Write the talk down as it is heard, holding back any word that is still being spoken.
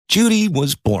Judy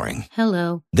was boring.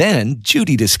 Hello. Then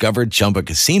Judy discovered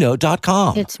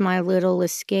ChumbaCasino.com. It's my little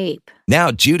escape. Now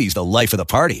Judy's the life of the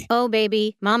party. Oh,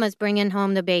 baby, mama's bringing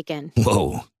home the bacon.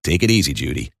 Whoa, take it easy,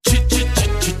 Judy.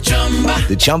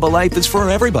 The Chumba life is for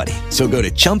everybody. So go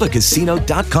to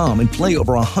ChumbaCasino.com and play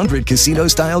over 100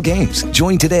 casino-style games.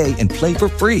 Join today and play for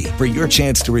free for your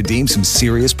chance to redeem some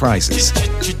serious prizes.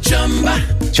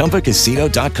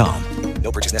 ChumbaCasino.com.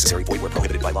 No purchase necessary. Void where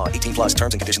prohibited by law. 18 plus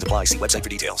terms and conditions apply. See website for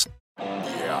details.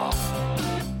 Yeah.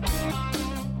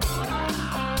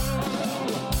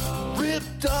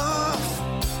 Ripped off.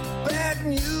 Bad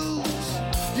news.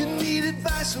 You need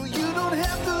advice so you don't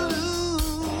have to lose.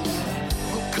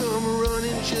 We'll come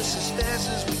running just as fast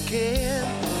as we can.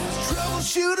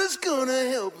 Troubleshooter's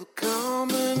gonna help the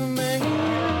common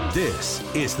man. This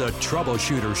is the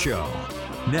Troubleshooter Show.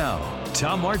 Now,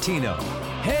 Tom Martino.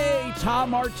 Hey, Tom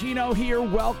Martino here.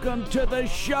 Welcome to the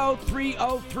show.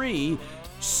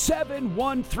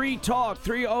 303-713-TALK.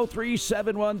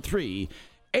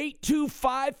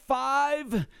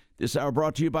 303-713-8255. This hour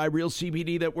brought to you by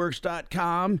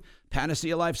RealCBDThatWorks.com.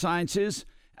 Panacea Life Sciences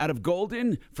out of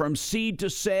Golden. From seed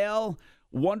to sale.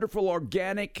 Wonderful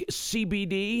organic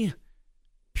CBD.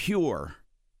 Pure.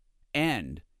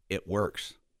 And it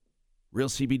works.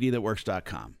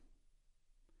 RealCBDThatWorks.com.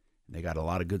 They got a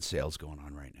lot of good sales going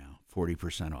on right now.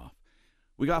 40% off.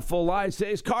 We got full lines.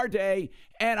 Today's car day,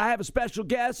 and I have a special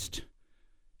guest.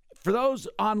 For those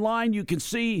online, you can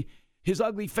see his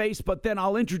ugly face, but then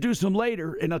I'll introduce him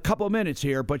later in a couple of minutes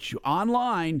here. But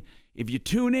online, if you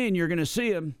tune in, you're going to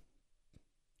see him.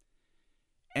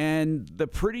 And the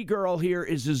pretty girl here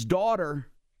is his daughter.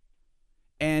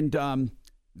 And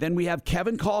then we have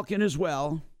Kevin Calkin as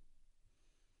well.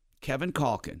 Kevin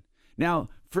Calkin. Now,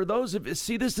 for those of you,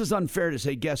 see, this is unfair to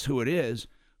say, guess who it is,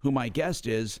 who my guest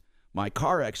is, my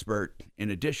car expert, in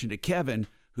addition to Kevin,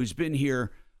 who's been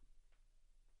here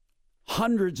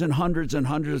hundreds and hundreds and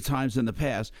hundreds of times in the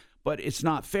past, but it's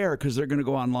not fair because they're going to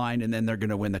go online and then they're going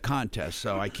to win the contest,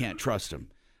 so I can't trust them.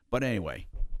 But anyway,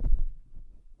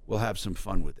 we'll have some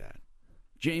fun with that.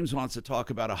 James wants to talk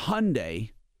about a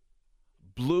Hyundai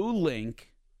Blue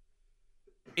Link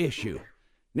issue.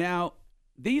 Now,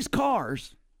 these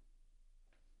cars...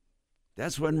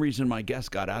 That's one reason my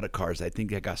guest got out of cars. I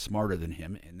think they got smarter than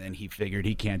him, and then he figured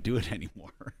he can't do it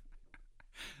anymore.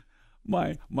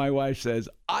 My wife says,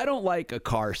 I don't like a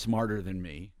car smarter than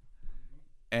me.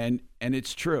 And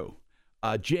it's true.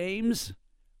 James,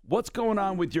 what's going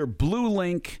on with your Blue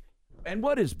Link? And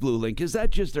what is Blue Link? Is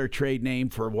that just their trade name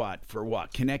for what? For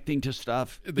what? Connecting to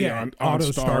stuff? Yeah,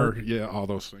 Auto Start. Yeah, all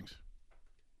those things.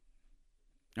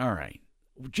 All right.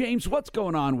 James, what's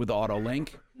going on with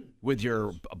AutoLink? With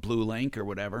your Blue Link or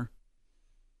whatever?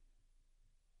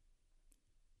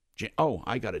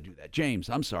 I got to do that. James,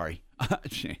 I'm sorry.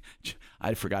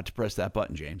 I forgot to press that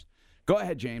button, James. Go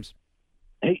ahead, James.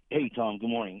 Hey, Tom. Good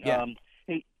morning. Yeah.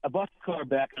 Hey, I bought the car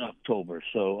back in October,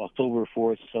 so October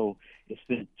 4th, so it's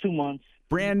been 2 months.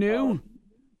 Brand new?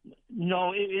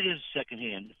 No, it is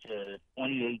secondhand. It's a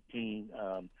 2018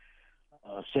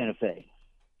 Santa Fe.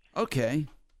 Okay.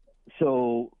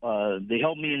 So they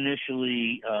helped me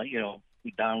initially.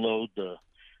 We download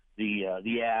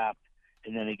the app,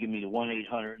 and then they give me the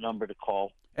 1-800 number to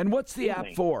call. And what's the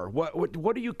app for?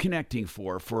 What are you connecting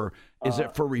for? Is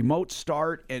it for remote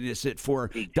start, and is it for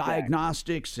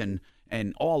diagnostics and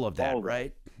all of that,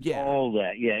 right? Yeah, all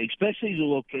that. Yeah, especially the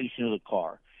location of the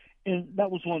car, and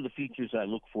that was one of the features I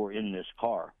look for in this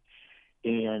car.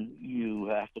 And you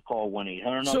have to call 1-800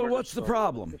 number. So what's the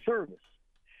problem? The service.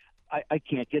 I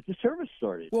can't get the service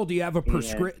started. Well, do you have a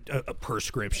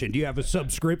prescription? Do you have a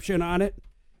subscription on it?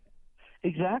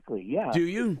 Exactly, yeah. Do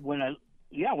you? When I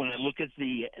look at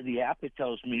the app, it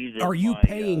tells me that. Are you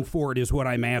paying for it? Is what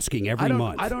I'm asking every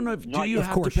month. I don't know. Do you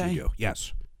have to pay? Of course you do.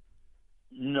 Yes.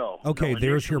 No. Okay,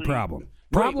 there's your problem.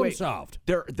 Problem solved.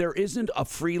 There isn't a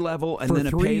free level and for then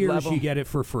a 3 paid years level. You get it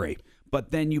for free.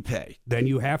 But then you pay. Then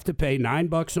you have to pay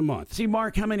 $9 a month. See,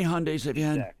 Mark, how many Hyundais have you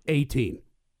had? Exactly. 18.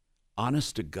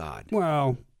 Honest to God.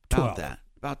 Well, 12. About that.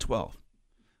 About 12.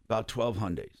 About 12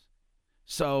 Hyundais.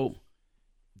 So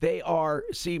they are,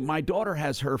 see, my daughter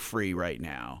has her free right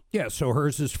now. Yeah, so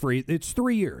hers is free. It's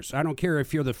 3 years. I don't care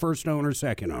if you're the first owner,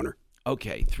 second owner.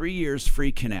 Okay, 3 years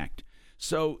free Connect.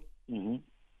 So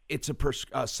it's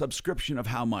a subscription of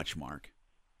how much, Mark?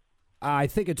 I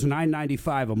think it's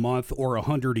 $9.95 a month or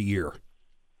 $100 a year.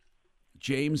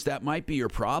 James, that might be your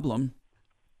problem.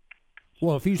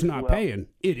 Well, if he's not paying,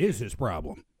 it is his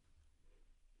problem.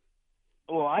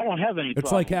 Well, I don't have any problem.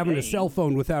 It's like having paying. a cell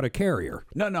phone without a carrier.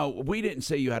 No, we didn't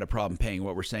say you had a problem paying.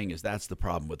 What we're saying is that's the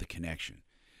problem with the connection.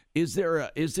 Is there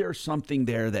something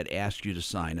there that asked you to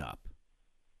sign up?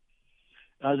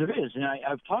 There is, and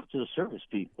I've talked to the service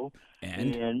people,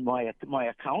 And my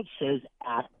account says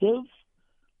active,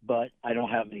 but I don't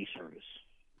have any service.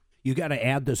 You got to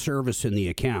add the service in the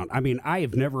account. I mean, I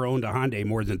have never owned a Hyundai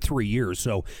more than 3 years,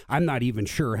 so I'm not even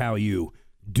sure how you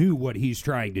do what he's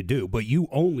trying to do, but you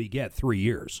only get 3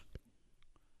 years.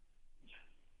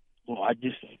 Well, I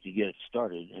just like to get it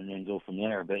started and then go from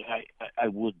there. But I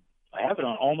have it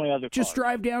on all my other Just cars.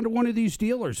 drive down to one of these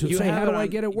dealers and you say, have how it do I on-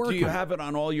 get it working? Do you have it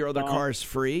on all your other cars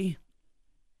free?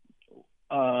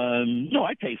 No,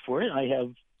 I pay for it. I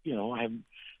have a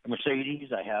Mercedes,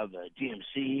 I have a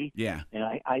GMC, Yeah. and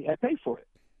I pay for it.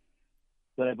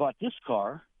 But I bought this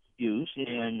car used,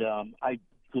 and I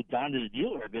go down to the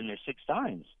dealer. I've been there 6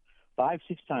 times,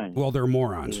 6 times. Well, they're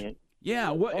morons. And-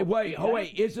 Yeah.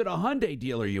 Wait. Is it a Hyundai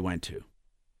dealer you went to?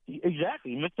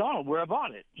 exactly, McDonald, where I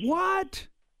bought it. What?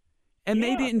 And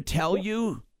they Yeah. didn't tell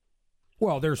you?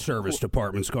 Well, their service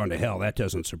department's gone to hell. That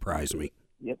doesn't surprise me.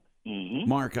 Yep. Mm-hmm.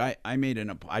 Mark, I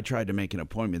tried to make an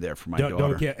appointment there for my Don't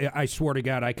daughter. get. I swear to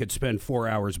God, I could spend 4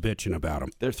 hours bitching about them.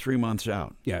 They're 3 months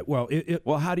out. Yeah, well,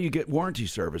 Well, how do you get warranty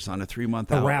service on a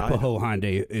 3-month out? Arapahoe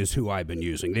Hyundai is who I've been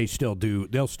using. They still do.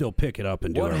 They'll still pick it up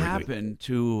and do What everything. happened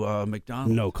to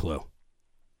McDonald's? No clue.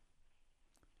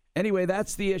 Anyway,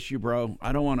 that's the issue, bro.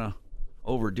 I don't want to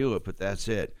overdo it, but that's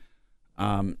it.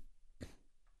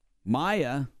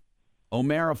 Maya,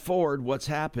 O'Mara Ford, what's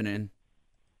happening?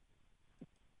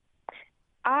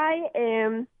 I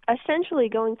am essentially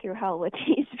going through hell with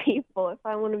these people, if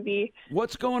I want to be.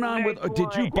 What's going on with? Very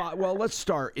Did you blunt. buy? Well, let's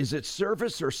start. Is it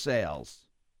service or sales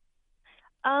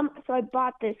So I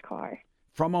bought this car.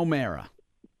 from O'Mara?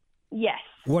 Yes.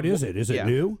 What is it? Is it Yeah.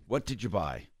 new? What did you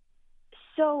buy?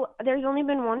 So there's only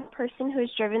been one person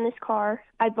who's driven this car.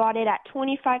 I bought it at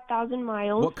 25,000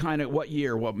 miles. What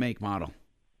year? What make, model?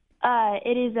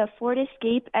 It is a Ford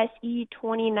Escape SE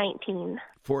 2019.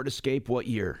 Ford Escape. What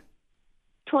year?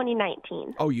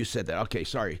 2019. Oh, you said that. Okay,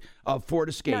 sorry. Ford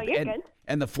Escape. No, you're and, good.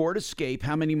 And the Ford Escape.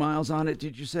 How many miles on it?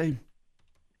 Did you say?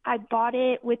 I bought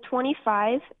it with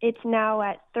 25. It's now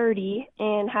at 30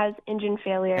 and has engine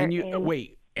failure. And you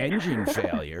wait. Engine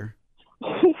failure.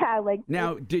 Yeah, like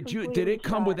Now, it's did completely it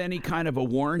come with shot. any kind of a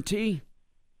warranty?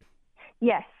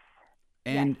 Yes.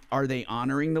 And are they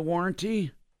honoring the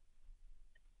warranty?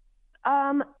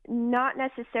 Not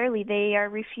necessarily. They are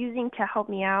refusing to help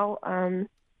me out.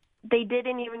 They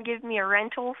didn't even give me a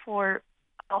rental for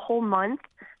a whole month.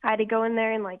 I had to go in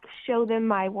there and like show them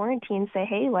my warranty and say,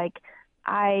 "Hey, like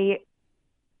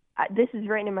this is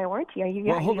written in my warranty. Are you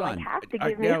Well, guys hold like on. have to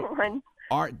give me Now, one?"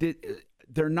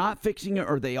 They're not fixing it,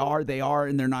 or they are,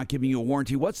 and they're not giving you a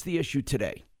warranty. What's the issue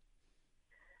today?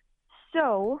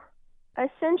 So,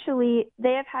 essentially,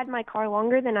 they have had my car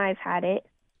longer than I've had it,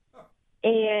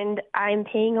 and I'm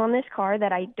paying on this car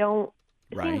that I don't.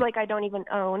 It Right. seems like I don't even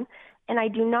own, and I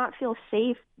do not feel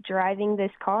safe driving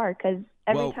this car because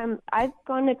every Well- time I've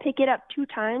gone to pick it up 2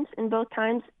 times, and both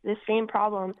times the same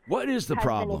problem. What is the has been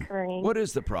problem? occurring. What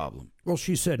is the problem? Well,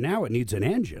 she said now it needs an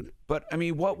engine. But I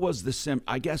mean, what was the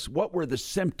I guess what were the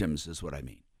symptoms? Is what I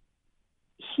mean.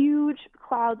 Huge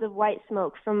clouds of white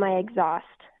smoke from my exhaust,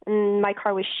 and my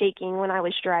car was shaking when I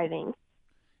was driving.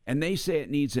 And they say it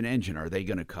needs an engine. Are they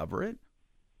going to cover it?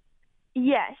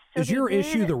 Yes. So Is they your did-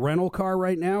 issue the rental car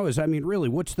right now? Really,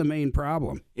 what's the main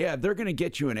problem? Yeah, if they're going to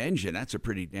get you an engine, that's a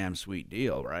pretty damn sweet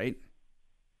deal, right?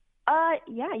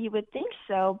 Yeah, you would think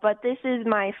so, but this is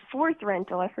my 4th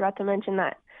rental. I forgot to mention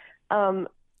that. And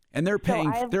they're So paying.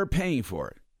 I've- They're paying for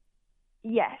it.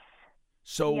 Yes.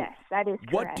 So Yes, that is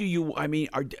what correct. do you? I mean,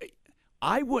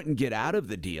 I wouldn't get out of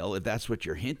the deal if that's what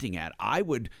you're hinting at. I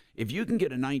would, if you can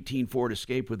get a 19 Ford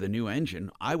Escape with a new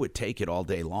engine, I would take it all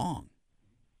day long.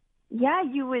 Yeah,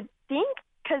 you would think,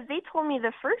 because they told me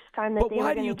the first time that But they why were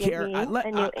do going you to give care? me a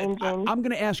new engine. I'm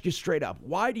going to ask you straight up.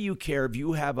 Why do you care if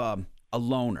you have a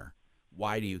loaner?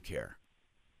 Why do you care?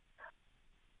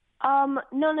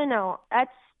 No.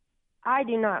 I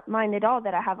do not mind at all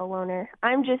that I have a loaner.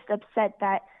 I'm just upset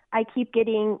that I keep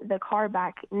getting the car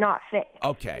back not fixed.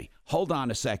 Okay, hold on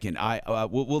a second.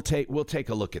 We'll take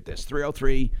a look at this.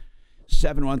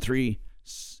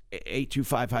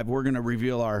 303-713-8255. We're going to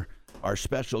reveal our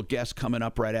special guest coming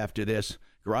up right after this.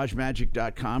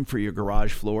 GarageMagic.com for your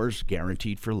garage floors,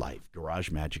 guaranteed for life.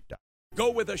 GarageMagic.com. Go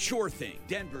with a sure thing.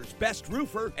 Denver's best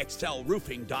roofer,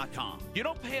 excelroofing.com. You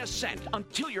don't pay a cent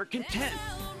until you're content.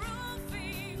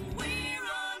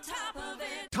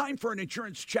 Time for an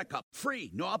insurance checkup. Free,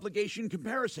 no obligation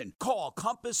comparison. Call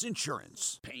Compass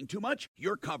Insurance. Paying too much?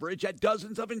 Your coverage at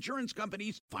dozens of insurance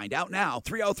companies. Find out now.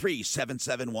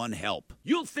 303-771-HELP.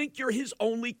 You'll think you're his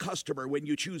only customer when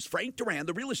you choose Frank Duran,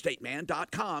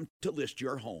 therealestateman.com, to list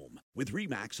your home with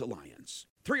RE/MAX Alliance.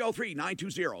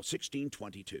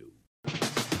 303-920-1622.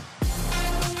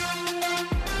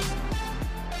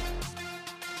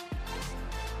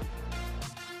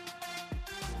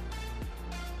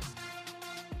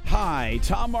 Hi,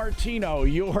 Tom Martino,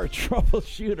 your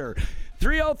troubleshooter.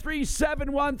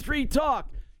 303-713-TALK.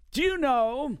 Do you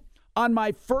know, on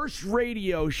my first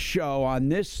radio show on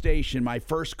this station, my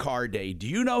first car day, do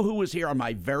you know who was here on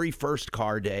my very first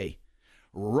car day?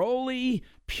 Rolly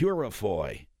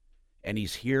Purifoy. And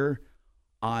he's here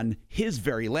on his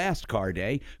very last car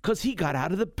day because he got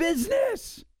out of the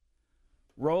business.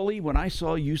 Rolly, when I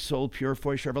saw you sold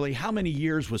Purifoy Chevrolet, how many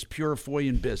years was Purifoy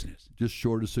in business? Just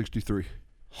short of 63.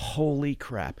 Holy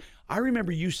crap. I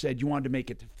remember you said you wanted to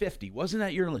make it to 50. Wasn't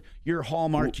that your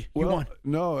hallmark?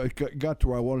 No, it got to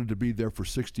where I wanted to be there for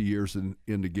 60 years in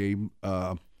the game.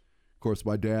 Of course,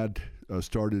 my dad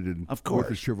started with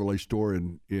a Chevrolet store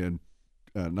in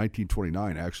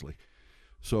 1929, actually.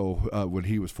 So when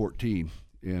he was 14,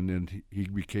 and then he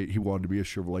wanted to be a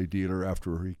Chevrolet dealer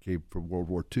after he came from World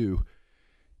War II.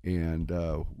 And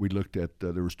we looked at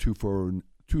there was two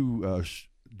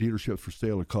dealerships for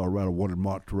sale in Colorado, one in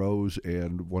Montrose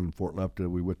and one in Fort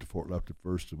Lupton. We went to Fort Lupton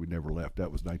first, and we never left. That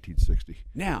was 1960.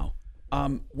 Now,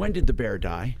 when did the bear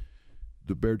die?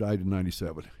 The bear died in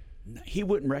 97. He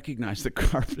wouldn't recognize the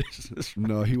car business.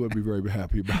 No, he wouldn't be very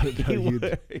happy about it. There's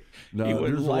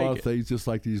a lot of things, just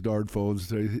like these darn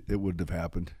phones, it wouldn't have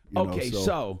happened.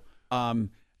 So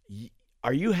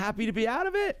are you happy to be out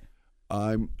of it?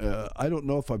 I don't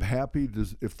know if I'm happy,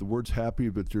 if the word's happy,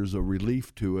 but there's a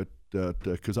relief to it.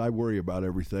 Because I worry about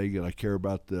everything, and I care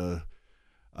about the.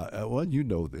 Well, you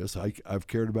know this. I've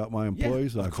cared about my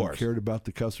employees. I've cared about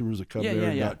the customers that come there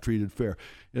and not treated fair.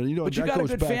 And but you got a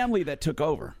good family that took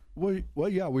over. Well,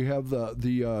 yeah, we have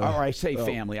the. Or I say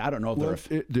family. I don't know if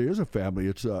there is a family.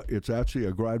 It's actually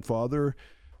a grandfather,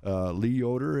 Lee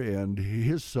Yoder, and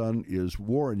his son is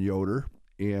Warren Yoder,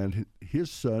 and his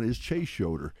son is Chase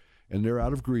Yoder, and they're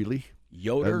out of Greeley.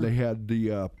 Yoder. And they had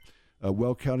the.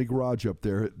 Well County Garage up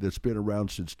there that's been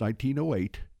around since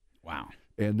 1908. Wow.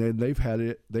 And then they've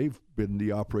been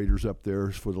the operators up there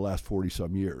for the last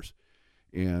 40-some years.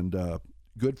 And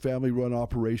good family-run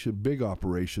operation, big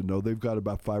operation, though. They've got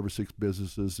about 5 or 6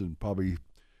 businesses and probably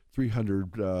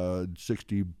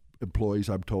 360 employees,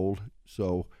 I'm told.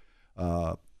 So,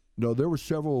 no, there were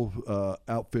several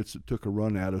outfits that took a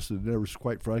run at us, and there was,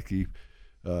 quite frankly,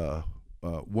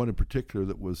 one in particular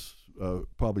that was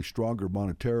probably stronger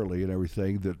monetarily and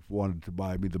everything that wanted to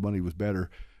buy me. The money was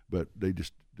better, but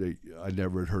I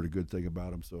never had heard a good thing about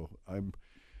them. So I'm,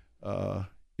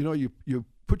 you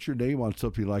put your name on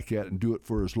something like that and do it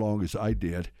for as long as I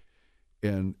did,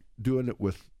 and doing it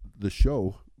with the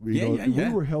show, we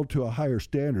were held to a higher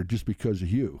standard just because of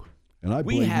you. And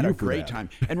we had a great time.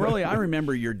 And really, I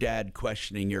remember your dad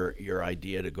questioning your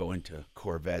idea to go into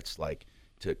Corvettes, like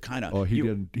to kind of. Oh, he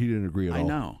didn't agree at all. I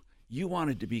know. You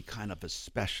wanted to be kind of a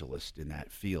specialist in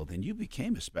that field, and you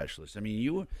became a specialist. I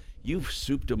mean, you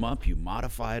souped them up, you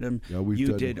modified them,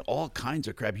 you did all kinds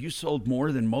of crap. You sold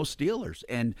more than most dealers,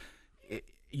 and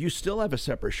you still have a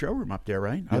separate showroom up there,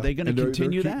 right? Yeah. Are they going to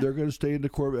continue that? They're going to stay in the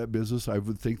Corvette business. I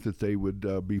would think that they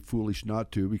would be foolish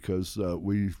not to, because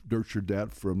we nurtured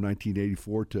that from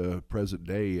 1984 to present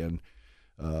day, and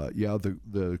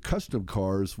the custom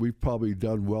cars, we've probably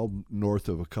done well north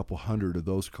of a couple hundred of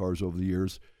those cars over the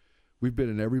years. We've been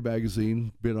in every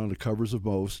magazine, been on the covers of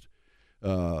most.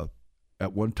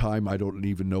 At one time, I don't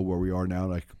even know where we are now,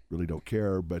 and I really don't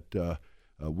care, but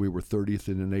we were 30th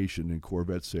in the nation in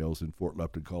Corvette sales in Fort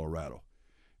Lupton, Colorado.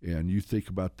 And you think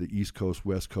about the East Coast,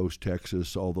 West Coast,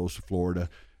 Texas, all those Florida,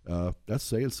 that's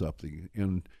saying something.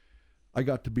 And I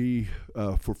got to be,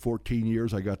 for 14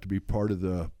 years, I got to be part of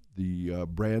the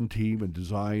brand team and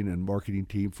design and marketing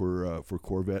team for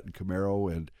Corvette and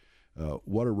Camaro, and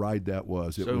what a ride that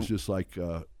was. It was just like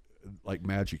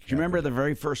magic. Do you remember the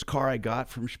very first car I got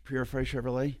from Purifoy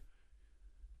Chevrolet?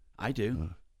 I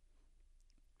do.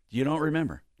 You don't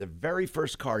remember? The very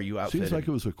first car you outfitted. Seems like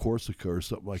it was a Corsica or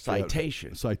something like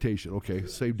Citation. that. Citation. Okay,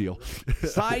 same deal.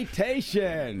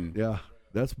 Citation. Yeah,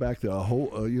 that's back the whole,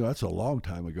 that's a long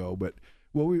time ago, but...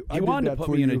 Well, you wanted to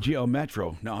put me in a Geo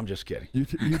Metro. No, I'm just kidding.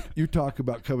 You talk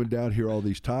about coming down here all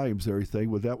these times,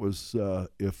 everything. Well, that was,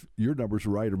 if your numbers are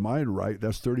right or mine are right,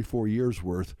 that's 34 years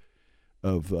worth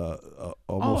of almost.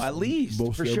 Oh, at least,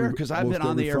 for sure, because I've been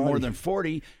on the air more than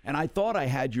 40, and I thought I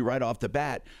had you right off the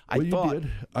bat. You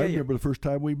did. I remember the first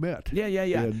time we met. Yeah.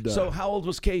 And, so how old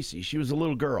was Casey? She was a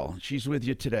little girl. She's with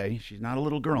you today. She's not a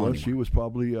little girl anymore. She was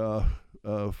probably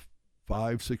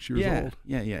 5, 6 years old.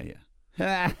 Yeah.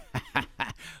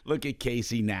 Look at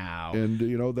Casey now. And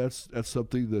that's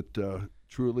something that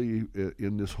truly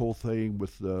in this whole thing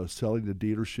with selling the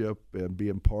dealership and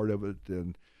being part of it.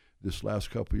 And this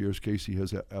last couple of years, Casey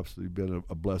has absolutely been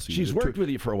a blessing. She's worked with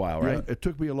you for a while, right? Yeah, it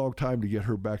took me a long time to get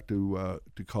her back to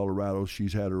Colorado.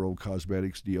 She's had her own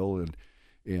cosmetics deal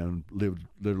and lived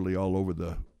literally all over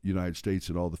the United States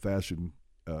and all the fashion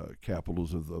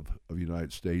capitals of the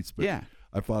United States. But yeah.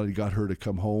 I finally got her to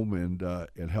come home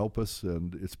and help us,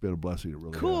 and it's been a blessing. It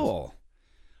really cool. has.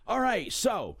 All right,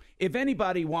 so if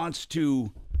anybody wants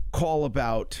to call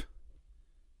about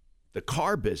the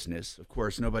car business, of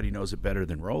course, nobody knows it better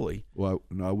than Rolly. Well,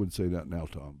 no, I wouldn't say that now,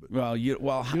 Tom. But you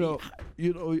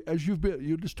know, as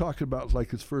you're just talking about,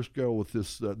 like his first girl with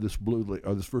this blue link,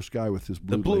 or this first guy with this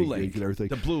blue link and everything,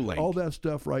 the blue link, all that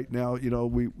stuff right now. You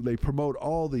know, they promote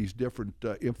all these different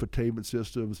infotainment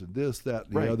systems and this, that,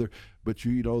 and the other. But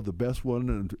you know, the best one,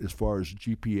 and as far as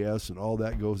GPS and all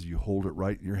that goes, you hold it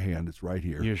right in your hand. It's right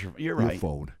here. You're right. Your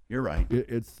phone. You're right.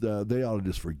 It's they ought to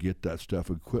just forget that stuff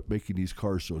and quit making these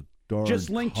cars so darn just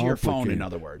link to your phone, in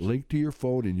other words. Link to your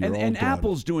phone, and you're and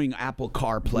Apple's doing Apple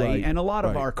CarPlay, and a lot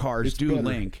of our cars do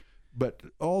link. But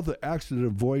all the accident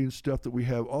avoidance stuff that we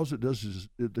have, all it does is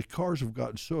the cars have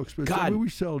gotten so expensive. God, I mean, we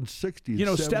sell in 60. You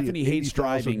know, Stephanie hates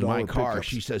driving my car. Pickups.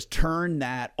 She says turn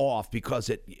that off because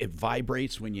it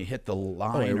vibrates when you hit the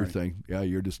line. Oh, everything. Yeah,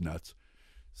 you're just nuts.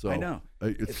 So I know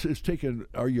it's taken.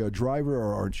 Are you a driver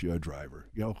or aren't you a driver?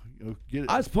 You know, get it.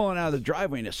 I was pulling out of the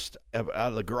driveway and out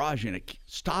of the garage, and it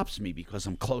stops me because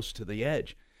I'm close to the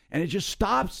edge, and it just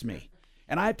stops me.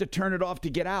 And I have to turn it off to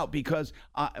get out because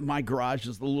my garage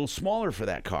is a little smaller for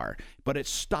that car. But it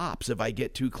stops if I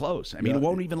get too close. I mean, it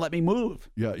won't even let me move.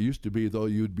 Yeah, it used to be, though,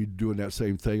 you'd be doing that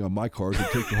same thing on my cars and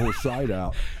take the whole side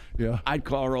out. Yeah, I'd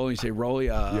call Rolly and say, Rolly,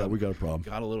 yeah, we got a problem.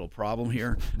 Got a little problem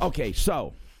here. Okay,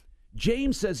 so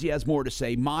James says he has more to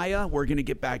say. Maya, we're going to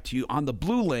get back to you. On the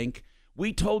blue link,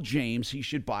 we told James he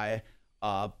should buy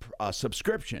a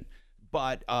subscription.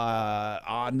 But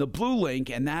on the blue link,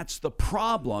 and that's the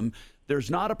problem, there's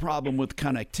not a problem with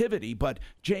connectivity. But,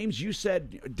 James, you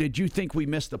said, did you think we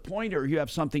missed the point, or you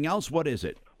have something else? What is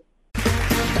it?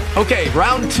 Okay,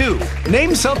 round two.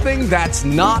 Name something that's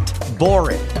not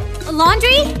boring. A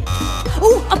laundry?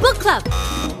 Ooh, a book club.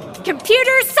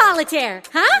 Computer solitaire,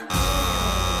 huh?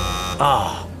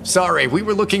 Ah, sorry, we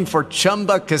were looking for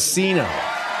Chumba Casino.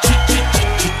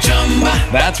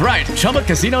 That's right.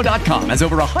 ChumbaCasino.com has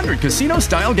over 100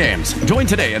 casino-style games. Join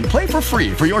today and play for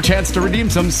free for your chance to redeem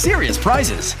some serious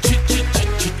prizes.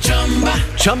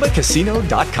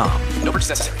 ChumbaCasino.com. No purchase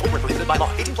necessary. Void where prohibited by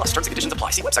law. 18 plus. Terms and conditions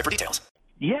apply. See website for details.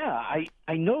 Yeah,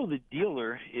 I know the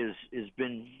dealer has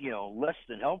been less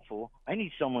than helpful. I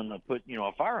need someone to put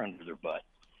a fire under their butt.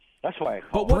 That's why I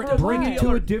call. But bring it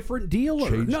to a different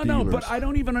dealer. No, but I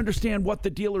don't even understand what the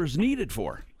dealer's needed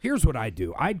for. Here's what I'd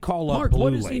do. I'd call up Mark, Blue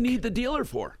what does Link. he need the dealer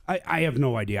for? I have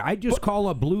no idea. I'd just call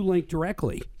up Blue Link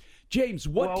directly. James,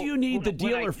 what do you need the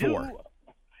dealer for?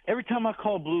 Every time I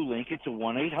call Blue Link, it's a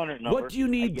 1-800 number. What do you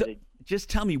need? Just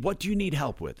tell me, what do you need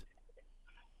help with?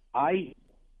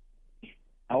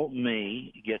 Help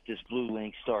me get this Blue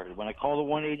Link started. When I call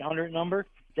the 1-800 number,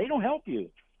 they don't help you.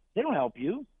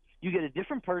 You get a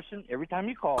different person every time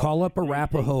you call. Call up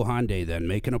Arapahoe Hyundai then.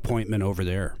 Make an appointment over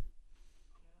there.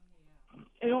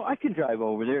 I can drive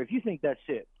over there if you think that's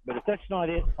it. But if that's not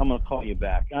it, I'm going to call you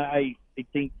back. I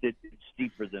think that it's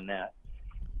deeper than that.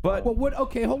 But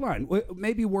okay, hold on.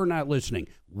 Maybe we're not listening.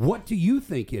 What do you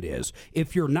think it is?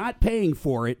 If you're not paying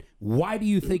for it, why do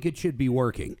you think it should be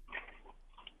working?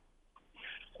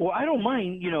 Well, I don't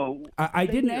mind, I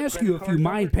didn't ask you if you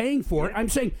mind paying for it. I'm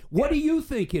saying, what do you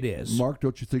think it is? Mark,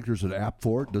 don't you think there's an app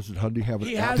for it? Doesn't Hyundai have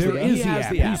an app? There is the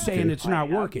app. He's saying it's not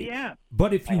working.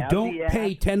 But if you don't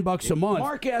pay $10 a month,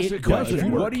 Mark asked a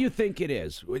question. What do you think it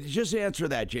is? Just answer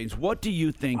that, James. What do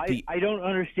you think? I don't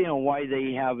understand why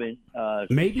they haven't.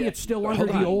 Maybe it's still under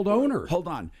the old owner. Hold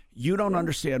on. You don't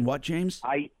understand what, James?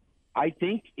 I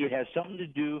think it has something to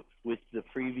do with the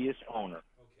previous owner.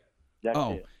 That's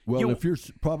it. Well, if you're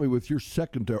probably with your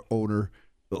second owner,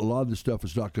 a lot of the stuff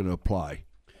is not going to apply.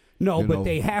 No, but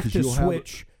they have to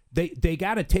switch. They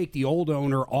got to take the old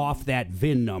owner off that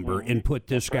VIN number and put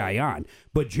this guy on.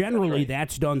 But generally,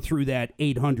 that's done through that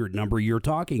 800 number you're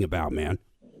talking about, man.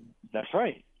 That's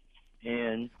right.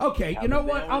 And okay, you know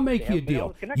what? I'll make you a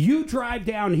deal. You drive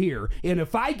down here, and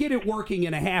if I get it working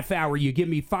in a half hour, you give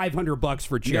me $500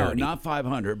 for charity. No, not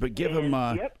 500, but give him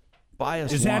buy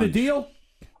us. Is that a deal?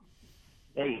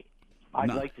 Hey, I'd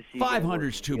like to see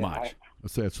 500's too much. I'd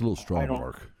say it's a little strong,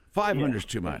 Mark. 500's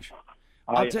too much.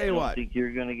 I'll tell you what. I think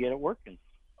you're going to get it working.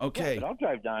 Okay. Yeah, but I'll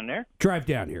drive down there. Drive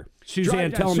down here.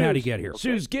 Suzanne, tell him how to get here.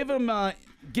 Suze, give him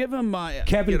Kevin,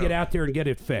 get out there and get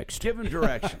it fixed. Give him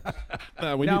directions.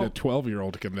 We need a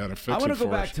 12-year-old to come down and fix it. I want to go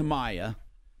for back us. to Maya.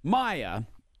 Maya,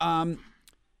 I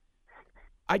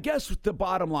guess the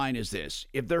bottom line is this: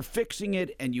 if they're fixing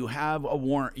it and you have a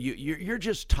warrant, you're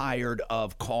just tired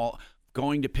of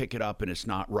going to pick it up and it's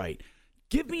not right.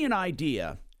 Give me an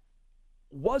idea.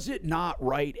 Was it not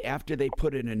right after they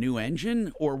put in a new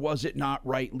engine, or was it not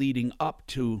right leading up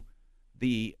to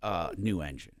the new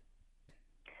engine?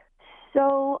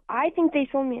 So I think they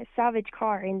sold me a salvage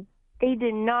car, and they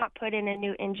did not put in a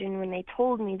new engine when they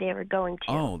told me they were going to.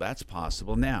 Oh, that's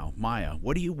possible. Now, Maya,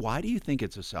 why do you think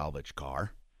it's a salvage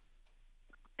car?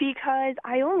 Because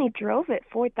I only drove it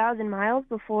 4,000 miles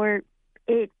before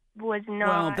it was not.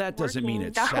 Well, that doesn't mean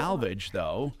working. it's salvage,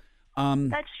 though.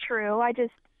 That's true.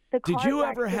 Did you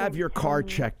ever have your car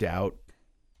checked out?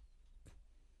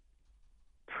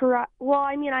 Well,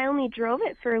 I mean, I only drove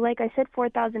it for, like I said,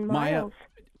 4,000 miles.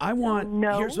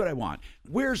 Maya, here's what I want.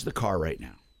 Where's the car right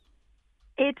now?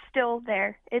 It's still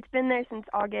there. It's been there since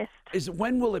August.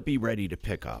 When will it be ready to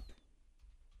pick up?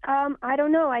 I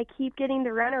don't know. I keep getting the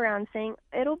runaround saying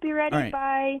it'll be ready All right.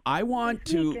 by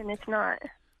this week, and it's not.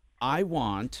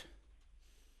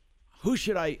 Who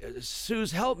should I,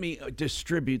 Suze, help me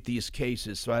distribute these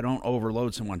cases so I don't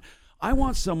overload someone. I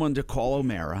want someone to call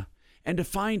O'Mara and to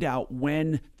find out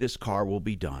when this car will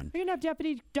be done. You're going to have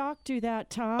Deputy Doc do that,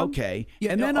 Tom. Okay.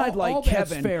 Yeah, and then I'd like all that's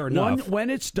Kevin, fair enough.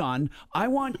 when it's done, I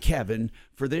want Kevin,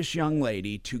 for this young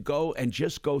lady, to go and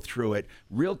just go through it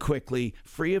real quickly,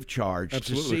 free of charge,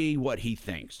 Absolutely. to see what he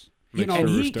thinks. Make And sure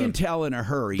he it's can done. tell in a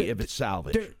hurry if it's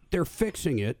salvage. They're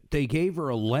fixing it. They gave her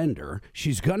a lender.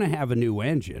 She's going to have a new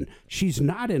engine. She's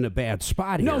not in a bad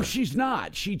spot here. No, she's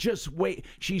not. She just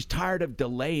She's tired of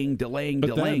delaying.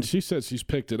 But then she said she's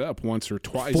picked it up once or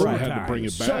twice Four and had to bring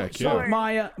it times. back. So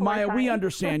yeah. Maya, we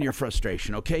understand your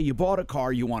frustration, okay? You bought a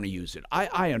car, you want to use it.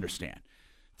 I understand.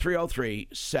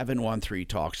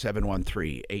 303-713-TALK,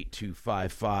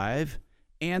 713-8255.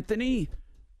 Anthony,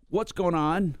 what's going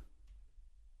on?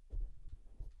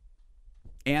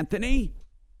 Anthony?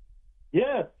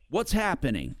 Yes. What's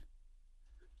happening?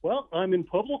 Well, I'm in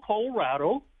Pueblo,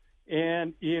 Colorado,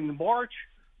 and in March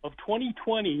of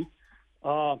 2020,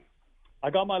 I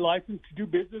got my license to do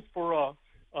business for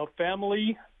a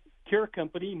family care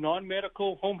company,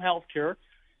 non-medical home health care,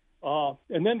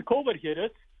 and then COVID hit us,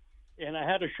 and I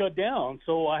had to shut down.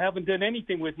 So I haven't done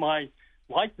anything with my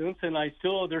license, and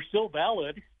they're still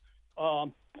valid.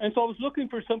 And so I was looking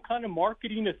for some kind of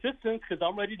marketing assistance because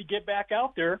I'm ready to get back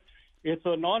out there. It's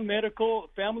a non-medical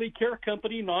family care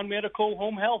company, non-medical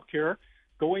home health care,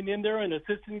 going in there and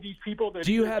assisting these people. That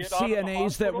Do you have get out of the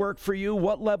CNAs that hospital. work for you?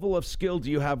 What level of skill do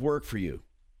you have work for you?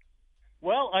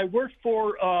 Well, I worked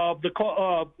for the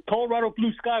Colorado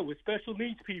Blue Sky with special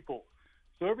needs people.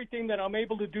 So everything that I'm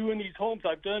able to do in these homes,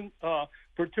 I've done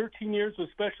for 13 years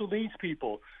with special needs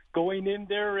people, going in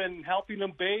there and helping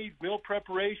them bathe, meal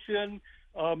preparation,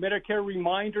 Medicare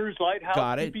reminders, lighthouse.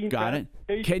 Got it.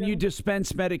 Can you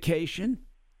dispense medication?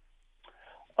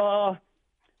 No,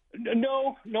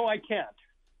 I can't.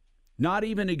 Not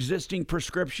even existing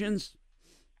prescriptions?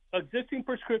 Existing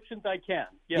prescriptions, I can.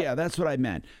 Yes. Yeah, that's what I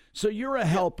meant. So you're a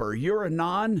helper. You're a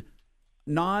non-medical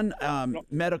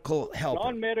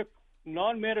helper.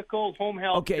 Non-medical home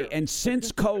health Okay, care. and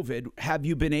since COVID, have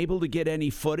you been able to get any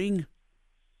footing?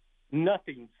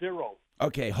 Nothing. Zero.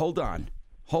 Okay, hold on.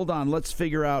 Let's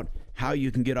figure out how you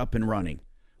can get up and running.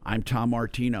 I'm Tom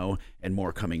Martino, and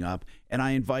more coming up. And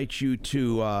I invite you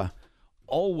to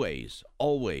always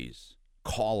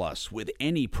call us with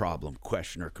any problem,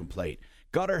 question, or complaint.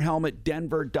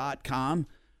 GutterHelmetDenver.com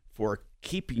for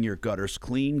keeping your gutters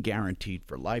clean, guaranteed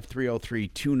for life.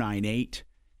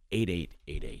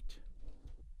 303-298-8888.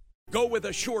 Go with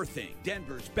a sure thing.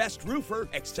 Denver's best roofer,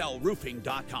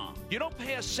 ExcelRoofing.com. You don't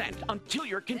pay a cent until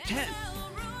you're content.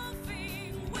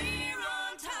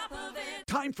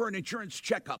 Time for an insurance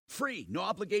checkup. Free, no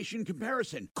obligation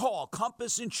comparison. Call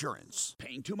Compass Insurance.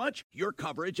 Paying too much? Your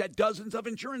coverage at dozens of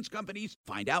insurance companies.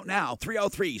 Find out now.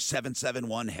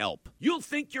 303-771-HELP. You'll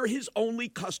think you're his only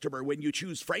customer when you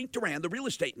choose Frank Duran,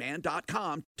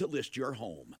 therealestateman.com, to list your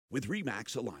home with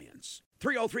RE/MAX Alliance.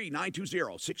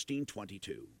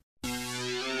 303-920-1622.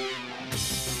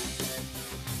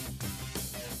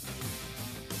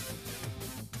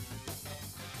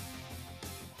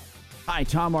 Hi,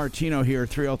 Tom Martino here,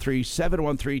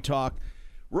 303-713-TALK.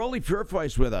 Rolly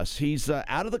Purifoy's with us. He's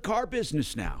out of the car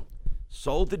business now.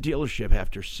 Sold the dealership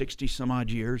after 60-some-odd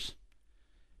years.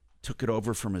 Took it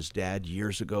over from his dad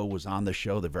years ago, was on the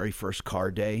show the very first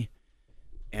car day.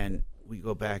 And we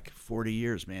go back 40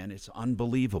 years, man. It's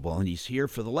unbelievable. And he's here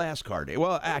for the last car day.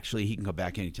 Well, actually, he can go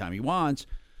back anytime he wants.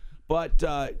 But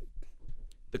the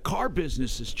car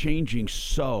business is changing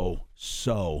so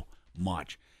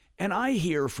much. And I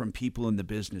hear from people in the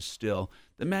business still,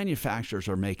 the manufacturers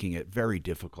are making it very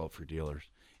difficult for dealers.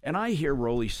 And I hear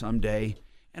Rolly someday,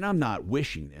 and I'm not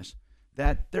wishing this,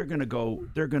 that they're going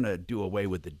to do away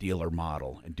with the dealer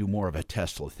model and do more of a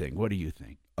Tesla thing. What do you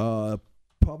think?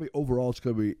 Probably overall, it's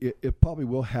going to be. It probably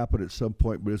will happen at some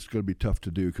point, but it's going to be tough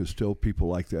to do because still people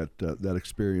like that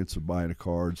experience of buying a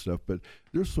car and stuff. But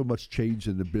there's so much change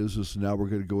in the business, and now we're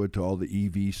going to go into all the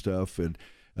EV stuff, and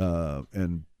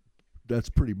that's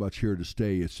pretty much here to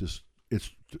stay. It's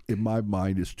in my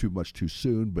mind, it's too much too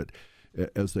soon, but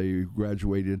as they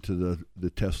graduate into the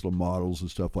Tesla models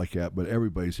and stuff like that, but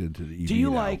everybody's into the EV. Do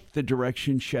you now. like the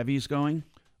direction Chevy's going?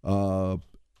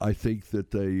 I think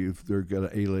that they're going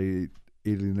to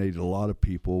alienate a lot of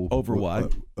people over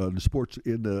what the sports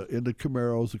in the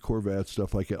Camaros, the Corvettes,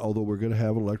 stuff like that. Although we're going to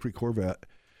have an electric Corvette,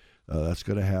 that's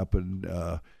going to happen.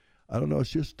 I don't know. It's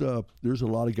just there's a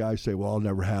lot of guys say, "Well, I'll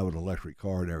never have an electric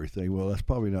car and everything." Well, that's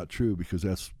probably not true because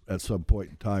that's at some point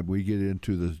in time we get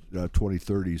into the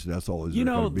 2030s, and that's all it's going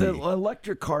to be. The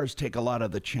electric cars take a lot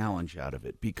of the challenge out of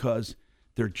it because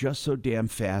they're just so damn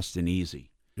fast and easy.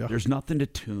 Yeah. There's nothing to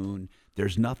tune.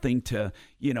 There's nothing to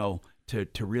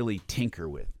to really tinker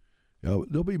with.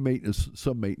 There'll be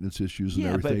some maintenance issues and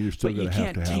everything. You're still going to have to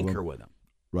have them. But you can't tinker with them.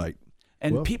 Right.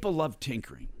 And people love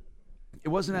tinkering. It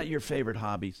wasn't that your favorite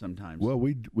hobby sometimes? Well,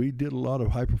 we did a lot of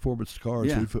high-performance cars.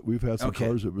 Yeah. We've had some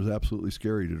cars that was absolutely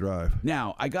scary to drive.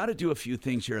 Now, I got to do a few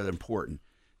things here that are important.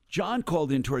 John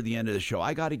called in toward the end of the show.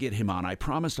 I got to get him on. I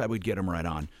promised I would get him right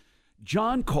on.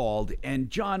 John called, and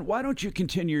John, why don't you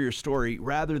continue your story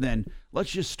rather than let's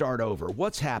just start over.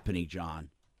 What's happening, John?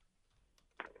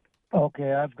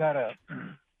 Okay, I've got a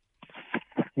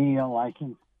CDL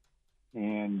license,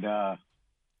 and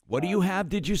what do you have?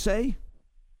 Did you say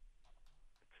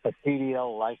a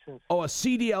CDL license? Oh, a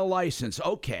CDL license.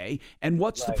 Okay, and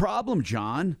what's the problem,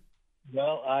 John?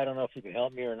 Well, I don't know if you can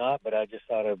help me or not, but I just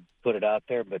thought I'd put it out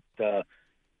there. But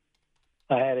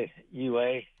I had a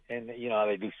UA, and you know how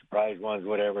they do surprise ones,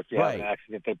 whatever. If you have an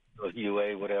accident, they do a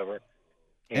UA, whatever.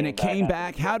 And it came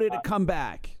back. How did it come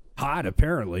back? Hot,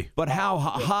 apparently. But how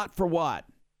hot for what?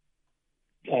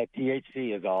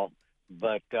 THC is all.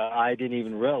 But I didn't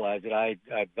even realize it.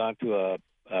 I'd gone to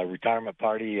a retirement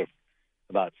party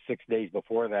about 6 days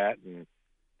before that, and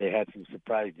they had some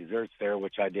surprise desserts there,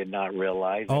 which I did not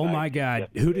realize. Oh, my God.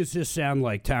 Who does this sound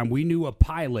like, Tom? We knew a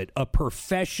pilot, a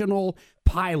professional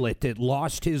pilot that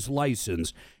lost his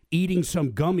license, eating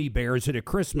some gummy bears at a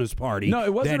Christmas party. No,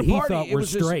 it wasn't that a party. He thought were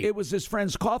straight. It was his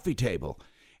friend's coffee table.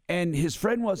 And his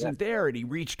friend wasn't there, and he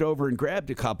reached over and grabbed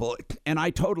a couple, and I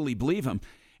totally believe him.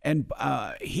 And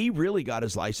he really got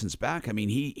his license back. I mean,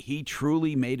 he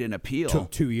truly made an appeal.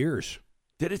 Took 2 years.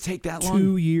 Did it take that long?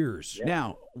 2 years. Yeah.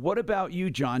 Now, what about you,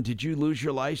 John? Did you lose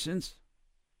your license?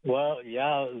 Well, yeah,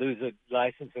 I'll lose a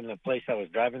license in the place I was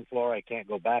driving for. I can't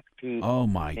go back to. Oh,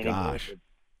 my gosh.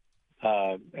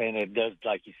 And it does,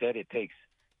 like you said, it takes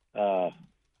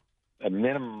a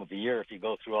minimum of a year if you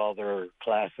go through all their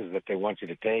classes that they want you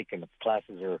to take, and the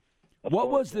classes are. What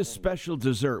was this special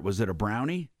dessert? Was it a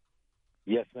brownie?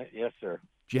 Yes, sir.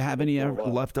 Do you have any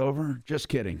left over? Just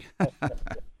kidding.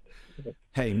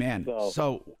 Hey, man.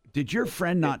 So, did your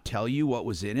friend not tell you what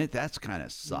was in it? That's kind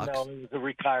of sucks. No, it was a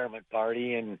retirement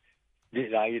party, and she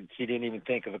didn't even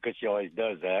think of it because she always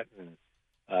does that. And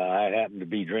I happened to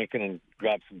be drinking and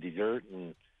grabbed some dessert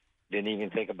and didn't even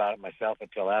think about it myself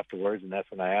until afterwards, and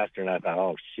that's when I asked her, and I thought,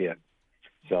 oh, shit.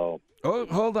 So. Oh,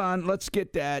 hold on. Let's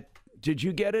get that. Did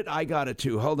you get it? I got it,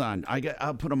 too. Hold on.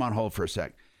 I'll put him on hold for a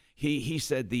sec. He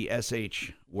said the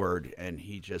SH word, and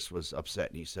he just was upset,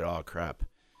 and he said, oh, crap.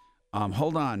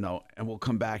 Hold on, though, and we'll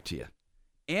come back to you.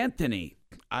 Anthony,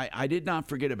 I did not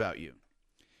forget about you.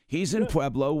 He's in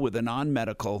Pueblo with a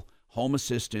non-medical home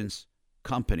assistance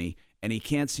company, and he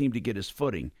can't seem to get his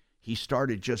footing. He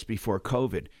started just before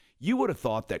COVID. You would have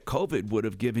thought that COVID would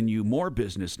have given you more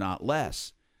business, not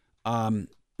less.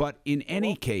 But in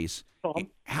any case,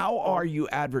 how are you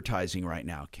advertising right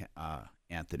now,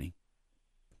 Anthony?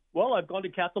 Well, I've gone to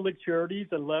Catholic Charities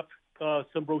and left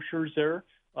some brochures there.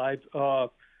 I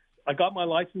got my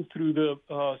license through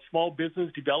the Small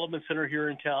Business Development Center here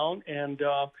in town, and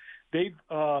they've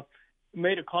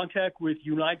made a contact with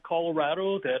Unite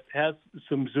Colorado that has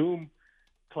some Zoom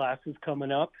classes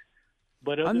coming up.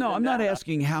 But I'm not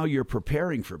asking how you're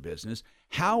preparing for business.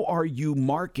 How are you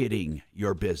marketing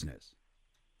your business?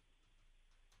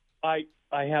 I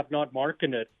I have not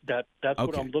marketed it. That's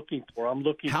what I'm looking for. I'm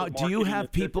looking. How for do you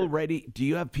have people assistance. ready? Do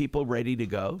you have people ready to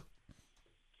go?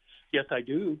 Yes, I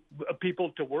do.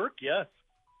 People to work. Yes.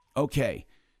 Okay.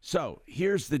 So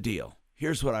here's the deal.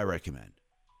 Here's what I recommend.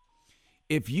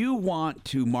 If you want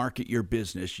to market your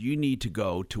business, you need to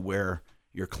go to where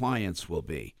your clients will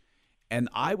be. And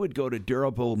I would go to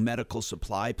durable medical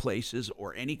supply places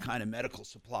or any kind of medical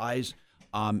supplies,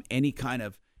 any kind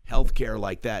of healthcare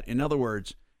like that. In other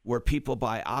words, where people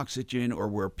buy oxygen or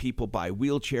where people buy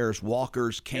wheelchairs,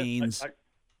 walkers, canes.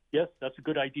 Yes, that's a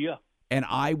good idea. And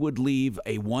I would leave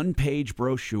a one-page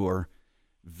brochure,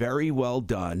 very well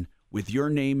done, with your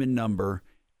name and number,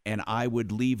 and I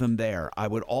would leave them there. I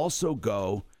would also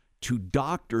go to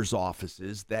doctors'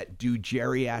 offices that do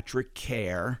geriatric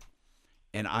care,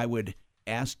 and I would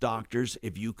ask doctors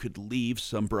if you could leave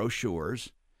some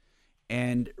brochures.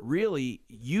 And really,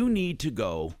 you need to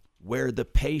go where the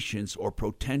patients or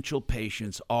potential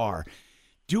patients are.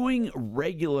 Doing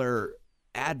regular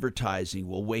advertising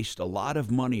will waste a lot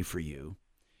of money for you,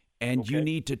 and you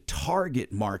need to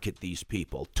target market these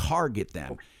people, target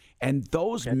them. And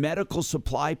those medical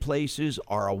supply places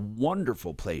are a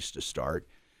wonderful place to start.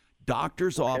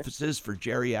 Doctors' offices for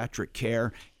geriatric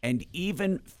care, and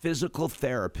even physical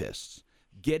therapists,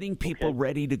 getting people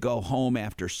ready to go home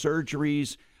after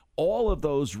surgeries, all of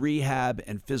those rehab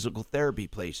and physical therapy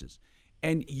places.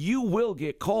 And you will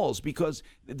get calls because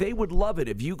they would love it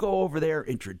if you go over there,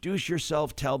 introduce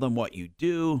yourself, tell them what you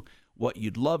do, what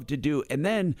you'd love to do, and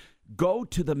then go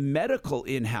to the medical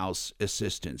in-house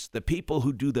assistants, the people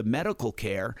who do the medical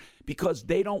care, because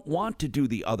they don't want to do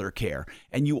the other care.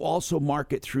 And you also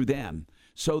market through them.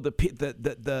 So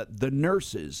the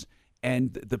nurses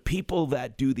and the people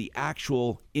that do the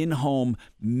actual in-home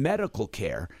medical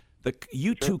care,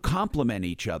 you two complement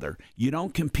each other. You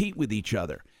don't compete with each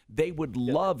other. They would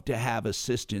love to have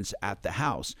assistance at the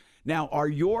house. Now, are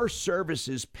your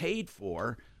services paid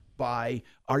for by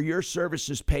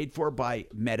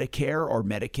Medicare or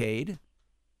Medicaid?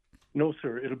 No,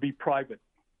 sir. It'll be private.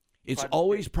 It's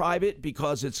always private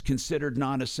because it's considered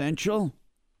non-essential?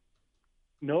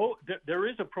 No, there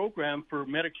is a program for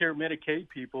Medicare, Medicaid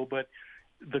people, but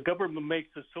the government makes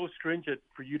it so stringent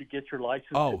for you to get your license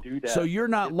to do that. So you're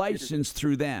not licensed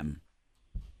through them?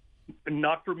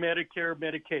 Not for Medicare,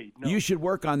 Medicaid. No. You should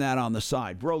work on that on the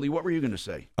side. Broly, what were you going to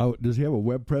say? Oh, does he have a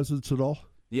web presence at all?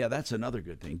 Yeah, that's another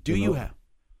good thing. Do you have?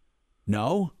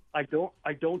 No? I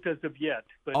don't as of yet.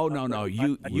 But no.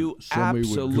 You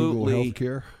absolutely,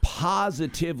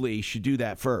 positively should do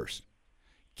that first.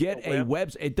 Get a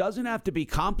website. It doesn't have to be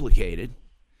complicated.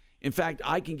 In fact,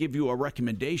 I can give you a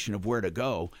recommendation of where to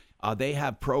go. They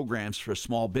have programs for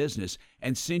small business.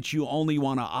 And since you only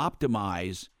want to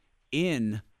optimize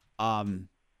in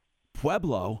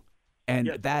Pueblo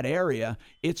and that area,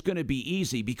 it's going to be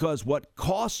easy because what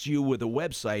costs you with a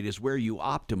website is where you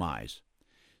optimize.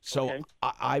 So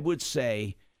I would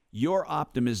say your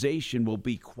optimization will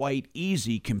be quite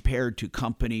easy compared to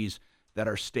companies that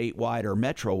are statewide or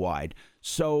metro-wide.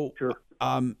 So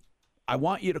I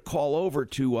want you to call over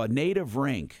to Native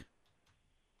Rink.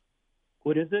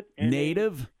 What is it?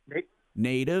 Native,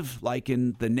 like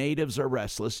in the natives are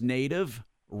restless. Native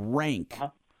Rank,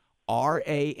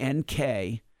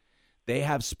 RANK. They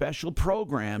have special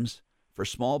programs for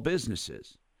small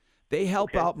businesses. They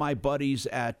help out my buddies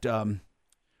at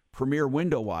Premier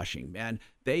Window Washing. Man,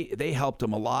 they helped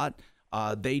them a lot.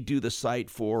 They do the site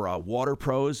for Water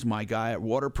Pros. My guy at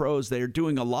Water Pros, they're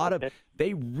doing a lot of.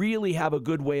 They really have a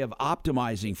good way of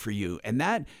optimizing for you, and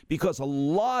that because a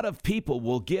lot of people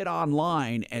will get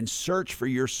online and search for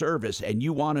your service, and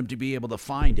you want them to be able to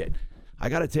find it. I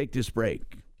got to take this break.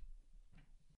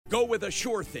 Go with a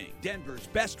sure thing. Denver's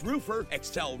best roofer,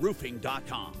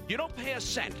 excelroofing.com. You don't pay a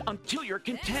cent until you're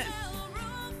content.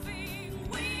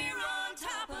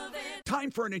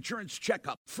 Time for an insurance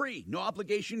checkup. Free, no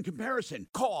obligation comparison.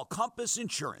 Call Compass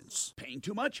Insurance. Paying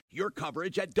too much? Your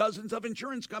coverage at dozens of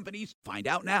insurance companies. Find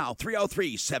out now.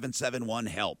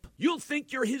 303-771-HELP. You'll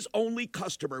think you're his only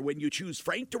customer when you choose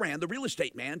Frank Duran,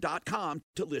 therealestateman.com,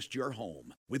 to list your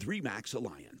home with RE/MAX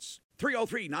Alliance.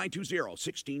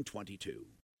 303-920-1622.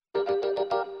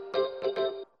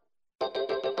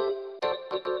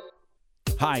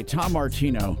 Hi, Tom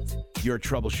Martino, your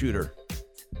troubleshooter.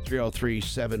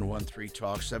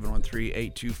 303-713-TALK,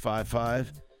 713-8255.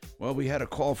 Well, we had a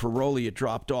call for Rolly. It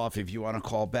dropped off. If you want to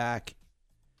call back,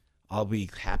 I'll be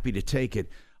happy to take it.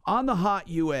 On the Hot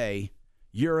UA,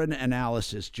 urine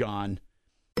analysis, John.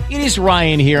 It is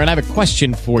Ryan here, and I have a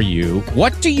question for you.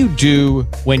 What do you do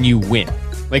when you win?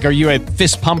 Like, are you a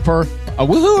fist pumper, a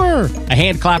woohooer, a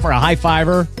hand clapper, a high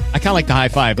fiver? I kind of like the high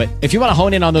five, but if you want to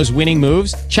hone in on those winning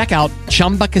moves, check out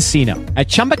Chumba Casino. At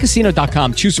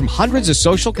ChumbaCasino.com, choose from hundreds of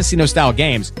social casino-style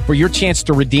games for your chance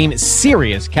to redeem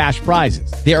serious cash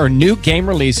prizes. There are new game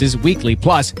releases weekly,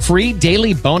 plus free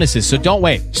daily bonuses. So don't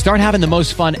wait. Start having the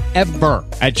most fun ever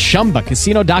at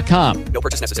ChumbaCasino.com. No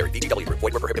purchase necessary. VGW. Void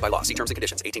where prohibited by law. See terms and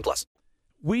conditions. 18+.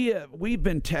 We've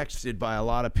been texted by a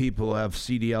lot of people who have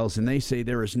CDLs, and they say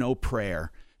there is no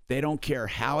prayer. They don't care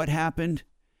how it happened.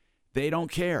 They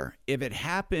don't care. If it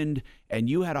happened and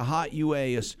you had a hot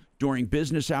UA during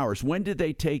business hours, when did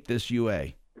they take this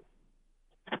UA?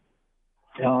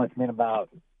 It's been about,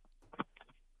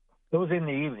 it was in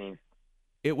the evening.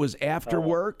 It was after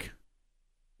work?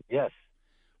 Yes.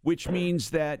 Which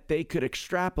means that they could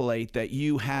extrapolate that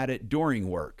you had it during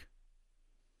work.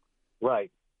 Right.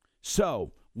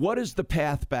 So, what is the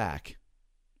path back?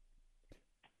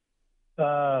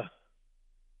 Some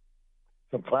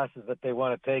classes that they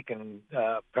want to take, and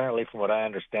apparently, from what I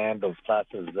understand, those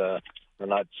classes are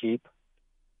not cheap.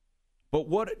 But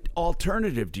what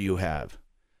alternative do you have?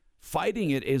 Fighting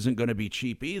it isn't going to be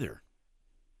cheap either.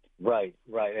 Right,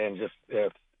 and just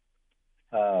if,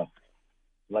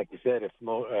 like you said, if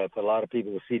a lot of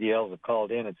people with CDLs have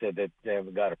called in and said that they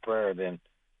haven't got a prayer, then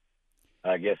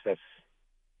I guess that's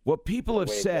what people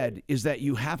have said is that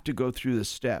you have to go through the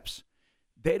steps.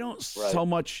 They don't so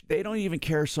much. They don't even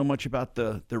care so much about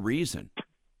the reason.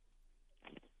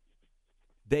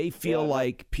 They feel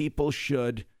like people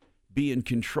should be in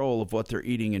control of what they're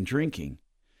eating and drinking.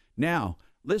 Now,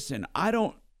 listen, I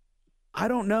don't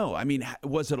know. I mean,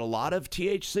 was it a lot of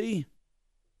THC?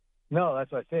 No,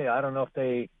 that's what I say. I don't know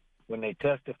if when they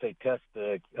test the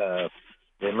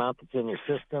amount that's in your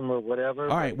system or whatever.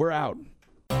 All right, we're out.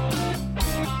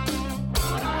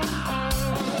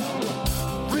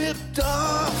 Ripped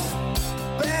off,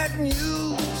 bad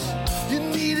news. You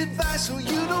need advice so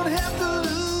you don't have to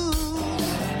lose.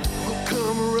 We'll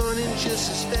come running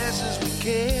just as fast as we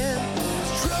can.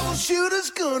 Troubleshooter's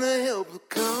gonna help the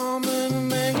common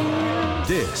man.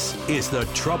 This is the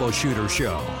Troubleshooter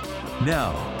Show.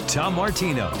 Now, Tom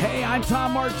Martino. Hey, I'm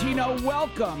Tom Martino.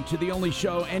 Welcome to the only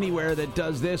show anywhere that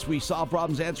does this. We solve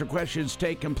problems, answer questions,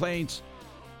 take complaints.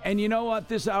 And you know what?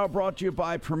 This hour brought to you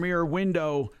by Premier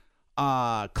Window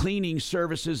Cleaning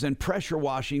Services and Pressure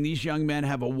Washing. These young men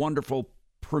have a wonderful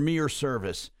Premier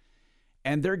service,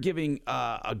 and they're giving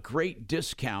a great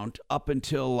discount up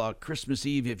until Christmas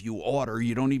Eve if you order.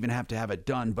 You don't even have to have it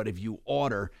done, but if you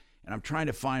order, and I'm trying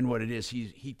to find what it is.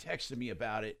 He texted me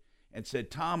about it and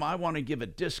said, Tom, I want to give a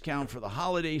discount for the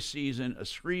holiday season, a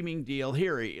screaming deal.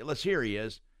 Here he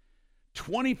is.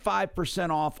 25%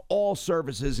 off all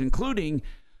services, including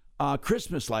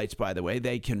Christmas lights, by the way.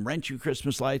 They can rent you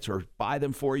Christmas lights or buy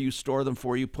them for you, store them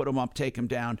for you, put them up, take them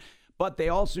down. But they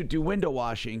also do window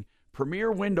washing,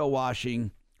 Premier Window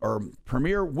Washing, or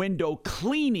Premier Window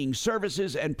Cleaning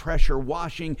Services and Pressure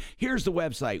Washing. Here's the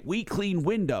website,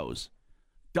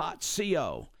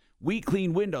 WeCleanWindows.co.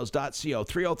 WeCleanWindows.co.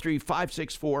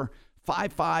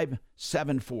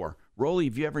 303-564-5574. Rolly,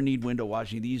 if you ever need window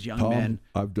washing, these young men.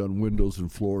 I've done windows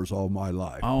and floors all my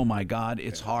life. Oh, my God.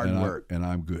 It's hard work. And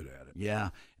I'm good at it. Yeah.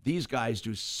 These guys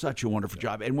do such a wonderful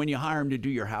job. And when you hire them to do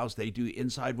your house, they do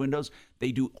inside windows.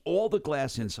 They do all the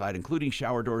glass inside, including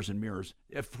shower doors and mirrors,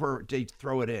 they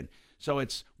throw it in. So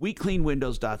it's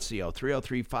WeCleanWindows.co.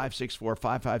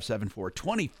 303-564-5574.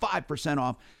 25%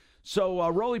 off. So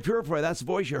Rolly Purifier, that's the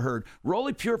voice you heard.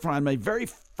 Rolly Purifier on my very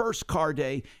first car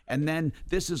day, and then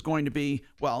this is going to be,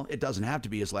 well, it doesn't have to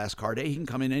be his last car day. He can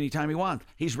come in anytime he wants.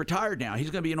 He's retired now. He's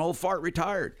going to be an old fart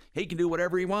retired. He can do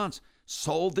whatever he wants.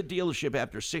 Sold the dealership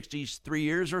after 63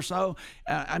 years or so.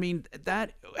 I mean,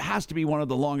 that has to be one of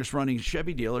the longest running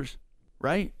Chevy dealers,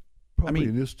 right? Probably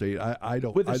in this state. I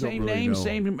don't with the I same don't really name, know.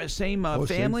 same family?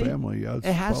 Same family, yeah.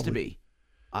 It has to be.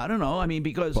 I don't know. I mean,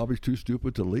 because probably too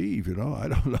stupid to leave. I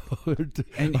don't know.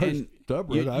 and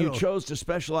stubborn. You chose to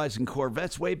specialize in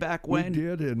Corvettes way back when. We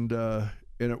did, and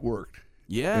it worked.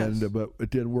 Yes, but it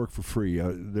didn't work for free.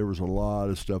 There was a lot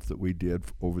of stuff that we did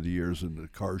over the years in the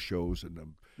car shows and the.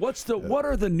 What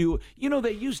are the new?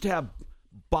 They used to have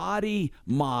body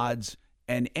mods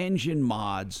and engine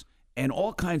mods and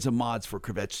all kinds of mods for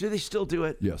Corvettes. Do they still do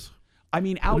it? Yes. I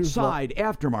mean, outside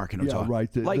aftermarket. I'm talking. Right.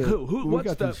 Who?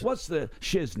 What's the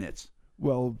shiznits?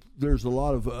 Well, there's a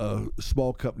lot of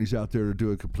small companies out there that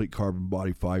do a complete carbon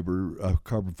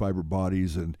fiber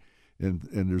bodies, and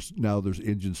there's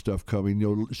engine stuff coming.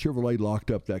 Chevrolet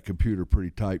locked up that computer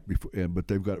pretty tight before, but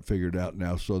they've got it figured out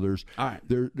now. So there's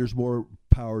more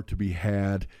power to be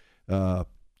had.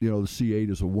 the C8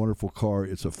 is a wonderful car.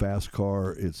 It's a fast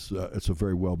car. It's a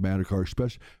very well mannered car,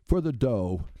 especially for the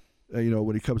dough.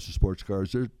 When it comes to sports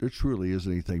cars, there truly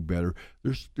isn't anything better.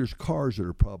 There's cars that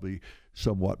are probably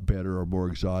somewhat better or more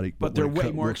exotic, but they're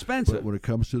way more expensive. But when it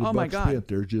comes to the buck spent,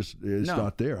 it's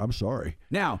not there. I'm sorry.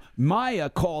 Now, Maya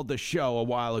called the show a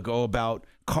while ago about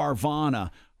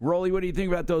Carvana. Rolly, what do you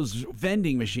think about those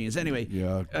vending machines? Anyway,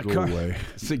 yeah, go away.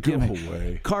 Go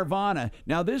away. Carvana.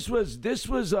 Now, this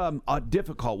was a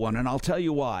difficult one, and I'll tell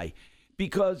you why.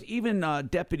 Because even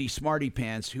Deputy Smarty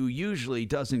Pants, who usually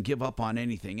doesn't give up on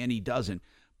anything, and he doesn't,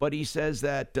 but he says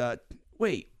that,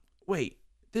 wait,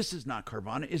 this is not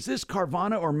Carvana. Is this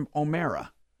Carvana or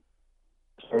O'Mara?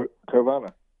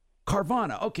 Carvana.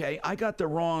 Carvana. Okay, I got the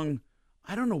wrong.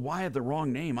 I don't know why I have the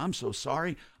wrong name. I'm so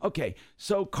sorry. Okay,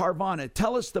 so Carvana,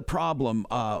 tell us the problem.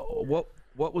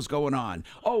 What was going on?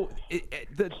 Oh,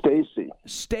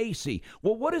 Stacy.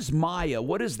 Well, what is Maya?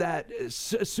 What is that?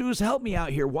 Suze, help me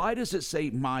out here. Why does it say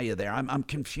Maya there? I'm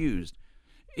confused.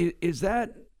 Is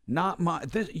that not Maya?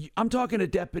 I'm talking to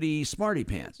Deputy Smarty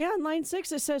Pants. Yeah, on line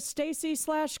 6 it says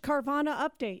Stacy/Carvana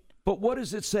update. But what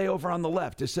does it say over on the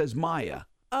left? It says Maya.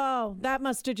 Oh, that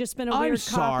must have just been a weird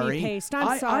copy paste.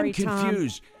 I'm sorry, I'm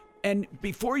confused. Tom. And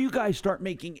before you guys start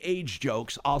making age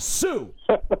jokes, I'll sue.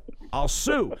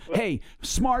 Hey,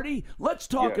 Smarty, let's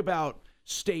talk about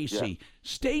Stacy. Yeah.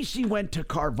 Stacy went to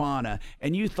Carvana,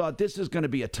 and you thought this is going to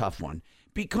be a tough one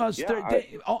because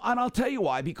and I'll tell you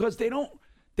why. Because they don't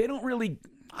really.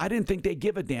 I didn't think they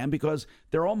give a damn because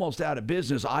they're almost out of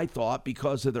business. I thought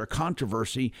because of their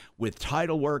controversy with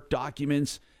title work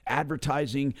documents.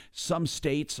 Advertising, some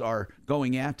states are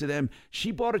going after them.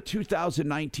 She bought a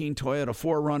 2019 Toyota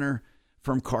 4Runner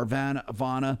from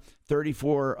Carvana,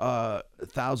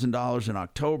 $34,000 in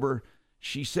October.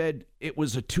 She said it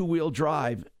was a 2-wheel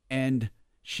drive and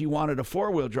she wanted a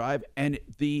 4-wheel drive, and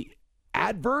the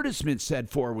advertisement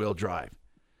said 4-wheel drive.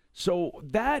 So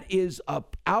that is a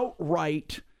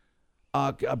outright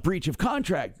a breach of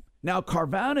contract. Now,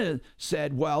 Carvana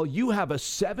said, well, you have a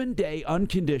 7-day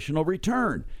unconditional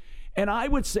return. And I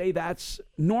would say that's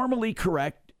normally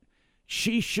correct.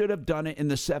 She should have done it in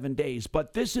the 7 days.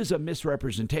 But this is a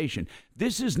misrepresentation.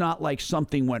 This is not like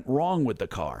something went wrong with the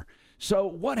car. So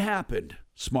what happened,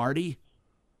 Smarty?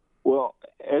 Well,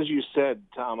 as you said,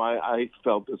 Tom, I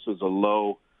felt this was a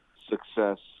low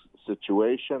success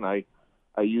situation. I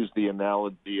used the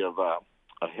analogy of a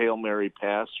Hail Mary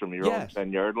pass from your own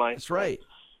 10-yard line. That's right.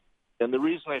 And the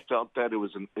reason I felt that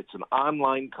it's an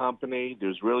online company.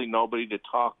 There's really nobody to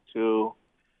talk to.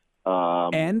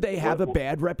 And they have a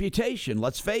bad reputation,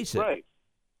 let's face it. Right.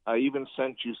 I even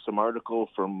sent you some article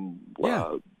from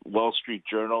Wall Street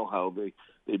Journal, how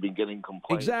they've been getting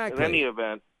complaints. Exactly. In any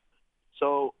event,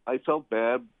 so I felt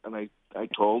bad, and I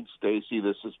told Stacy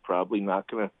this is probably not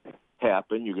going to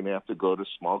happen. You're going to have to go to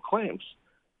small claims.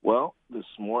 Well, this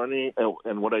morning,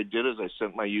 and what I did is I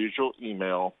sent my usual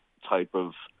email type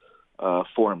of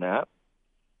format,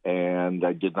 and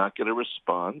I did not get a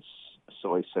response.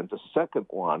 So I sent a second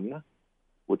one,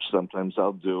 which sometimes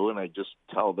I'll do, and I just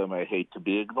tell them I hate to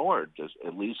be ignored. Just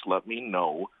at least let me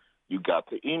know you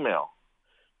got the email.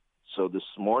 So this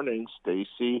morning,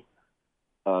 Stacy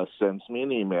sends me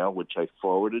an email, which I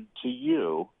forwarded to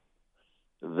you,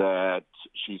 that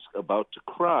she's about to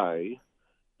cry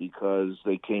because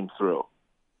they came through.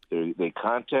 They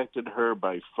contacted her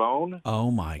by phone.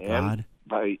 Oh, my God.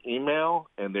 By email,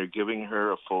 and they're giving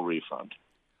her a full refund.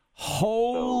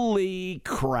 Holy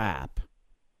crap.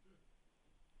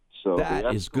 So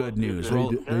that is good news.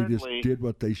 They just did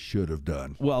what they should have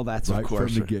done. Well, that's right of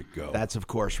course from the get-go. That's of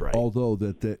course right. Although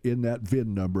in that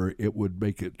VIN number, it would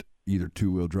make it either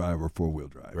 2-wheel drive or 4-wheel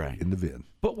drive in the VIN.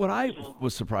 But what I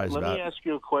was surprised about... Let me ask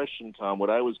you a question, Tom. What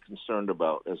I was concerned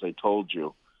about, as I told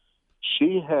you,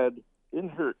 she had, in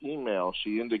her email,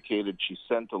 she indicated she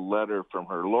sent a letter from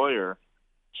her lawyer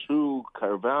to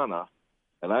Carvana,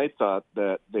 and I thought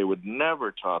that they would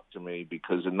never talk to me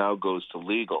because it now goes to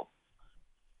legal.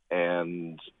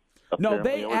 And no,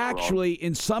 they actually,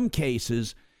 in some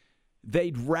cases,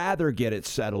 they'd rather get it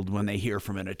settled when they hear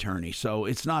from an attorney. So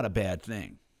it's not a bad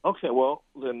thing. Okay, well,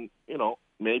 then,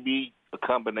 maybe a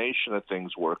combination of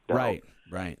things worked out.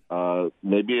 Right.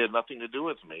 Maybe it had nothing to do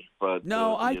with me. But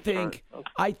no, I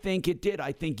think it did.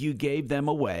 I think you gave them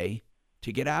a way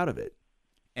to get out of it.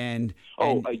 And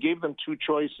I gave them two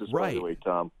choices, by the way,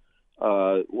 Tom.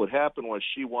 What happened was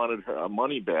she wanted her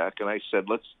money back, and I said,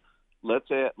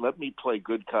 let me play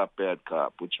good cop, bad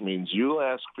cop, which means you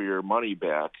ask for your money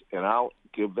back, and I'll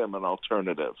give them an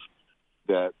alternative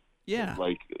that,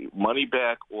 like money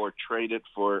back or trade it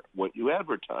for what you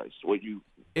advertised, what you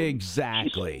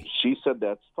exactly. She said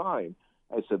that's fine,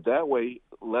 I said, that way,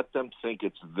 let them think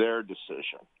it's their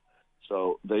decision.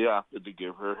 So they opted to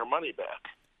give her money back.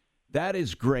 That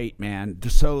is great, man.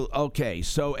 So, okay.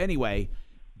 So anyway,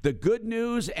 the good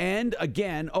news, and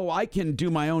again, I can do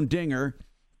my own dinger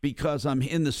because I'm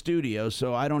in the studio,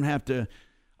 so I don't have to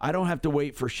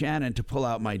wait for Shannon to pull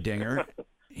out my dinger.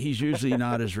 He's usually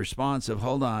not as responsive.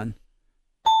 Hold on.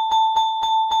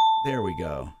 There we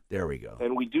go.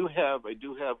 And I do have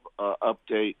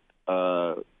update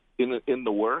in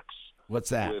the works. What's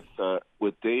that?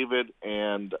 With David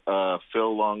and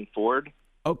Phil Longford.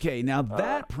 Okay, now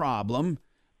that problem,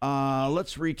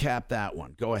 let's recap that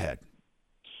one. Go ahead.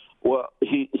 Well,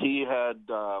 he had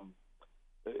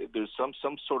there's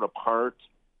some sort of part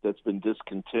that's been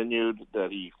discontinued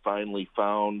that he finally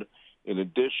found. In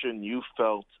addition, you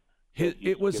felt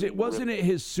wasn't it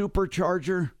his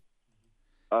supercharger?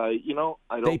 I don't.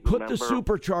 They put remember. the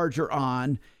supercharger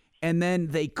on, and then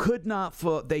they could not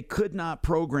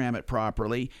program it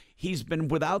properly. He's been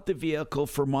without the vehicle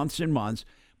for months and months.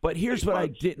 But here's what I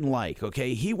didn't like.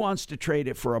 Okay, he wants to trade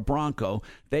it for a Bronco.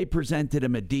 They presented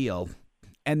him a deal,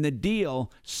 and the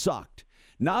deal sucked.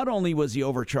 Not only was he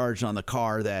overcharged on the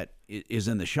car that is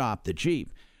in the shop, the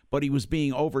Jeep, but he was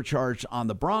being overcharged on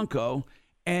the Bronco.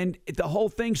 And the whole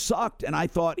thing sucked, and I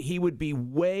thought he would be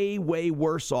way, way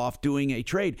worse off doing a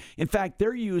trade. In fact,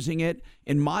 they're using it,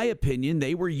 in my opinion,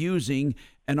 they were using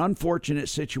an unfortunate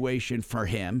situation for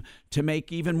him to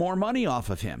make even more money off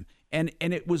of him. And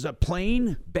it was a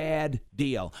plain bad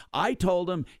deal. I told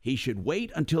him he should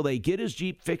wait until they get his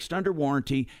Jeep fixed under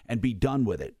warranty and be done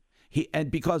with it.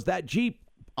 Because that Jeep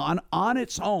on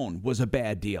its own was a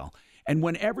bad deal. And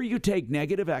whenever you take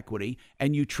negative equity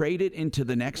and you trade it into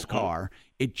the next car,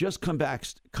 it just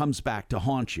comes back to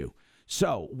haunt you.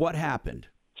 So what happened?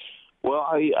 Well,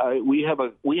 we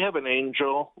have an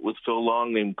angel with Phil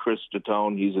Long named Chris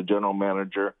Datone. He's a general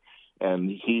manager, and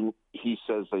he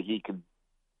says that he could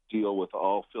deal with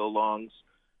all Phil Longs.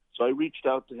 So I reached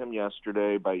out to him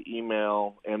yesterday by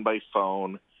email and by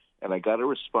phone, and I got a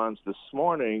response this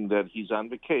morning that he's on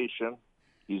vacation.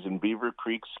 He's in Beaver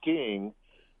Creek skiing,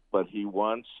 but he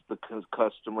wants the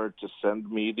customer to send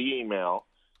me the email,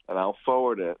 and I'll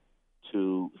forward it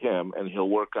to him, and he'll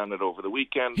work on it over the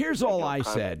weekend. Here's all I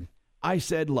said. I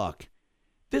said, look,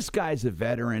 this guy's a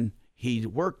veteran. He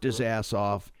worked his ass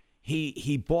off.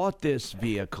 He bought this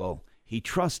vehicle. He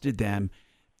trusted them.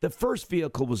 The first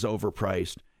vehicle was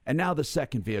overpriced, and now the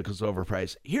second vehicle is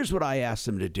overpriced. Here's what I asked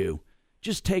him to do.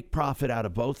 Just take profit out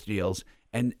of both deals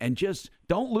and just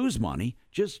don't lose money.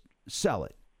 Just sell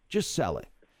it. Just sell it.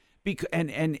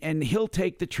 And he'll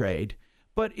take the trade,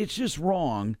 but it's just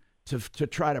wrong to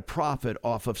try to profit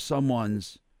off of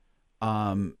someone's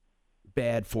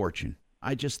bad fortune.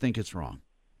 I just think it's wrong.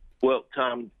 Well,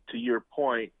 Tom, to your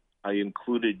point, I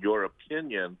included your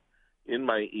opinion in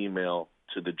my email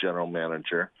to the general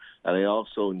manager, and I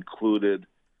also included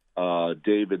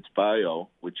David's bio,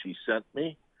 which he sent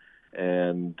me.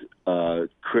 And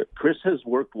Chris has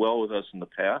worked well with us in the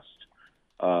past,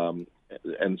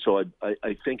 and so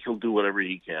I think he'll do whatever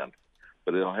he can,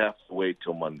 but it'll have to wait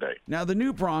till Monday. Now, the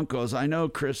new Broncos, I know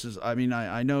Chris is,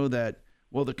 I know that,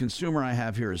 well, the consumer I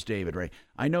have here is David, right?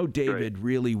 I know David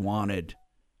really wanted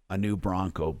a new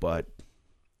Bronco, but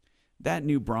that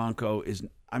new Bronco is,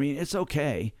 it's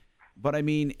okay, but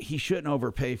he shouldn't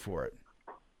overpay for it.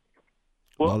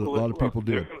 Well, a lot of people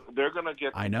do. They're going to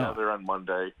get together on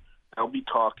Monday. They'll be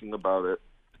talking about it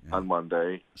on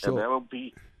Monday, and that'll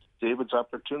be David's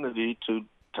opportunity to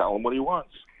tell him what he wants.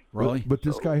 Really? But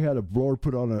this guy had a blower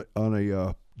put on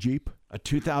a Jeep? A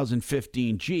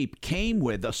 2015 Jeep came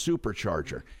with a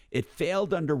supercharger. It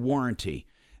failed under warranty.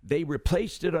 They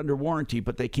replaced it under warranty,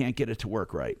 but they can't get it to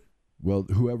work right. Well,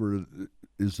 whoever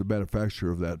is the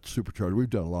manufacturer of that supercharger, we've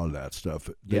done a lot of that stuff.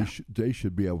 They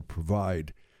should be able to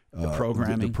provide the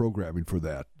programming. The programming for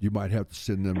that. You might have to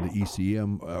send them the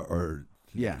ECM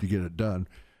to get it done,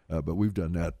 but we've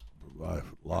done that a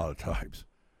lot of times.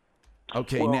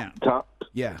 Okay, well, now. Tom,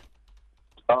 yeah.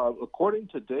 According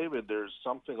to David, there's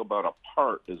something about a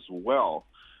part as well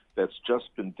that's just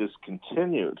been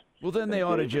discontinued. Well, then they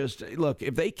ought to just, look,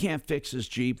 if they can't fix his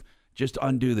Jeep, just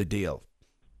undo the deal.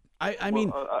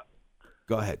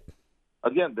 Go ahead.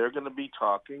 Again, they're going to be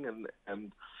talking,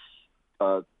 and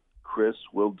Chris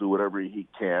will do whatever he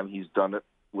can. He's done it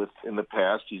in the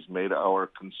past. He's made our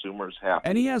consumers happy.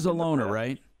 And he has a loaner,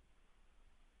 right?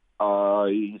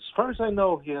 As far as I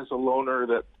know, he has a loaner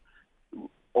that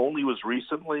only was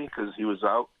recently because he was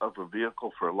out of a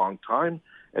vehicle for a long time,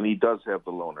 and he does have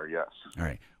the loaner, yes. All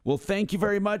right. Well, thank you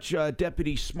very much,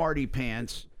 Deputy Smarty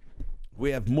Pants.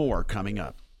 We have more coming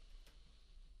up.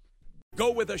 Go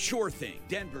with a sure thing.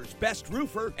 Denver's best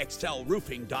roofer,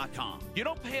 excelroofing.com. You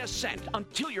don't pay a cent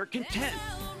until you're content.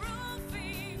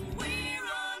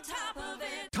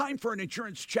 Time for an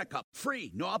insurance checkup.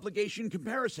 Free, no obligation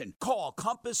comparison. Call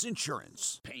Compass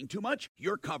Insurance. Paying too much?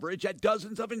 Your coverage at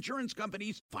dozens of insurance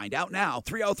companies. Find out now.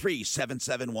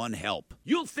 303-771-HELP.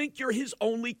 You'll think you're his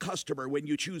only customer when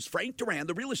you choose Frank Duran,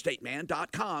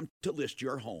 therealestateman.com, to list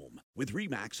your home with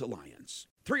RE/MAX Alliance.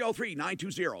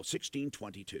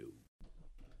 303-920-1622.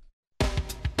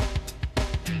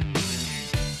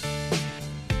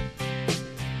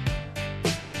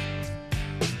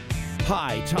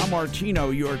 Hi, Tom Martino,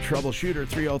 your troubleshooter,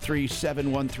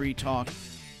 303-713-TALK,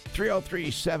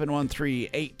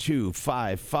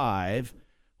 303-713-8255.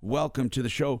 Welcome to the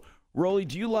show. Rolly,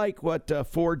 do you like what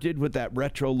Ford did with that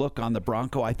retro look on the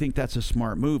Bronco? I think that's a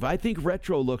smart move. I think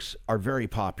retro looks are very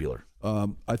popular.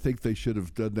 I think they should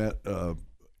have done that.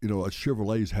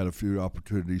 Chevrolet's had a few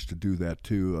opportunities to do that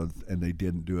too, and they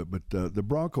didn't do it. But the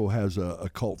Bronco has a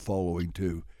cult following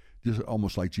too, just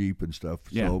almost like Jeep and stuff.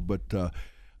 Yeah. So, but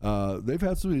they've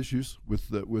had some issues with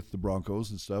the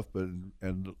Broncos and stuff, and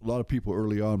a lot of people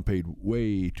early on paid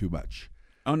way too much.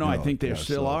 Oh, no, I think they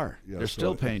still are. Yeah, They're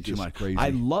still paying too much. Crazy. I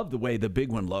love the way the big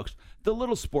one looks. The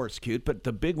little sport's cute, but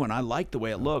the big one, I like the way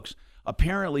it looks.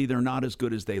 Apparently, they're not as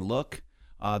good as they look.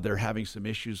 They're having some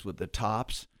issues with the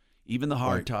tops, even the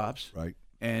hard tops. Right.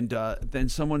 And then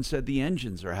someone said the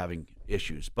engines are having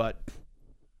issues. But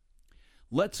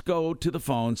let's go to the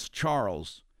phones.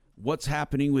 Charles, what's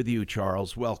happening with you,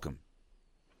 Charles? Welcome.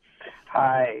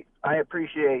 Hi. I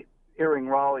appreciate hearing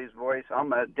Raleigh's voice.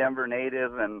 I'm a Denver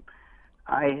native, and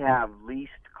I have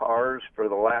leased cars for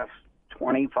the last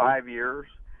 25 years,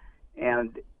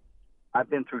 and I've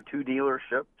been through 2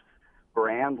 dealerships,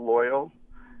 brand loyal,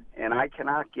 and I can't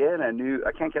get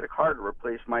a car to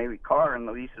replace my car, and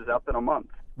the lease is up in a month.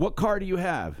 What car do you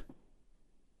have?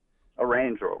 A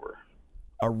Range Rover.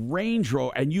 A Range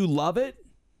Rover, and you love it?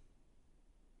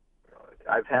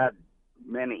 I've had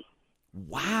many.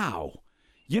 Wow.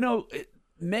 The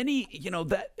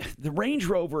Range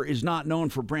Rover is not known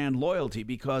for brand loyalty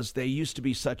because they used to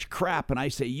be such crap. And I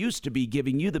say used to be,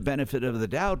 giving you the benefit of the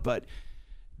doubt, but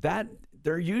that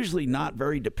they're usually not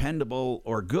very dependable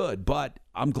or good. But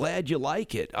I'm glad you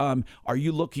like it. Are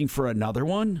you looking for another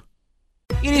one?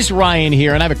 It is Ryan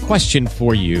here, and I have a question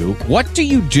for you. What do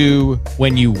you do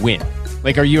when you win?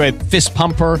 Like, are you a fist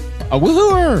pumper, a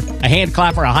woohooer, a hand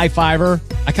clapper, a high fiver?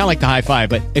 I kind of like the high five,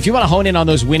 but if you want to hone in on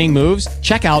those winning moves,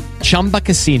 check out Chumba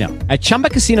Casino. At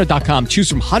ChumbaCasino.com, choose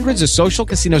from hundreds of social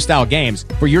casino-style games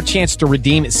for your chance to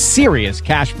redeem serious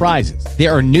cash prizes.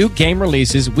 There are new game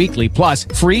releases weekly, plus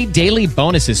free daily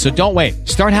bonuses. So don't wait.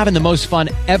 Start having the most fun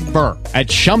ever at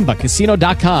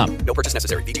ChumbaCasino.com. No purchase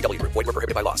necessary. VGW Group. Void where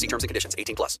prohibited by law. See terms and conditions.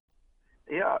 18+.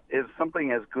 Yeah, is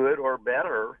something as good or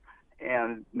better,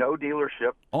 and no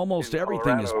dealership. Almost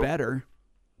everything is better.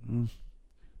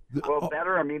 Well,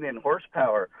 better, I mean, in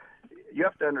horsepower. You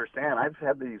have to understand, I've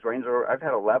had these Range Rover, I've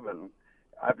had 11.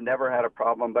 I've never had a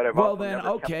problem, but I've also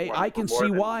never kept one I can for more see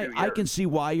than why. 2 years. I can see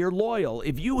why you're loyal.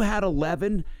 If you had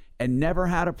 11 and never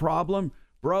had a problem,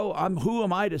 bro, who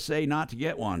am I to say not to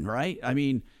get one, right? I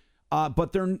mean,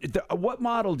 but what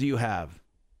model do you have?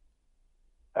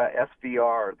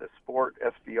 SVR, the Sport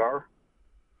SVR.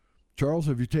 Charles,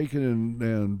 have you taken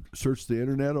and searched the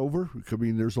internet over? I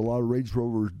mean, there's a lot of Range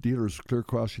Rover dealers clear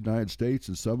across the United States,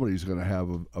 and somebody's going to have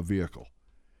a vehicle.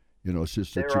 It's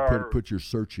just that you put your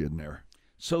search in there.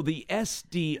 So the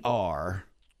SDR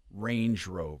Range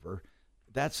Rover,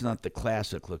 that's not the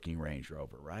classic-looking Range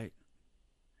Rover, right?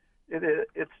 It is.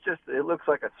 It's just, it looks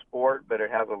like a Sport, but it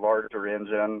has a larger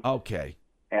engine. Okay.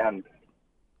 And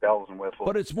bells and whistles.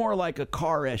 But it's more like a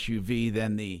car SUV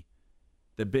than the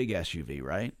big SUV,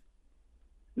 right?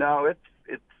 No, it's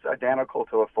identical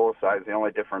to a full size. The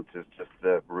only difference is just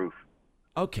the roof.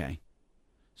 Okay.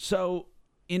 So,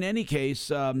 in any case,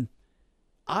 if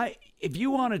you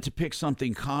wanted to pick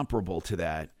something comparable to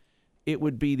that, it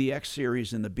would be the X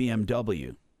Series and the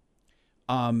BMW.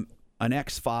 An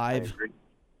X5.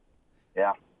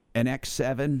 Yeah. An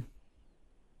X7.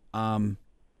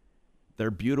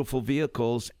 They're beautiful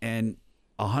vehicles and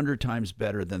 100 times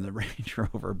better than the Range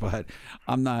Rover, but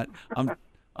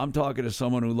I'm talking to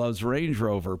someone who loves Range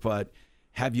Rover, but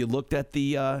have you looked at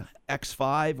the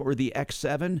X5 or the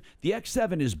X7? The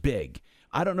X7 is big.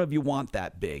 I don't know if you want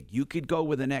that big. You could go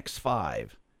with an X5.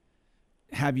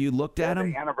 Have you looked at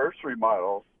them? The anniversary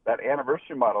model, that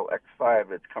anniversary model X5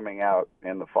 that's coming out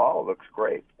in the fall looks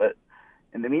great. But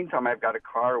in the meantime, I've got a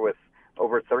car with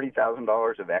over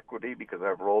 $30,000 of equity because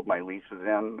I've rolled my leases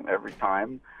in every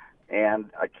time. And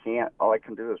all I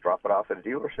can do is drop it off at a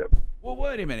dealership. Well,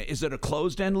 wait a minute. Is it a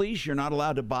closed-end lease? You're not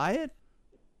allowed to buy it?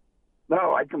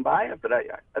 No, I can buy it, but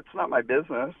it's not my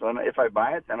business. And if I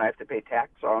buy it, then I have to pay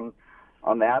tax on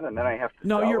that, and then I have to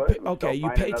sell it. Okay. You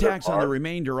pay tax on the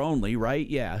remainder only, right?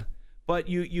 Yeah. But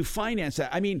you finance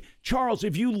that. I mean, Charles,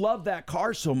 if you love that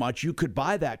car so much, you could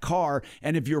buy that car,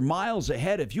 and if you're miles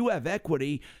ahead, if you have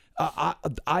equity,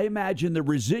 I imagine the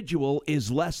residual is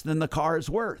less than the car is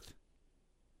worth.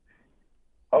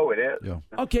 Oh, it is. Yeah.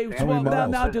 Okay, well,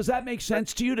 now does that make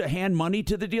sense to you to hand money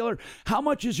to the dealer? How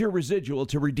much is your residual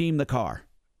to redeem the car?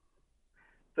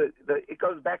 It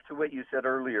goes back to what you said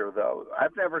earlier, though.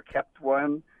 I've never kept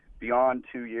one beyond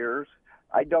 2 years.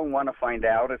 I don't want to find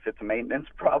out if it's a maintenance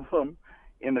problem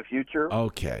in the future.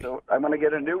 Okay. So I'm going to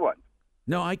get a new one.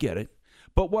 No, I get it.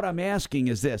 But what I'm asking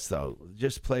is this, though.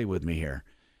 Just play with me here.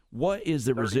 What is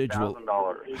the residual?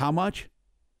 $30,000. How much?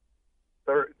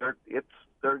 The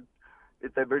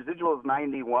residual is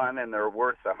 91, and they're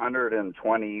worth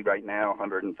 120 right now,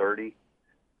 130.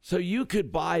 So you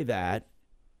could buy that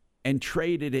and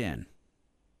trade it in.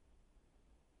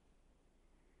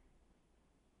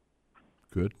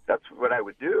 Good. That's what I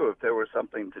would do if there was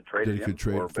something to trade it in for. You could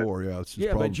trade it for, yeah. It's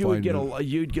just but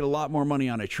you'd get a lot more money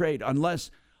on a trade unless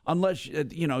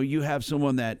you have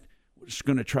someone that's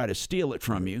going to try to steal it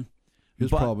from you.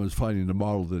 His problem is finding the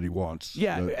model that he wants.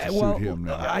 Yeah, to suit him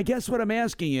now. I guess what I'm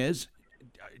asking is,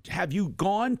 have you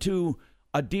gone to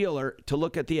a dealer to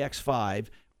look at the X5,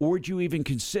 or would you even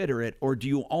consider it, or do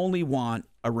you only want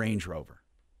a Range Rover?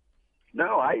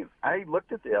 No, I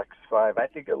looked at the X5. I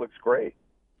think it looks great.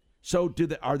 So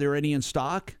are there any in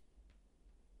stock?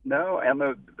 No, and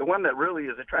the one that really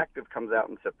is attractive comes out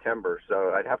in September,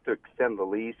 so I'd have to extend the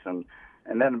lease, and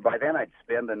then by then I'd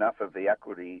spend enough of the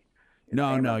equity.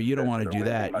 No, you don't want to do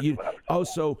that.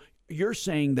 So you're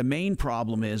saying the main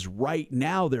problem is right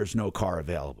now there's no car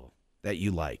available that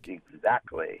you like.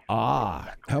 Exactly.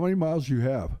 Ah. How many miles do you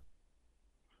have?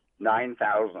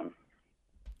 9,000.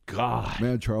 God.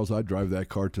 Man, Charles, I'd drive that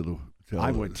car to the...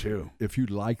 I would too. If you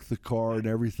like the car and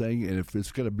everything, and if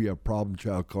it's going to be a problem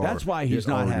child car. That's why he's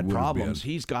not had problems.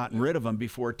 He's gotten rid of them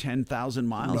before 10,000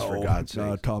 miles, for God's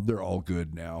sake. Tom, they're all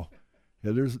good now.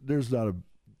 Yeah, there's not a...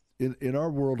 In our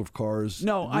world of cars,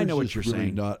 no, I know what you're really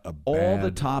saying. Not a all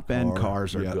the bad top end car.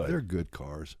 cars are good. They're good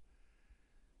cars.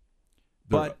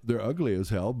 But they're ugly as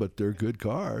hell, but they're good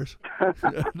cars.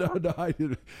 No, I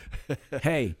didn't.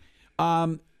 Hey,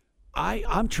 I'm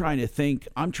trying to think.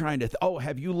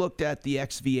 Have you looked at the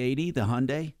XV80, the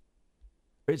Hyundai?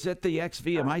 Is it the XV?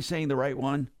 Am I saying the right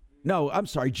one? No, I'm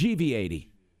sorry, GV80.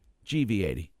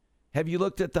 GV80. Have you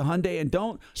looked at the Hyundai? And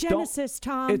Genesis,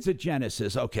 Tom. It's a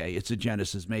Genesis. Okay, it's a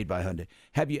Genesis made by Hyundai.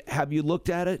 Have you looked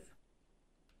at it?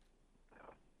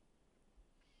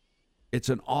 It's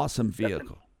an awesome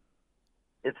vehicle.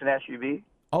 It's an SUV?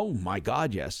 Oh my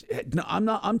God, yes. No,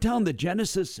 I'm telling the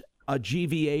Genesis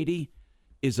GV80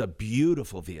 is a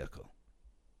beautiful vehicle.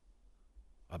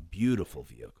 A beautiful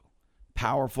vehicle.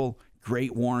 Powerful,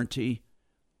 great warranty.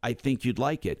 I think you'd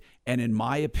like it. And in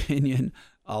my opinion,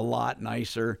 a lot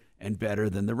nicer and better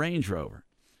than the Range Rover.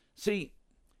 See,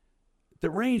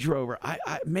 the Range Rover,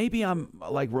 maybe I'm,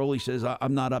 like Rolly says,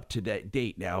 I'm not up to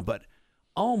date now, but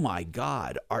oh my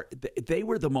God, they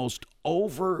were the most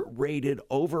overrated,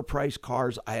 overpriced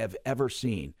cars I have ever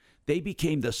seen. They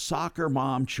became the soccer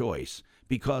mom choice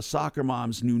because soccer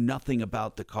moms knew nothing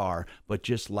about the car but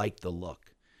just liked the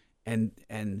look. And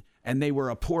they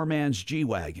were a poor man's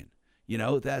G-Wagon. You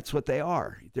know, that's what they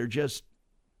are. They're just,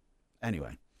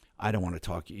 anyway, I don't want to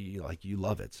talk like you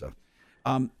love it. So,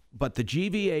 but the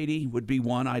GV80 would be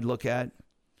one I'd look at.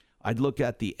 I'd look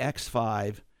at the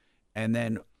X5, and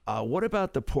then what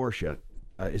about the Porsche?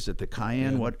 Is it the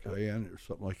Cayenne? Cayenne or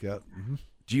something like that. Mm-hmm.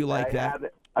 Do you like that?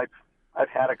 I've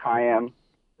had a Cayenne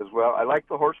as well. I like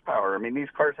the horsepower. I mean, these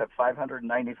cars have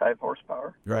 595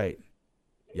 horsepower. Right.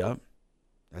 Yep.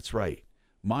 That's right.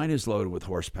 Mine is loaded with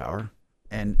horsepower,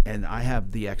 and I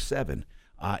have the X7.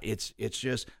 It's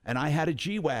just, and I had a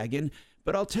G-Wagon,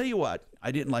 but I'll tell you what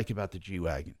I didn't like about the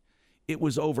G-Wagon.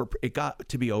 It got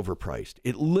to be overpriced.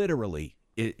 It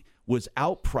was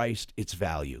outpriced its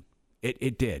value.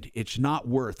 It did. It's not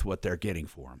worth what they're getting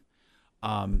for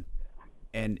them.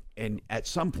 And at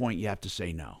some point you have to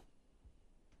say no.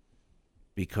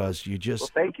 Because you just...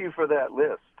 Well, thank you for that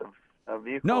list of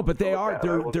vehicles. No, but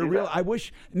they're real. I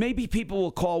wish maybe people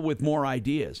will call with more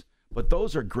ideas, but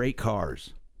those are great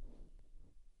cars.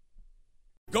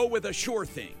 Go with a sure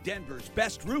thing. Denver's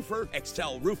best roofer,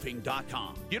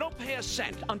 excelroofing.com. You don't pay a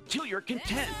cent until you're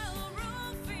content.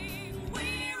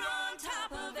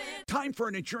 Time for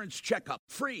an insurance checkup.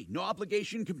 Free, no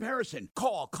obligation comparison.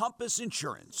 Call Compass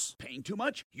Insurance. Paying too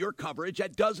much? Your coverage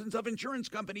at dozens of insurance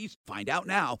companies. Find out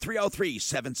now.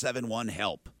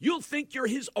 303-771-HELP. You'll think you're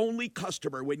his only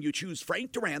customer when you choose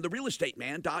Frank Duran,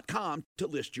 therealestateman.com, to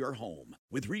list your home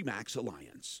with RE/MAX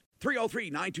Alliance.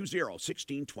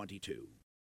 303-920-1622.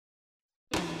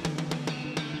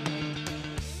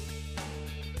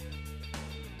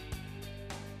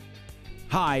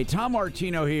 Hi, Tom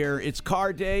Martino here. It's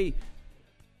car day.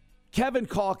 Kevin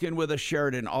Calkin with a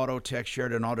Sheridan Autotech,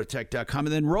 SheridanAutotech.com.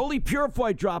 And then Rolly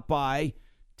Purifoy dropped by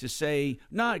to say,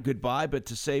 not goodbye, but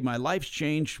to say my life's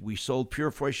changed. We sold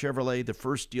Purifoy Chevrolet, the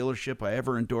first dealership I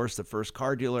ever endorsed, the first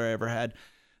car dealer I ever had.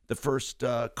 The first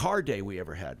car day we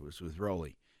ever had was with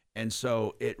Rolly. And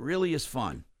so it really is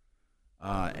fun.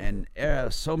 And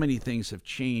so many things have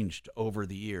changed over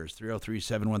the years.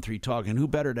 303-713-TALK. And who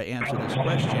better to answer this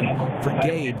question for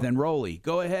Gabe than Rolly?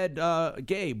 Go ahead,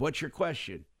 Gabe. What's your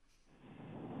question?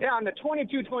 Yeah, on the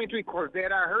 22-23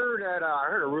 Corvette, I heard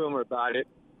a rumor about it,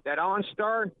 that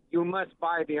OnStar, you must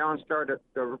buy the OnStar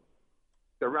to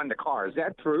run the car. Is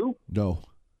that true? No.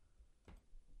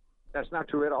 That's not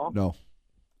true at all? No.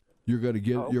 You're going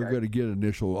to get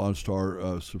initial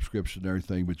OnStar subscription and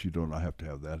everything, but you don't have to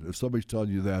have that. If somebody's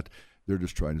telling you that, they're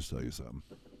just trying to sell you something.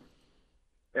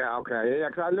 Yeah, okay. Yeah,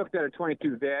 because I looked at a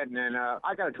 22 Vet, and then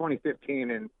I got a 2015,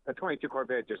 and a 22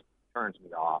 Corvette just turns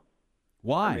me off.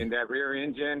 Why? I mean, that rear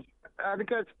engine,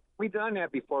 because we've done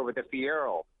that before with the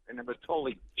Fiero, and it was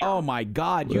totally Oh, my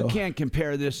God. You can't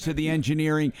compare this to the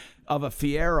engineering of a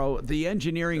Fiero. The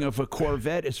engineering of a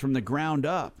Corvette is from the ground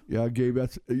up. Yeah, Gabe,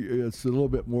 it's a little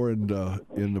bit more in the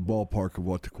ballpark of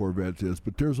what the Corvette is.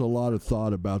 But there's a lot of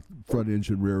thought about front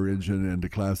engine, rear engine, and the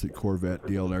classic Corvette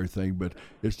deal and everything. But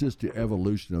it's just the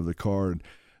evolution of the car. And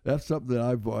that's something that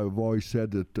I've always said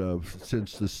that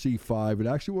since the C5, and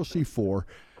actually we'll C4,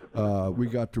 we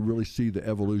got to really see the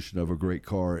evolution of a great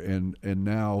car. And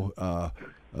now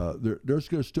there's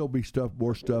going to still be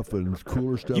more stuff and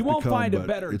cooler stuff. You won't to come, find a but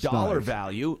better it's dollar nice.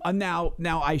 value. Now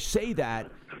I say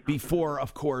that before,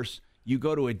 of course, you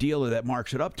go to a dealer that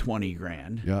marks it up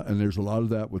 $20,000. Yeah, and there's a lot of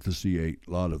that with the C8,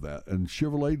 a lot of that. And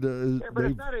Chevrolet, but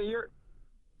it's not a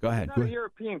Go ahead. It's not a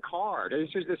European car. They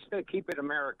should just keep it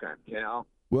American, you know.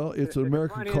 Well, it's an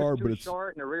American car, but it's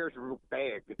short and the rear's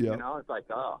big. Yeah. You know, it's like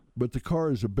But the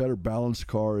car is a better balanced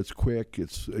car. It's quick.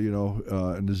 It's and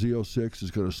the Z06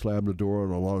 is going to slam the door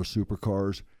on a lot of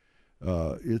supercars.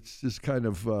 It's just kind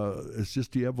of it's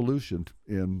just the evolution.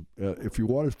 And if you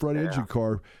want a front engine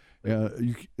car,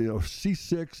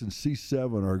 C6 and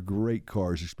C7 are great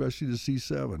cars, especially the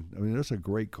C7. I mean, that's a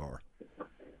great car.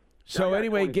 So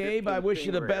anyway, Gabe, I wish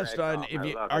you the best on.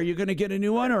 Are you going to get a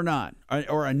new one or not,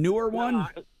 or a newer one?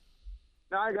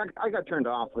 No, I got turned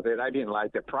off with it. I didn't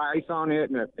like the price on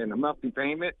it and the monthly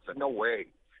payment. So no way,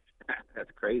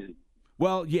 that's crazy.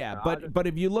 Well, yeah, but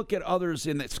if you look at others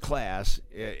in its class,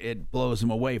 it blows them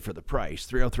away for the price.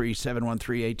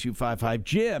 303-713-8255.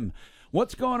 Jim,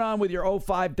 what's going on with your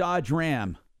 05 Dodge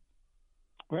Ram?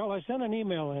 Well, I sent an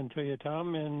email in to you,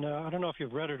 Tom, and I don't know if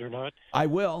you've read it or not. I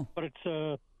will. But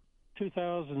it's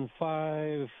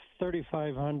 2005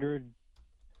 3500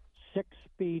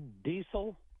 6-speed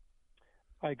diesel.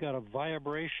 I got a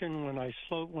vibration when I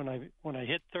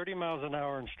hit 30 miles an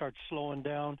hour and start slowing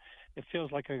down. It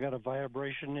feels like I got a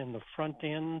vibration in the front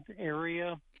end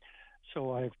area.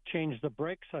 So I've changed the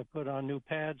brakes. I put on new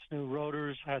pads, new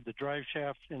rotors, had the drive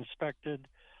shaft inspected.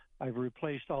 I've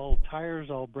replaced all tires,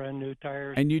 all brand new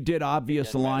tires. And you did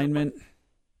obvious alignment?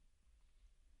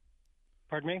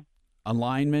 Pardon me?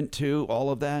 Alignment too, all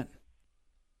of that?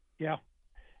 Yeah.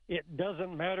 It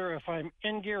doesn't matter if I'm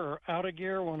in gear or out of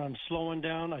gear. When I'm slowing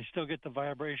down, I still get the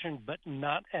vibration, but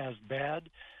not as bad.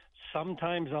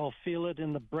 Sometimes I'll feel it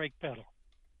in the brake pedal.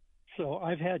 So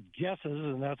I've had guesses,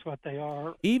 and that's what they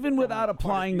are. Even without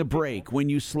applying the brake, when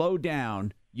you slow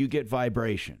down, you get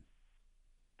vibration.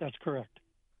 That's correct.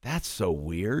 That's so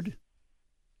weird.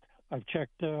 I've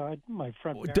checked my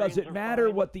front. Does it matter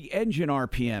what the engine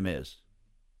RPM is?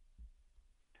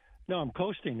 No, I'm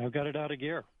coasting. I've got it out of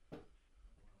gear.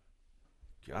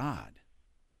 God.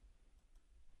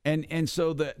 And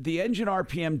so the engine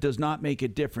RPM does not make a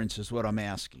difference is what I'm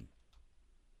asking.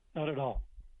 Not at all.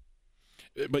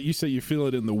 But you say you feel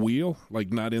it in the wheel,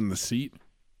 like not in the seat?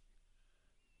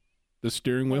 The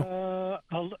steering wheel?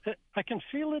 I can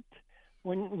feel it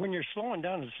when you're slowing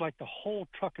down. It's like the whole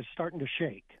truck is starting to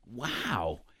shake.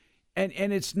 Wow. And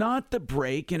it's not the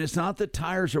brake, and it's not the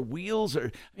tires or wheels, or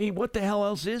what the hell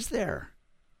else is there?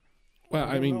 Well,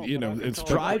 I mean, it's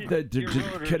drive.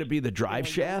 Could it be the drive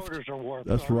shaft?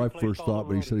 That's where I first thought,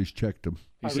 but he said he's checked them.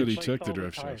 He said he checked the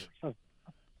drive shaft.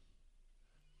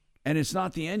 And it's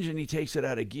not the engine. He takes it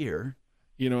out of gear.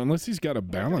 Unless he's got a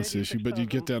balance issue, but you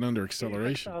get that under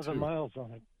acceleration. 86,000 miles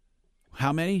on it.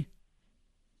 How many?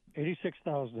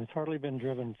 86,000. It's hardly been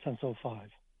driven since 05.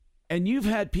 And you've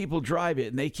had people drive it,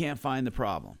 and they can't find the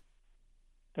problem.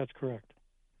 That's correct.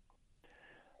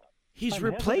 He's I'm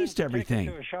replaced everything.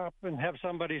 Take it to a shop and have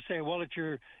somebody say, "Well,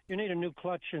 you need a new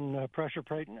clutch and pressure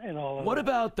plate and all of What that."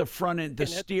 about the front end, the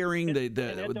steering,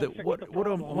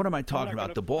 what am I talking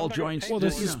about? The ball joints? Well, the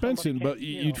suspension, but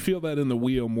you'd feel that in the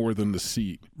wheel more than the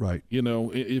seat. Right.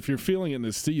 If you're feeling it in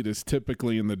the seat, it's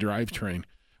typically in the drivetrain,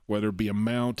 whether it be a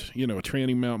mount, a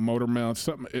tranny mount, motor mount,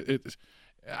 something.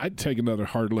 I'd take another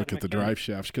hard look at the drive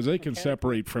shafts because they can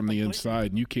separate from the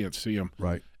inside and you can't see them.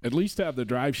 Right. At least have the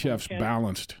drive shafts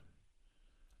balanced.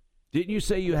 Didn't you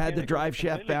say you had the drive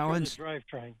shaft balanced? The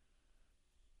drivetrain.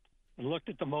 I looked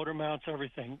at the motor mounts,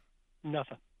 everything.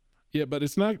 Nothing. Yeah, but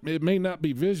it's not. It may not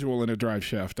be visual in a drive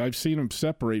shaft. I've seen them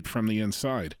separate from the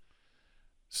inside.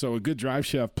 So a good drive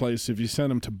shaft place, if you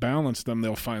send them to balance them,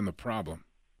 they'll find the problem.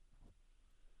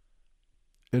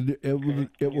 And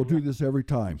it will do this every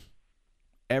time.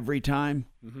 Every time?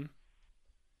 Mm-hmm.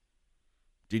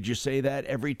 Did you say that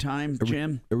every time,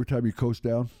 Jim? Every time you coast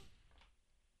down?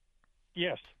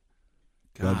 Yes.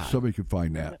 Somebody can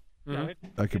find that. That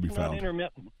can be found. It's not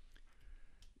intermittent.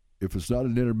 If it's not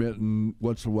an intermittent,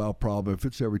 once in a while problem, if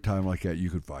it's every time like that, you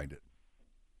can find it.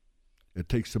 It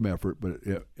takes some effort, but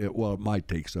it might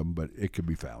take some, but it can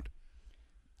be found.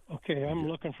 Okay, I'm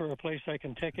looking for a place I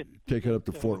can take it. Take it up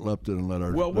to Fort Lupton and let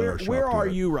our Well, let our shop where do are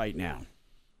it. you right now?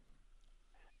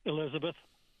 Elizabeth.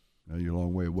 Now, you're a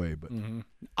long way away, but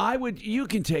You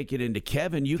can take it into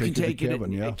Kevin. You can take it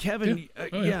Kevin, yeah. Kevin,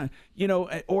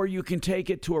 or you can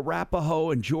take it to Arapahoe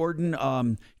and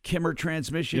Jordan, Kimmer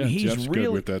Transmission. Yeah, he's Jeff's really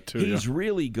good with that too. He's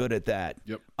really good at that.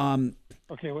 Yep.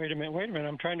 Okay, wait a minute.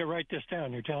 I'm trying to write this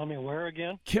down. You're telling me where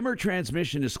again? Kimmer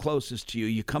Transmission is closest to you.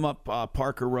 You come up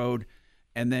Parker Road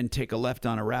and then take a left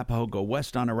on Arapahoe, go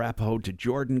west on Arapahoe to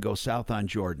Jordan, go south on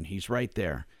Jordan. He's right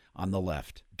there on the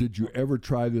left. Did you ever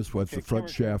try this with the front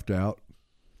shaft out?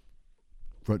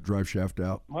 Front drive shaft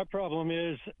out? My problem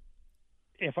is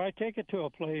if I take it to a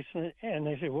place and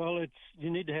they say, well, you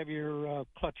need to have your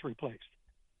clutch replaced.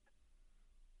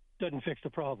 Doesn't fix the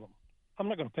problem. I'm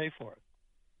not going to pay for it.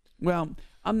 Well,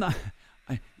 I'm not,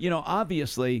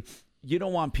 obviously you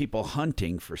don't want people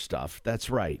hunting for stuff. That's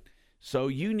right. So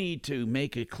you need to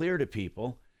make it clear to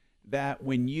people that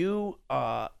when you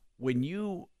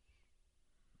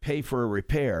pay for a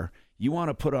repair, you want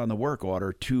to put on the work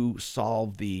order to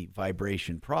solve the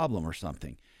vibration problem or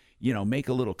something. Make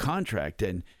a little contract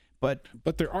but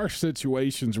there are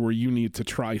situations where you need to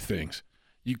try things.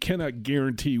 You cannot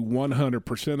guarantee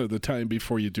 100% of the time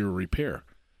before you do a repair.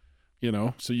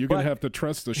 So you're going to have to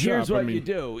trust the shop. Here's what you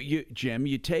do, Jim.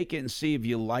 You take it and see if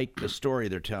you like the story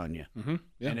they're telling you,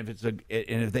 yeah. and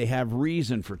if they have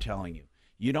reason for telling you.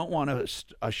 You don't want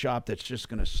a shop that's just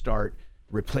going to start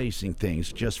replacing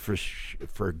things just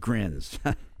for grins.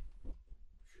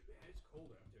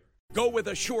 Go with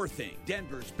a sure thing.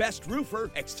 Denver's best roofer,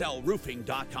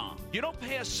 excelroofing.com. You don't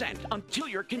pay a cent until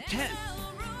you're content.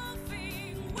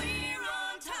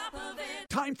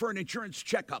 Time for an insurance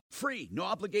checkup. Free, no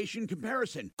obligation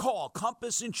comparison. Call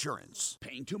Compass Insurance.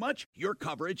 Paying too much? Your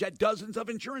coverage at dozens of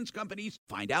insurance companies.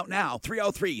 Find out now.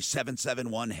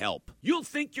 303-771-HELP. You'll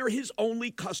think you're his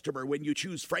only customer when you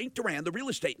choose Frank Duran,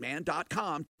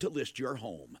 therealestateman.com, to list your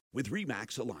home with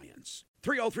RE/MAX Alliance.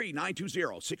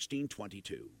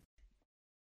 303-920-1622.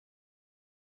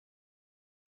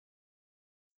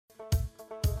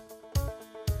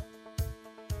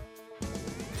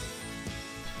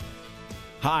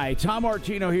 Hi, Tom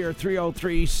Martino here,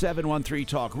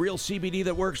 303-713-TALK.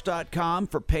 RealCBDThatWorks.com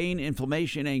for pain,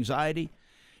 inflammation, anxiety.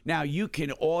 Now, you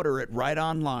can order it right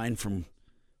online from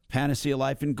Panacea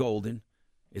Life in Golden.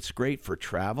 It's great for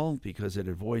travel because it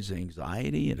avoids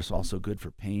anxiety, and it's also good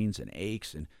for pains and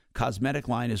aches, and cosmetic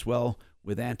line as well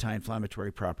with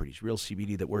anti-inflammatory properties.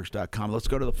 RealCBDThatWorks.com. Let's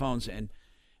go to the phones, and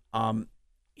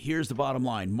here's the bottom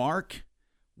line. Mark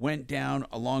went down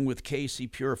along with Casey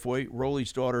Purifoy,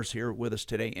 Rolly's daughter's here with us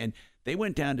today, and they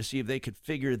went down to see if they could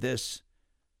figure this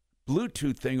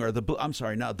Bluetooth thing, or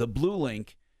the Blue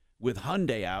Link with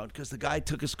Hyundai out, because the guy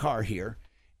took his car here,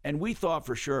 and we thought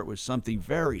for sure it was something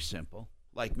very simple,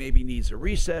 like maybe needs a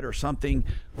reset or something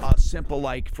simple,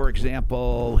 like, for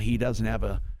example, he doesn't have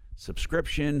a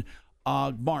subscription.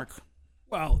 Mark.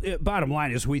 Well, bottom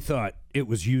line is we thought it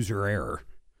was user error.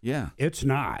 Yeah. It's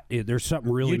not. There's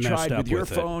something really messed up with it. You tried with your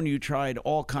phone. You tried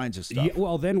all kinds of stuff. Yeah,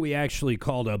 well, then we actually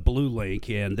called a Blue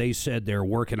Link, and they said they're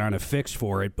working on a fix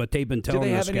for it, but they've been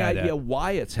telling us Do they have any idea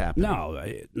why it's happening?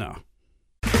 No.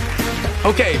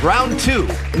 Okay, round two.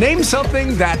 Name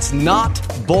something that's not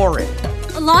boring.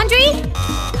 A laundry?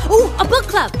 Ooh, a book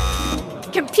club.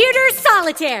 Computer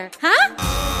solitaire, huh?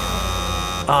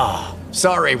 Ah,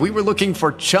 sorry, we were looking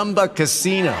for Chumba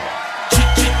Casino.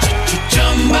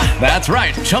 That's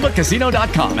right,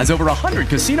 ChumbaCasino.com has over 100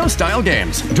 casino-style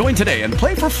games. Join today and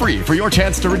play for free for your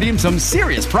chance to redeem some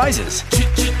serious prizes.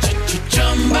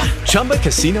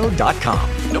 ChumbaCasino.com.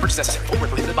 No purchase necessary. Void where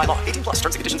prohibited by law. 18 plus.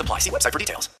 Terms and conditions apply. See website for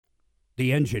details.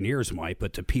 The engineers might,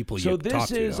 but the people you talk to. So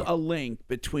this is a link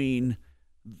between.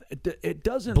 It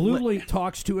doesn't. Blue Link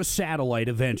talks to a satellite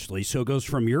eventually, so it goes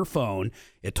from your phone.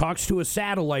 It talks to a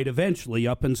satellite eventually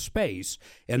up in space,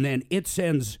 and then it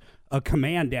sends a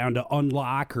command down to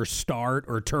unlock or start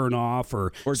or turn off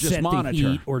or just set monitor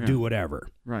the heat or do whatever.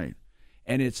 Right.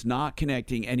 And it's not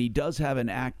connecting, and he does have an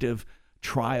active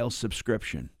trial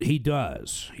subscription. He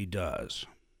does.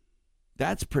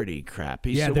 That's pretty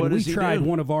crappy. Yeah, so then what we does he tried do?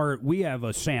 one of our. We have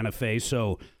a Santa Fe,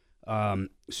 so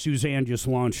Suzanne just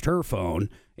launched her phone,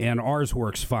 and ours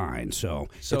works fine. So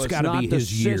it's got to be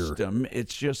his year. System,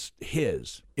 it's just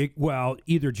his. Well,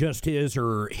 either just his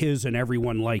or his and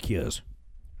everyone like his.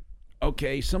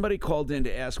 Okay, somebody called in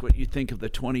to ask what you think of the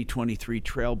 2023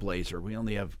 Trailblazer. We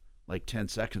only have like 10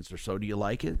 seconds or so. Do you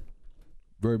like it?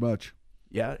 Very much.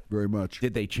 Yeah? Very much.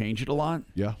 Did they change it a lot?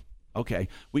 Yeah. Okay.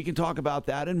 We can talk about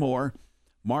that and more.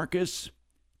 Marcus,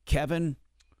 Kevin,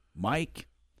 Mike,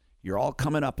 you're all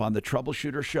coming up on the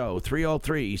Troubleshooter Show,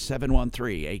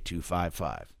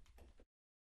 303-713-8255.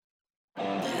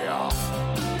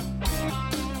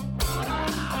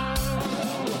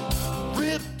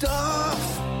 Ripped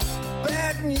off,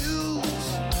 bad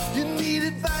news. You need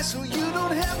advice so you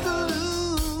don't have to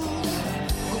lose.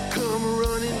 We'll come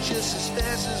running just as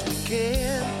fast as we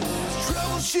can.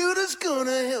 Troubleshooter's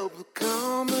gonna help the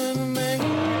common man.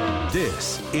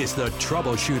 This is the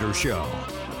Troubleshooter Show.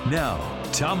 Now,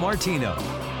 Tom Martino.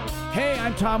 Hey,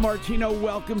 I'm Tom Martino.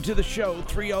 Welcome to the show,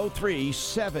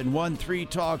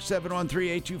 303-713-TALK,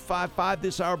 713-8255.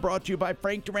 This hour brought to you by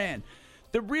Frank Duran,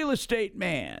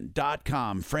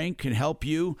 therealestateman.com. Frank can help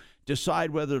you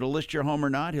decide whether to list your home or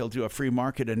not. He'll do a free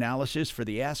market analysis for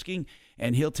the asking,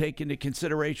 and he'll take into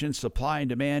consideration supply and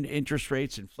demand, interest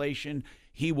rates, inflation.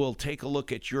 He will take a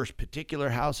look at your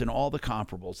particular house and all the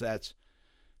comparables. That's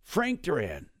Frank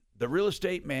Duran,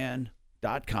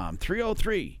 therealestateman.com,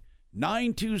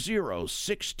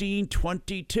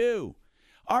 303-920-1622.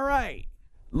 All right,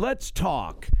 let's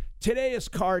talk. Today is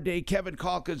Car Day. Kevin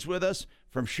Calkins with us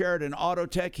from Sheridan Auto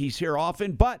Tech. He's here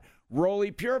often, but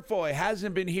Rolly Purefoy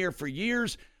hasn't been here for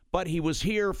years, but he was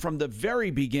here from the very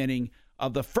beginning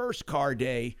of the first Car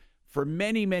Day for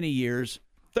many, many years,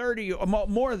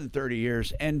 more than 30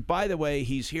 years. And by the way,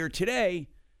 he's here today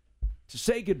to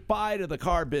say goodbye to the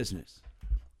car business.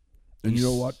 And you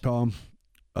know what, Tom?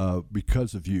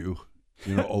 Because of you,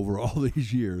 over all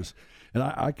these years, and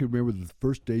I can remember the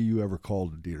first day you ever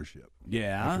called a dealership.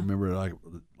 Yeah. I can remember it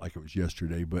like it was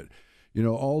yesterday, but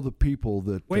all the people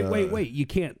that... Wait. You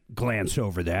can't glance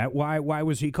over that. Why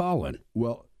was he calling?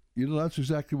 Well, that's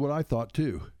exactly what I thought,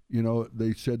 too.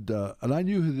 They said, and I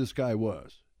knew who this guy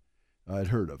was. I'd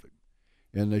heard of him.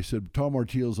 And they said, Tom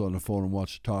Martino's on the phone and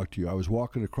wants to talk to you. I was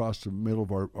walking across the middle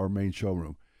of our main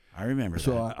showroom. I remember that.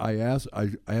 So I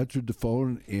answered the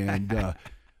phone, and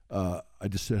I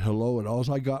just said hello, and all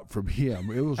I got from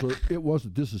him, it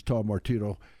wasn't, this is Tom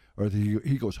Martino, or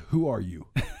he goes, who are you?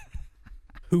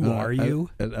 Who are you?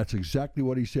 And that's exactly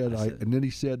what he said. And then he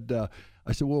said,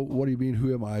 I said, well, what do you mean,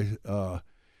 who am I?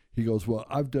 He goes, well,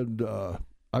 I've done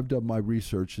my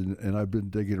research, and I've been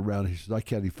digging around. He says, I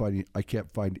can't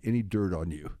find any dirt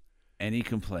on you. Any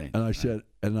complaint? And I said,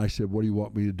 what do you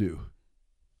want me to do?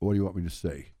 What do you want me to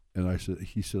say? And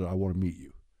he said, I want to meet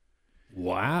you.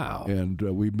 Wow. And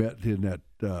we met in that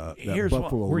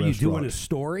Buffalo Were you restaurant. doing a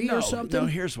story or something? No,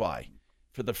 here's why.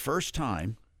 For the first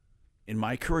time in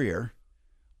my career,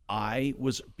 I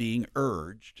was being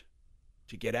urged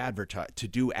to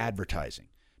do advertising.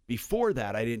 Before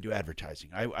that, I didn't do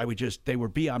advertising. I would they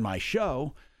would be on my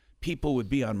show. People would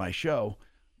be on my show,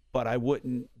 but I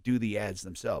wouldn't do the ads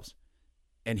themselves.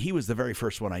 And he was the very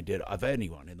first one I did of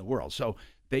anyone in the world. So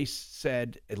they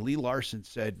said, Lee Larson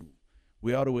said,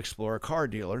 we ought to explore a car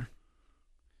dealer.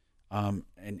 And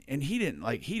he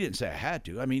didn't say I had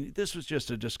to. I mean, this was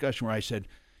just a discussion where I said,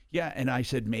 yeah. And I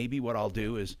said, maybe what I'll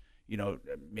do is,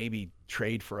 maybe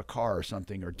trade for a car or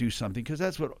something, or do something. Cause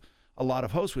that's what a lot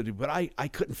of hosts would do. But I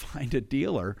couldn't find a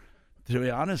dealer, to be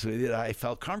honest with you, that I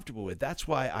felt comfortable with. That's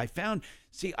why I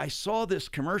saw this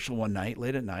commercial one night,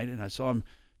 late at night, and I saw him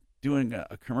doing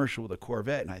a commercial with a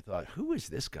Corvette, and I thought, who is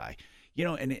this guy?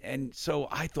 And so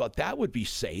I thought that would be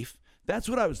safe. That's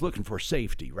what I was looking for,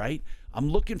 safety, right? I'm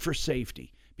looking for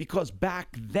safety because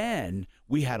back then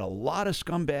we had a lot of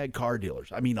scumbag car dealers.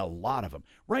 I mean, a lot of them.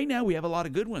 Right now we have a lot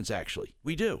of good ones, actually.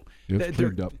 We do. It's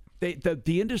cleaned up.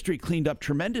 The industry cleaned up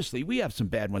tremendously. We have some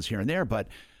bad ones here and there, but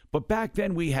back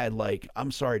then we had, like,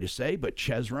 I'm sorry to say, but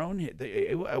Chevron,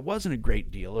 it wasn't a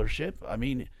great dealership. I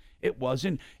mean, it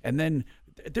wasn't. And then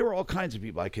there were all kinds of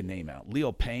people I could name out.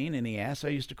 Leo Payne in the ass, I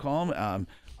used to call him.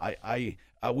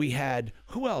 We had,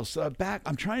 who else? Back,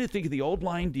 I'm trying to think of the old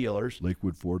line dealers.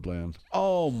 Lakewood Fordland.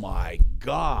 Oh, my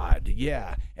God,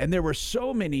 yeah. And there were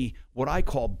so many what I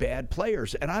call bad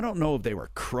players, and I don't know if they were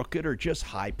crooked or just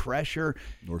high pressure.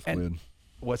 North Glen.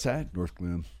 What's that? North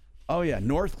Glen. Oh, yeah,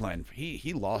 North Glen.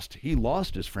 He lost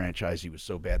his franchise. He was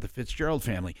so bad, the Fitzgerald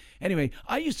family. Anyway,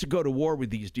 I used to go to war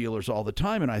with these dealers all the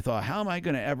time, and I thought, how am I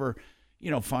going to ever,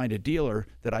 find a dealer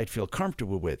that I'd feel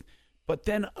comfortable with? But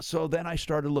then I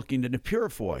started looking into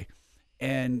Purifoy,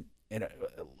 and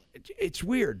it's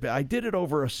weird, but I did it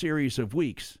over a series of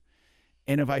weeks.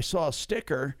 And if I saw a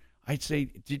sticker, I'd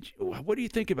say, what do you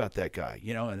think about that guy?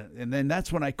 And then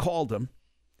that's when I called him,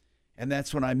 and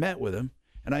that's when I met with him,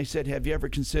 and I said, have you ever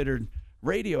considered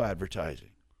radio advertising?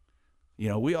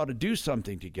 We ought to do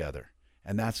something together.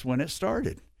 And that's when it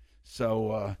started.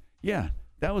 So, yeah,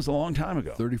 that was a long time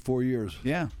ago. 34 years.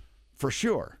 Yeah, for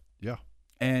sure. Yeah.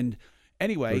 And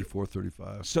anyway, 34,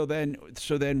 35. So then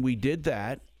we did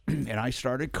that, and I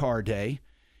started Car Day,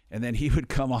 and then he would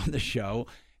come on the show,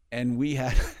 and we've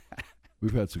had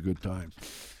some good times.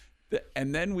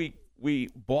 And then we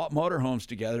bought motorhomes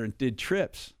together and did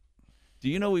trips. Do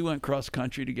you know we went cross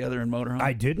country together in motorhome?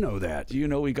 I did know that. Do you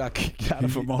know we got kicked out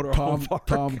of a motorhome park?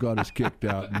 Tom got us kicked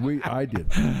out, and I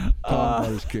did. Tom got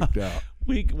us kicked out.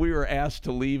 We were asked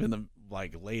to leave in the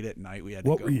late at night. We had to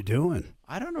What go. were you doing?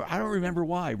 I don't know. I don't remember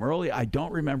why. Merle, I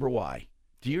don't remember why.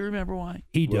 Do you remember why?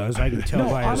 He does. I can tell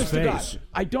by his face.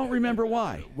 I don't remember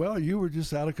why. Well, you were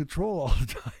just out of control all the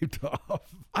time, Tom.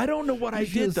 I don't know what I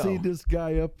did, though. You should have seen this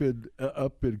guy up in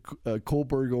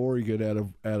Colberg, Oregon at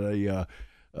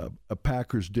a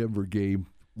Packers Denver game.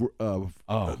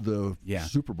 The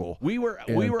Super Bowl. We were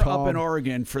Tom, up in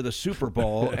Oregon for the Super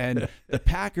Bowl, and the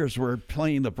Packers were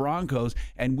playing the Broncos,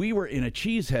 and we were in a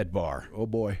Cheesehead bar. Oh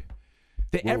boy!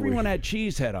 Everyone had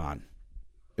Cheesehead on.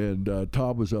 And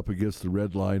Tom was up against the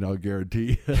red line, I'll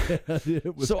guarantee.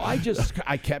 So I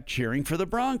kept cheering for the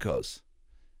Broncos.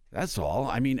 That's all.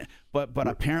 I mean, but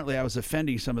apparently I was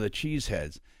offending some of the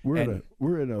cheeseheads. We're in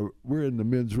the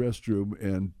men's restroom,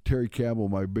 and Terry Campbell,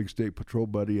 my big state patrol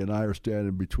buddy, and I are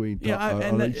standing between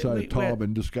on each side of Tom,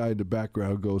 and this guy in the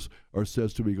background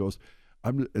says to me,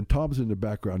 and Tom's in the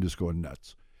background just going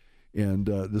nuts. And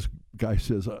this guy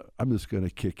says, I'm just going to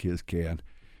kick his can.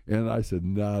 And I said,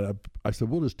 nah. I said,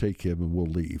 we'll just take him and we'll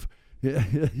leave. Yeah,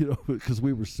 because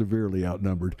we were severely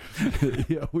outnumbered.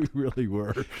 Yeah, we really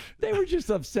were. They were just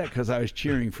upset because I was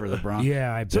cheering for the Broncos.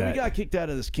 Yeah, I bet. So we got kicked out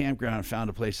of this campground and found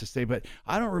a place to stay, but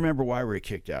I don't remember why we were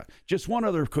kicked out. Just one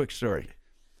other quick story.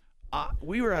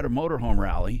 We were at a motorhome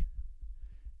rally,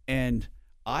 and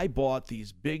I bought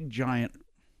these big, giant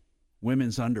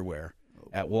women's underwear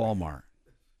at Walmart.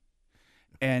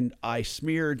 And I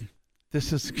smeared,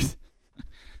 this is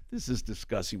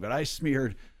disgusting, but I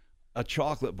smeared a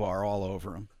chocolate bar all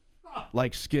over them,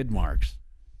 like skid marks.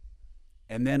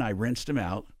 And then I rinsed him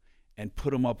out and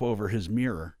put him up over his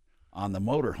mirror on the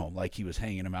motorhome like he was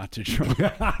hanging him out to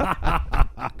dry.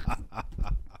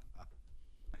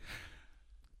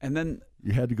 And then...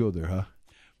 You had to go there, huh?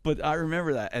 But I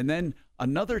remember that. And then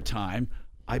another time,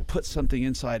 I put something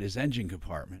inside his engine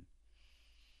compartment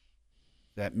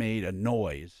that made a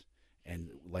noise.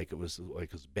 And like it was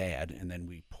bad, and then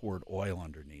we poured oil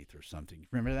underneath or something.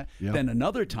 Remember that? Yeah. Then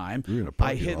another time,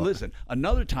 I hit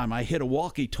a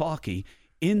walkie-talkie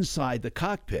inside the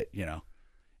cockpit,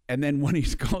 And then when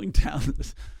he's going down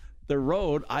the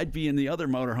road, I'd be in the other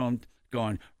motorhome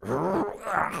going,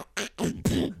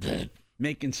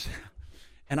 making,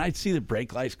 and I'd see the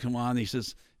brake lights come on. He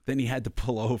says, then he had to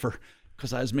pull over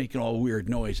because I was making all weird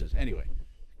noises. Anyway,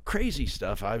 crazy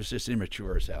stuff. I was just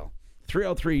immature as hell.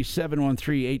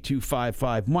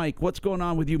 303-713-8255. Mike, what's going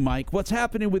on with you, Mike? What's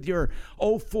happening with your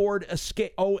 08 Ford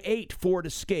Escape,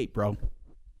 bro?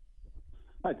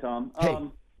 Hi, Tom. Hey.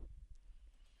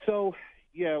 So,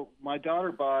 my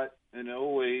daughter bought an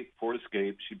 08 Ford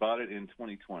Escape. She bought it in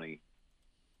 2020.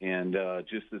 And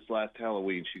just this last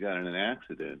Halloween, she got in an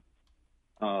accident.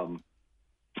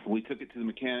 We took it to the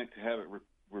mechanic to have it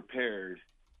repaired.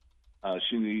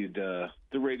 She needed the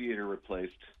radiator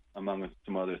replaced, among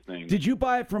some other things. Did you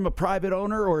buy it from a private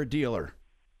owner or a dealer?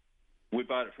 We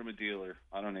bought it from a dealer,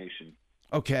 AutoNation.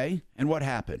 Okay, and what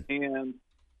happened? And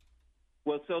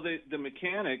Well, so the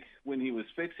mechanic, when he was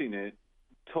fixing it,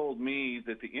 told me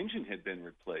that the engine had been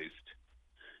replaced.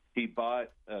 He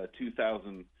bought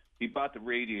He bought the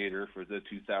radiator for the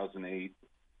 2008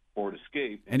 Ford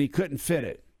Escape, and he couldn't fit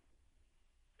it.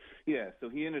 Yeah, so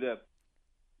he ended up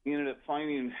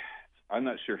finding. I'm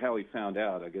not sure how he found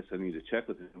out. I guess I need to check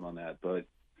with him on that. But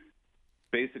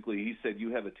basically, he said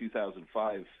you have a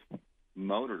 2005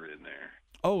 motor in there.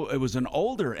 Oh, it was an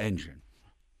older engine.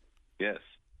 Yes.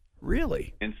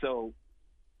 Really? And so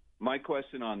my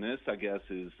question on this, I guess,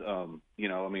 is,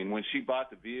 when she bought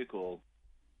the vehicle,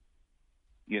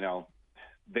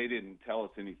 they didn't tell us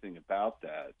anything about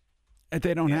that. And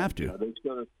they don't have to.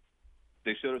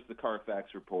 They showed us the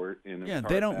Carfax report.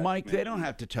 They don't, Mike. They don't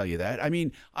have to tell you that. I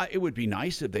mean, it would be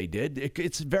nice if they did.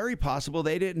 It's very possible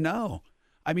they didn't know.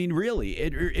 I mean, really,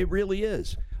 it really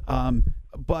is.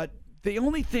 But the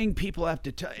only thing people have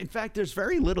to tell, in fact, there's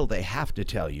very little they have to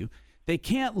tell you. They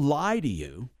can't lie to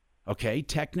you, okay,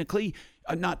 technically,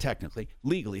 not technically,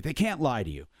 legally. They can't lie to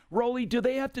you. Rolly, do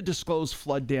they have to disclose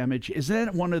flood damage? Is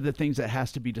that one of the things that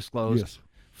has to be disclosed? Yes.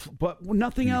 But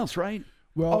nothing else, right?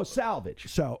 Well, salvage.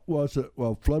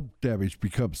 Flood damage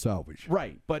becomes salvage.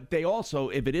 Right, but they also,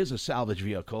 if it is a salvage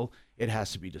vehicle, it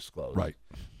has to be disclosed. Right.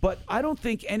 But I don't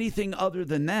think anything other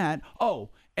than that. Oh,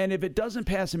 and if it doesn't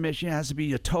pass emission, it has to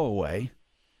be a towaway.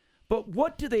 But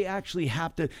what do they actually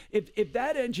have to? If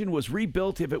that engine was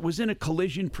rebuilt, if it was in a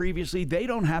collision previously, they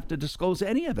don't have to disclose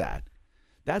any of that.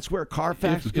 That's where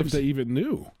Carfax if they even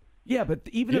knew. Yeah, but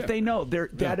even if they know,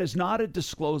 that is not a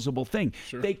disclosable thing.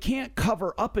 Sure. They can't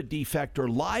cover up a defect or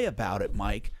lie about it,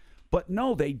 Mike. But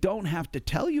no, they don't have to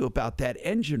tell you about that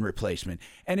engine replacement.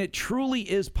 And it truly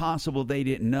is possible they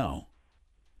didn't know.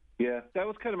 Yeah, that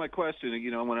was kind of my question.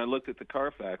 When I looked at the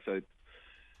Carfax,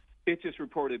 it just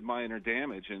reported minor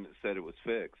damage and it said it was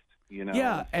fixed.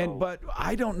 Yeah, but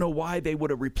I don't know why they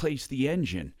would have replaced the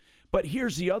engine. But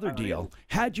here's the other deal: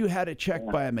 had you had it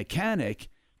checked by a mechanic,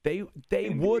 they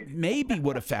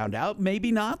would have found out.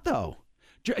 Maybe not though.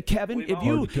 Kevin,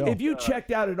 if you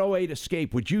checked out an 08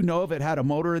 Escape, would you know if it had a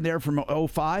motor in there from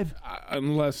 05?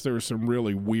 Unless there was some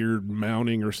really weird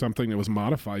mounting or something that was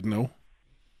modified, no.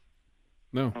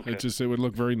 No, okay. It would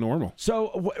look very normal.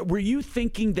 So were you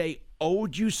thinking they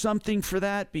owed you something for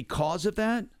that because of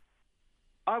that?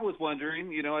 I was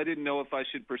wondering, I didn't know if I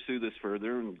should pursue this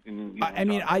further.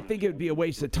 I think it would be a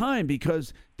waste of time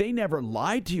because they never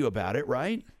lied to you about it,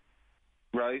 right?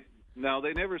 Right. No,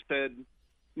 they never said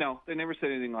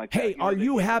anything like that. Hey, are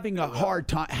you having a hard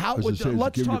time?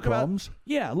 Let's talk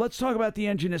about the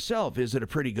engine itself. Is it a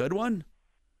pretty good one?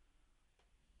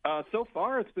 So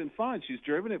far, it's been fine. She's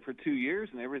driven it for 2 years,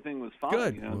 and everything was fine.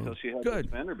 Good. Until she had the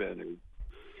fender bender.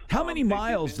 How many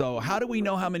miles, though? How do we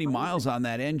know how many miles on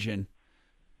that engine?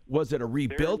 Was it a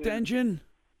rebuilt engine?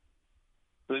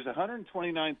 There's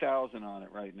 129,000 on it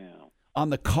right now. On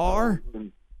the car?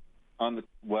 On the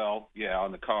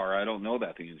car. I don't know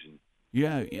about the engine.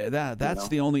 Yeah, that's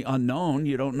the only unknown.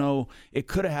 You don't know. It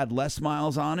could have had less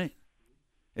miles on it.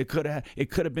 It could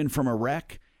have been from a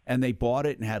wreck, and they bought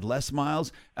it and had less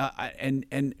miles.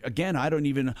 And again,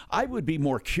 I would be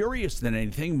more curious than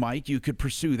anything, Mike. You could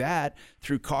pursue that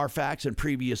through Carfax and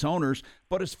previous owners.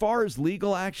 But as far as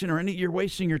legal action or anything, you're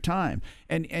wasting your time.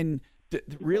 And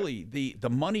really, the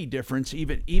money difference,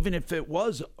 even if it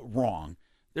was wrong,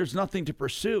 there's nothing to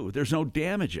pursue. There's no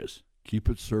damages. Keep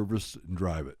it serviced and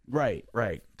drive it. Right.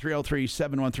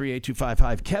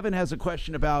 303-713-8255. Kevin has a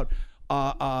question about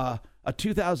a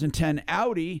 2010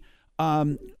 Audi,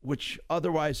 which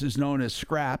otherwise is known as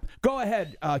scrap. Go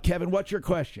ahead, Kevin. What's your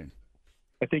question?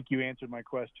 I think you answered my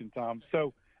question, Tom.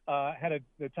 So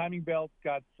the timing belt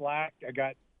got slacked.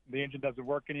 The engine doesn't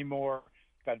work anymore.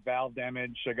 Got valve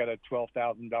damage. I got a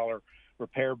 $12,000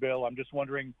 repair bill. I'm just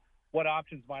wondering what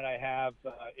options might I have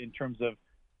in terms of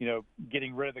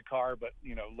getting rid of the car, but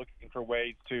looking for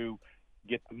ways to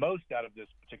get the most out of this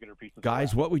particular piece of Guys,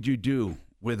 scrap. what would you do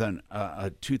with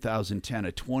a 2010,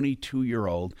 a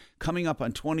 22-year-old coming up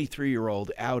on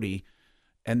 23-year-old Audi,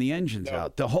 and the engine's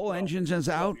out? The whole engine is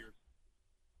out?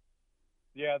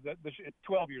 Yeah, it's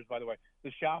 12 years, by the way.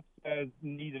 The shop says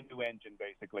need a new engine,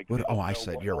 basically. I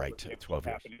said you're right. 12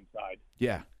 years. Inside.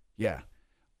 Yeah.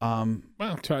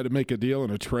 Well, try to make a deal in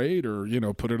a trade, or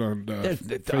put it on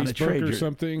Facebook on a trade, or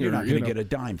something. You're not going to get a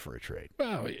dime for a trade.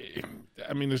 Well,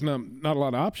 I mean, there's not a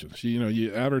lot of options.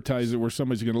 You advertise it where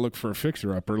somebody's going to look for a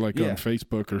fixer-upper, like on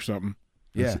Facebook or something.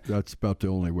 That's about the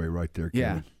only way, right there,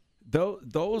 Kevin. Yeah,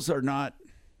 those are not.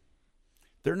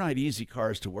 They're not easy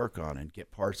cars to work on and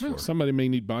get parts for. Somebody may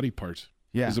need body parts.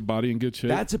 Yeah, is a body in good shape?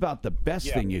 That's about the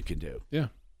best thing you can do. Yeah,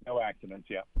 no accidents.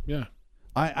 Yeah.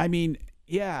 I mean.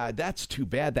 Yeah, that's too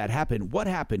bad that happened. What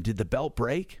happened? Did the belt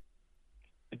break?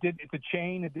 It did. It's a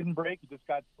chain. It didn't break. It just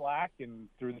got slack and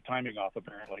threw the timing off,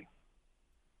 apparently.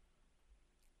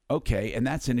 Okay, and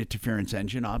that's an interference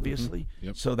engine, obviously. Mm-hmm.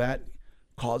 Yep. So that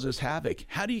causes havoc.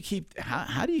 How do you keep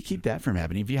that from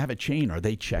happening? If you have a chain, are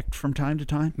they checked from time to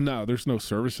time? No, there's no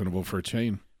service interval for a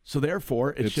chain. So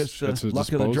therefore, it's just it's a luck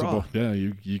disposable. of the draw. Yeah,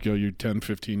 you go your 10,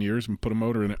 15 years and put a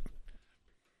motor in it.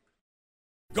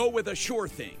 Go with a sure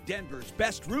thing. Denver's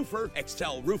best roofer,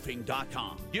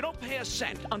 excelroofing.com. You don't pay a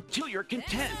cent until you're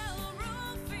content.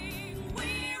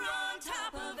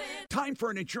 Time for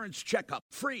an insurance checkup.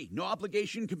 Free, no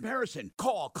obligation comparison.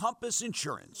 Call Compass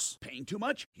Insurance. Paying too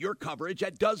much? Your coverage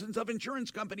at dozens of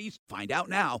insurance companies. Find out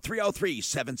now.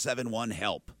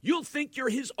 303-771-HELP. You'll think you're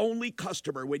his only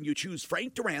customer when you choose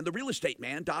Frank Duran,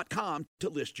 therealestateman.com, to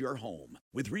list your home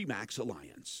with RE/MAX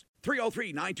Alliance.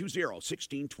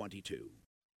 303-920-1622.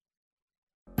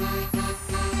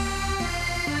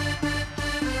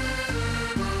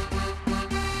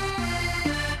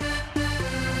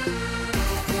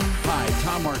 Hi,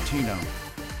 Tom Martino.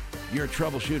 You're a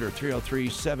troubleshooter.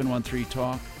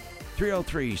 303-713-TALK.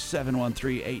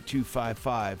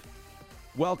 303-713-8255.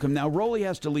 Welcome. Now, Rolly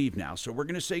has to leave now, so we're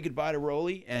going to say goodbye to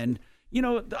Rolly. And,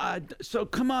 so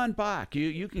come on back.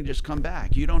 You can just come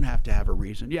back. You don't have to have a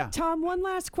reason. Yeah. Tom, one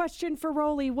last question for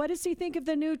Rolly. What does he think of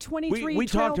the new 23 We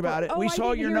talked about it. Oh, we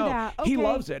saw your note. Okay. He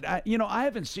loves it. I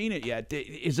haven't seen it yet.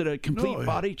 Is it a complete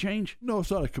body change? No,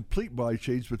 it's not a complete body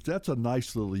change, but that's a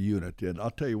nice little unit. And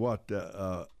I'll tell you what,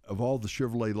 of all the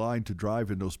Chevrolet line to drive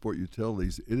in those sport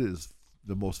utilities, it is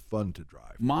the most fun to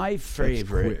drive. My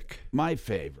favorite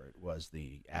was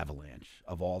the Avalanche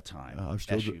of all time.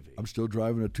 SUV. I'm still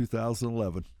driving a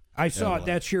 2011. I saw Avalanche. it.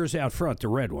 That's yours out front, the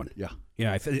red one. Yeah.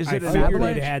 Yeah. Is I it an figured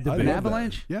Avalanche? it had to be An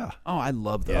Avalanche? Yeah. Oh, I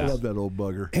love those. I love that old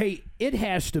bugger. Hey, it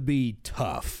has to be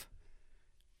tough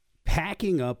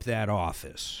packing up that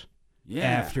office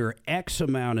after X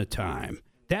amount of time.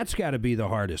 That's got to be the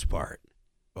hardest part.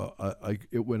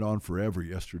 It went on forever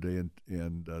yesterday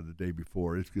and the day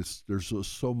before. It's just there's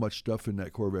so much stuff in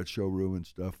that Corvette showroom and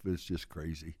stuff. It's just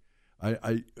crazy.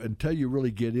 I until you really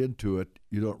get into it,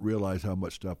 you don't realize how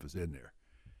much stuff is in there.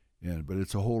 But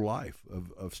it's a whole life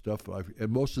of stuff. And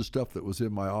most of the stuff that was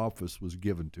in my office was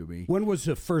given to me. When was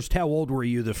how old were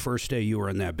you the first day you were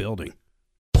in that building?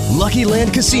 Lucky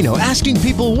Land Casino, asking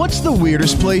people, what's the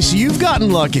weirdest place you've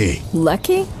gotten lucky?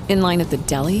 Lucky? In line at the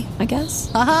deli, I guess?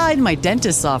 Aha, in my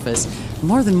dentist's office.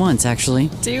 More than once,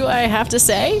 actually. Do I have to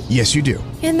say? Yes, you do.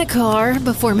 In the car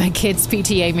before my kids'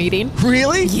 PTA meeting.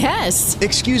 Really? Yes.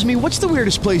 Excuse me, what's the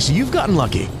weirdest place you've gotten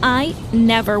lucky? I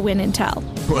never win and tell.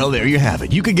 Well, there you have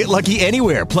it. You can get lucky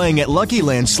anywhere, playing at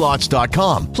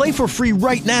LuckyLandSlots.com. Play for free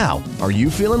right now. Are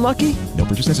you feeling lucky? No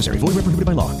purchase necessary. Void where prohibited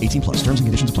by law. 18+. Terms and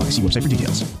conditions apply. See website for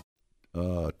details.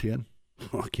 10.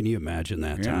 Oh, can you imagine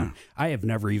that, Tom? I have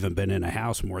never even been in a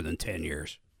house more than 10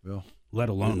 years. Well, let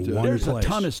alone one There's place. a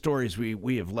ton of stories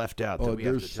we have left out that we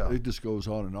have to tell. It just goes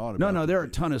on and on. No, there are a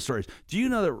ton of stories. Do you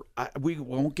know that we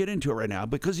won't get into it right now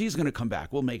because he's going to come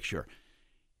back. We'll make sure.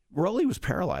 Rolly was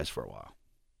paralyzed for a while.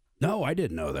 No, I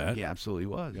didn't know that. He absolutely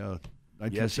was. Yeah,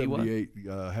 Yes, he was.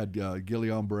 1978 had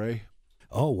Guillain-Barré.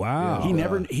 Oh, wow.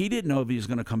 He didn't know if he was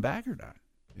going to come back or not.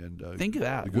 And think of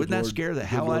that. Wouldn't that scare the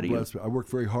hell out of you? I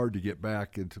worked very hard to get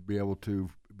back and to be able to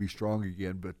be strong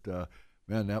again. But,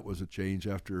 man, that was a change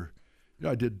after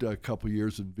I did a couple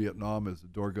years in Vietnam as a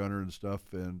door gunner and stuff,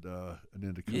 and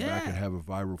then to come back and have a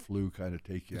viral flu kind of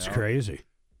take you out. It's crazy.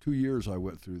 2 years I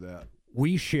went through that.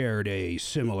 We shared a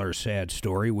similar sad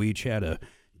story. We each had a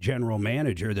general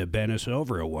manager that bent us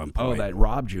over at one point. Oh, that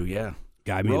robbed you, yeah.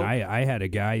 I mean, I had a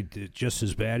guy just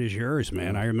as bad as yours,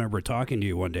 man. I remember talking to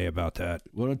you one day about that.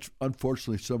 Well,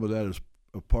 unfortunately, some of that is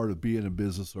a part of being in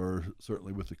business, or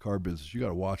certainly with the car business. You got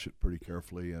to watch it pretty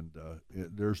carefully, and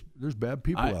there's bad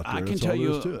people out there. I can That's tell all there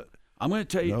you. is to it. I'm going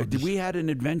to tell you. We had an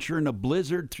adventure in a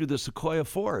blizzard through the Sequoia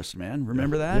Forest, man.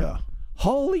 Remember that? Yeah.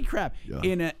 Holy crap!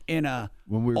 Yeah. In a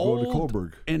when we were going to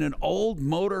Kohlberg, in an old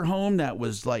motorhome that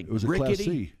was like it was rickety. A Class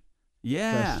C.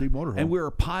 Yeah, Class C motorhome. And we were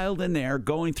piled in there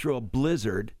going through a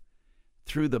blizzard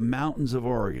through the mountains of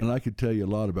Oregon. And I could tell you a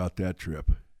lot about that trip.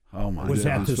 Oh my! Was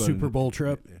that the Super Bowl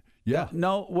trip? Yeah.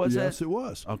 No, was it? Yes, it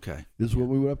was. Okay. This is when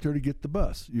we went up there to get the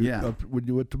bus. When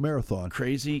you went to Marathon.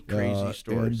 Crazy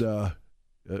stories. And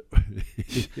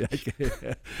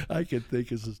I can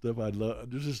think of some stuff I'd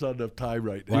love. There's just not enough time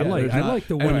right now. Well, I like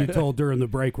the one you told during the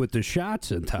break with the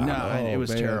shots in time. No, it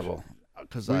was terrible.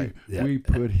 because we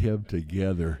put him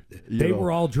together. They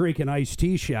were all drinking iced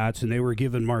tea shots, and they were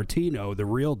giving Martino the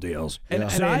real deals. And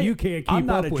you can't keep I'm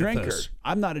not up a with drinker. us.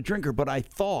 I'm not a drinker, but I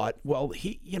thought, well,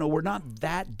 we're not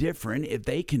that different. If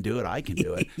they can do it, I can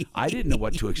do it. I didn't know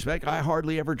what to expect. I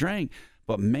hardly ever drank.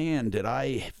 But, man, did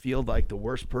I feel like the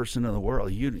worst person in the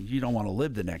world. You don't want to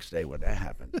live the next day when that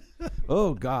happened.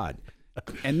 Oh, God.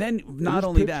 And then not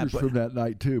only that, but from that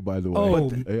night too, by the way.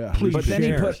 Oh, yeah. please but then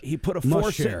share. he put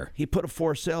a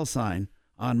for sale sign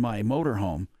on my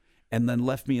motorhome, and then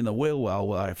left me in the wheel well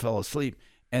while I fell asleep.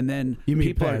 And then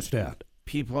people passed out.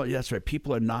 That's right.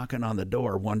 People are knocking on the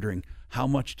door, wondering how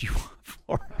much do you want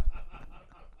for it,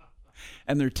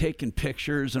 and they're taking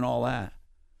pictures and all that.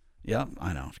 Yep,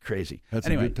 I know, it's crazy. That's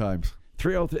anyway, good times.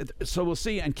 303. So we'll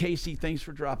see. And Casey, thanks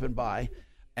for dropping by.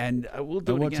 And we'll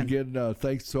do it once again.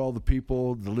 Thanks to all the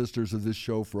people, the listeners of this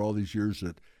show for all these years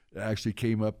that actually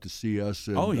came up to see us.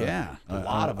 And, a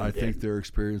lot of them I think their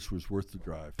experience was worth the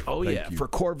drive. Oh, Thank you. For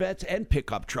Corvettes and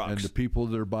pickup trucks. And the people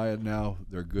that are buying now,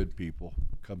 they're good people.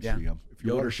 Come see them. If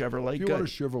you Yoder want Chevrolet, if you good. want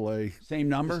a Chevrolet, same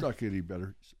number. It's not getting any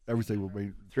better. Everything will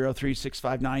be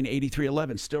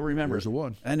 303-659-8311. Still remember. There's a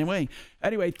one. Anyway,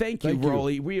 thank you,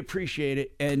 Rolly. We appreciate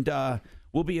it, and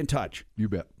we'll be in touch. You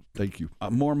bet. Thank you.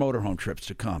 More motorhome trips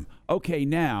to come. Okay,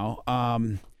 now,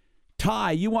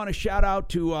 Ty, you want to shout out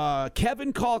to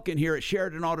Kevin Calkin here at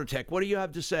Sheridan Auto Tech. What do you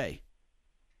have to say?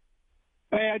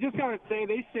 Hey, I just got to say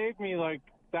they saved me like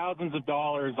thousands of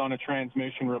dollars on a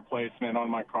transmission replacement on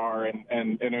my car, and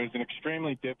it was an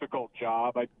extremely difficult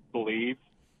job, I believe.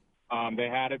 They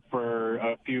had it for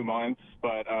a few months,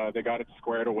 but they got it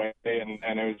squared away, and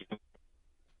it was.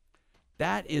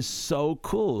 That is so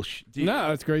cool. No,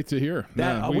 that's great to hear.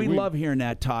 We love hearing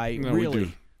that, Ty. No,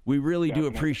 really. We really do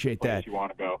appreciate that. You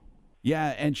want to go.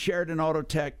 Yeah, and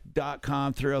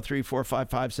SheridanAutotech.com,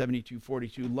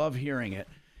 303-455-7242. Love hearing it.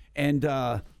 And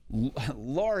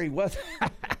Lori, what's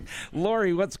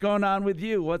going on with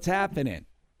you? What's happening?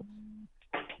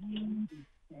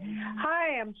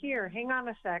 Hi, I'm here. Hang on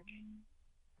a sec.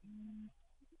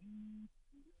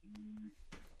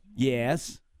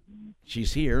 Yes.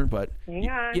 She's here, but hang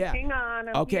on.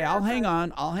 Okay, I'll hang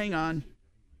on.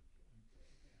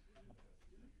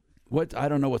 What? I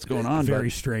don't know what's going on. Very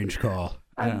strange call.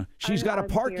 She's got a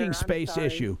parking space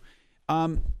issue.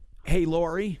 Hey,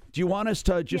 Lori, do you want us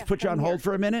to just put you on hold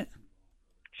for a minute?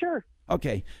 Sure.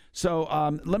 Okay, so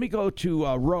let me go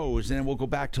to Rose, and then we'll go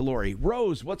back to Lori.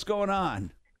 Rose, what's going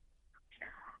on?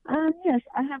 Yes,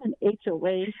 I have an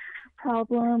HOA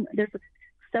problem. There's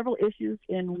several issues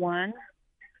in one.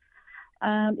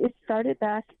 It started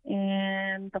back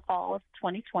in the fall of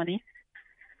 2020.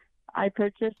 I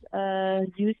purchased a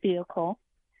used vehicle,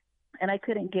 and I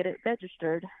couldn't get it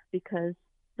registered because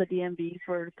the DMVs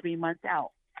were 3 months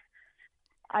out.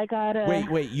 I got a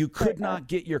wait. You could not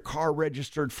get your car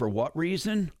registered for what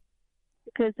reason?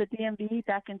 Because the DMV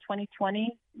back in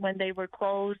 2020, when they were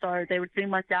closed or they were 3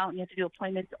 months out, and you had to do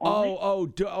appointments only. Oh,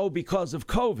 because of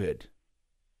COVID.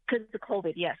 Because of the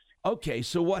COVID, yes. Okay,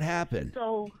 so what happened?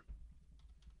 So,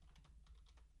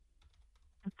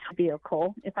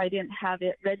 vehicle, if I didn't have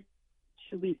it ready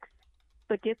 2 weeks.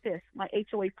 But get this, my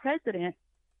HOA president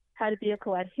had a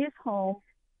vehicle at his home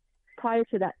prior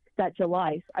to that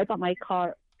July. I bought my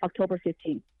car October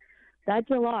 15th. That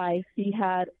July, he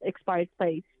had expired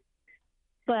plates.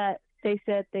 But they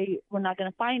said they were not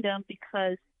going to find him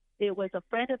because it was a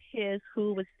friend of his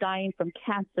who was dying from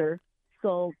cancer,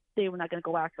 so they were not going to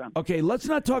go after him. Okay, let's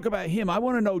not talk about him. I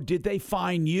want to know, did they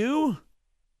find you?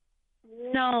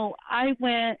 No, I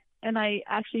went and I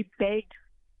actually begged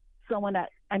someone I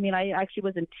actually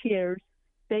was in tears,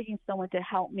 begging someone to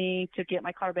help me to get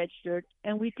my car registered,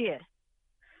 and we did.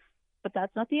 But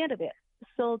that's not the end of it.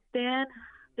 So then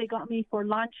they got me for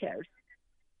lawn chairs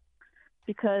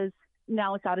because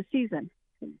now it's out of season.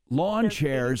 Lawn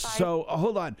chairs. So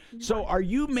hold on. So are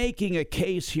you making a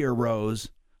case here, Rose?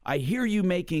 I hear you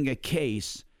making a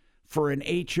case for an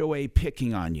HOA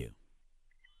picking on you.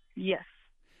 Yes.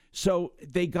 So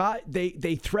they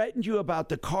threatened you about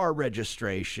the car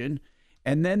registration,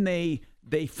 and then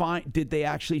did they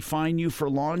actually fine you for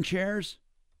lawn chairs?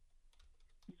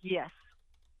 Yes.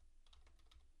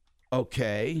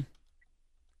 Okay.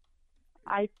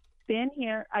 I've been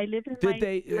here. I live in what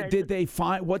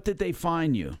did they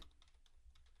fine you?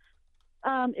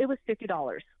 It was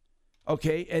 $50.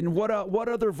 Okay, and what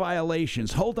other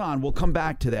violations? Hold on, we'll come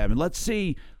back to them. And let's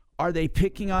see, are they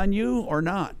picking on you or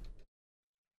not?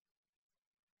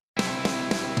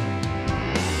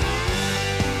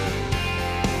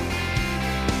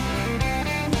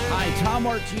 Hi, Tom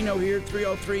Martino here,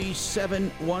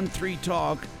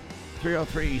 303-713-TALK.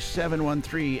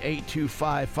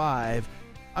 303-713-8255.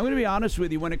 I'm going to be honest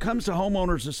with you. When it comes to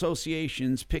homeowners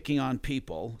associations picking on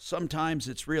people, sometimes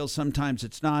it's real, sometimes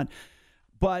it's not.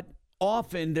 But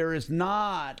often there is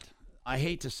not, I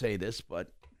hate to say this,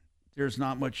 but there's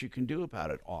not much you can do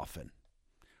about it often.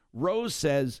 Rose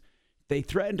says they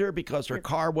threatened her because her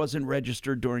car wasn't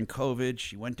registered during COVID.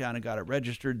 She went down and got it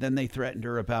registered. Then they threatened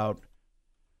her about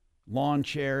lawn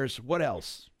chairs. What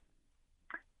else?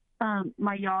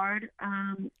 My yard.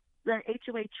 The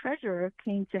HOA treasurer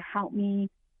came to help me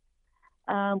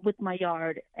with my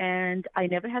yard, and I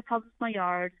never had problems with my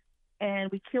yard,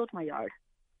 and we killed my yard.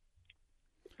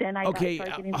 Then I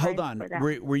hold on.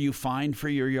 Were you fined for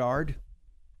your yard?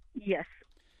 Yes.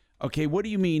 Okay, what do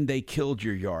you mean they killed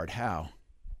your yard? How?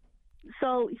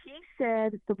 So he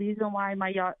said the reason why my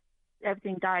yard,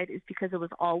 everything died is because it was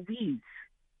all weeds,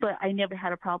 but I never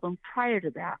had a problem prior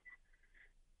to that.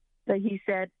 But he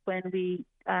said when we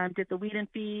did the weed and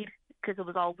feed, because it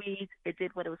was all weeds, it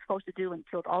did what it was supposed to do and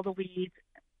killed all the weeds.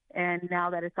 And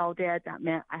now that it's all dead, that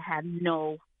meant I had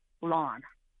no lawn.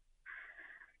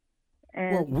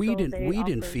 And well, weed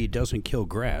and feed doesn't kill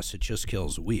grass; it just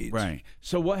kills weeds. Right.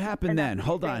 So what happened then?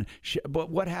 Hold on. But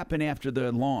what happened after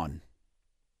the lawn?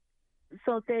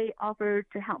 So they offered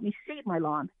to help me seed my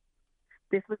lawn.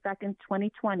 This was back in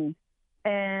 2020,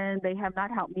 and they have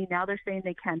not helped me. Now they're saying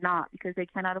they cannot because they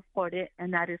cannot afford it,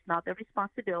 and that is not their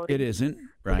responsibility. It isn't,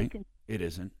 right? It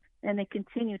isn't. And they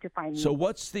continue to fine me. So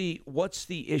what's the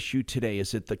issue today?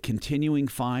 Is it the continuing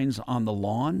fines on the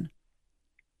lawn?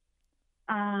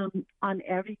 On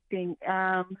everything.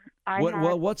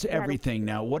 What's everything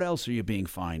now? What else are you being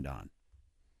fined on?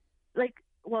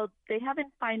 Well, they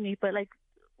haven't fined me, but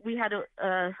we had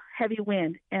a heavy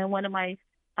wind, and one of my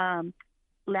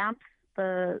lamps,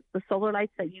 the solar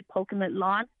lights that you poke in the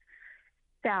lawn,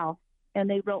 fell, and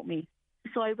they wrote me.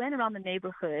 So I went around the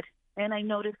neighborhood, and I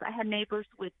noticed I had neighbors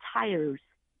with tires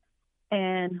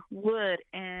and wood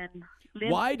and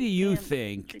limbs. Why do you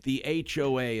think the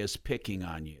HOA is picking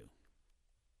on you?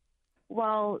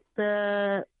 Well,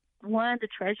 the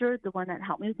treasurer, the one that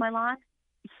helped me with my lawn,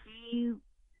 he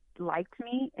liked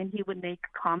me, and he would make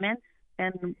comments,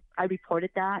 and I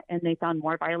reported that, and they found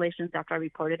more violations after I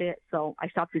reported it, so I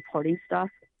stopped reporting stuff.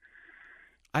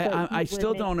 I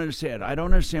still don't understand. I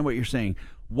don't understand what you're saying.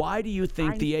 Why do you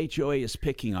think the HOA is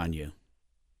picking on you?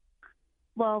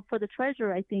 Well, for the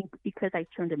treasurer, I think because I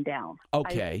turned him down.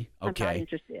 Okay. I'm not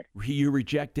interested. You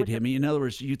rejected him. In other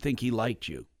words, you think he liked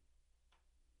you.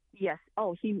 Yes.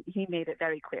 Oh, he made it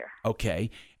very clear. Okay.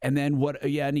 And then what?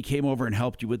 Yeah, and he came over and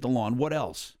helped you with the lawn. What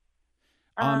else?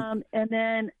 And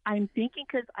then I'm thinking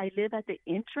because I live at the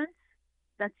entrance,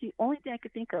 that's the only thing I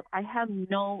could think of. I have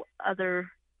no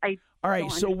other. All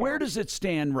right. So where does it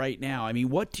stand right now? I mean,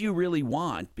 what do you really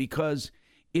want? Because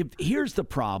here's the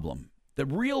problem. The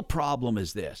real problem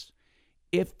is this.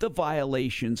 If the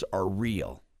violations are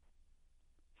real,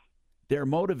 their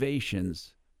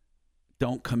motivations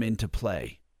don't come into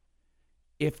play.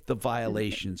 If the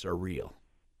violations are real.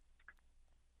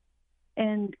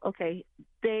 And, okay,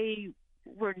 they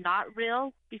were not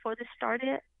real before this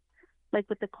started. Like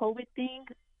with the COVID thing,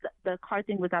 the car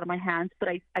thing was out of my hands, but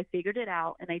I figured it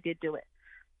out, and I did do it.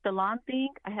 The lawn thing,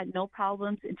 I had no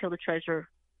problems until the treasurer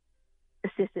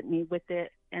assisted me with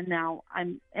it, and now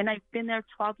I've been there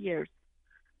 12 years.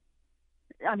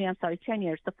 10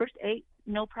 years. The first 8,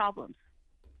 no problems.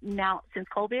 Now, since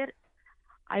COVID,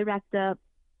 I racked up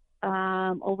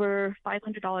over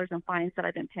 $500 in fines that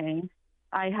I've been paying.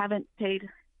 I haven't paid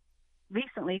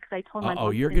recently because I told my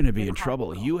mom. You're going to be in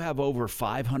trouble. You have over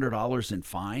 $500 in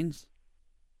fines?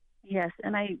 Yes,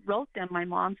 and I wrote them. My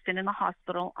mom's been in the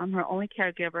hospital. I'm her only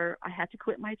caregiver. I had to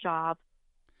quit my job.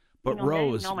 But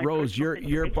Rose,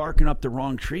 you're barking up the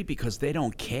wrong tree because they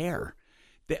don't care.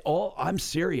 I'm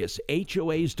serious.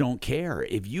 HOAs don't care.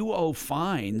 If you owe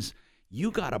fines,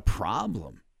 you got a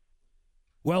problem.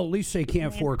 Well, at least they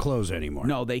can't foreclose anymore.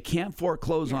 No, they can't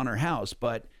foreclose on her house,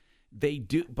 but they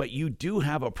do. But you do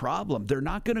have a problem. They're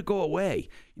not going to go away.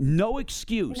 No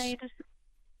excuse.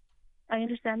 I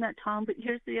understand that, Tom. But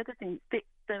here's the other thing: the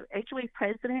HOA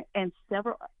president and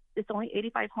it's only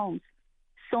 85 homes.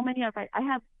 So many I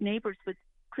have neighbors with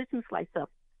Christmas lights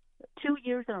up 2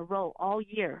 years in a row all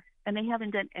year, and they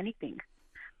haven't done anything.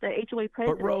 The HOA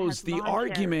president. But Rose, the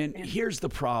argument, here's the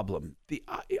problem.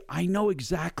 I know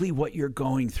exactly what you're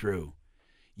going through.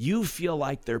 You feel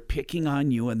like they're picking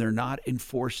on you and they're not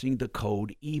enforcing the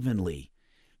code evenly.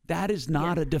 That is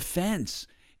not a defense.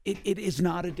 It is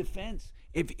not a defense.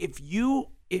 If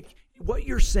what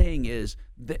you're saying is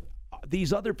that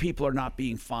these other people are not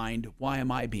being fined, why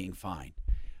am I being fined?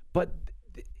 But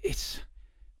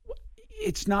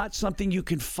it's not something you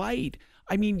can fight.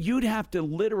 I mean, you'd have to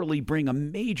literally bring a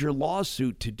major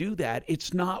lawsuit to do that.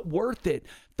 It's not worth it.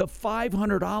 The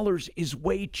 $500 is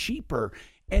way cheaper.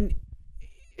 And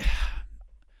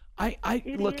I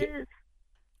look at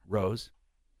Rose,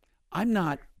 I'm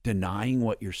not denying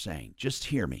what you're saying. Just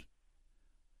hear me.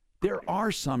 There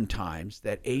are some times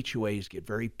that HOAs get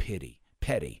very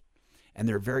petty, and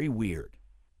they're very weird.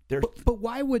 But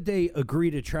why would they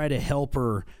agree to try to help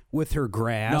her with her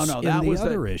grass? No, that was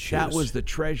other issues. That was the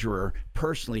treasurer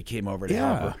personally came over to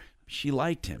help her. She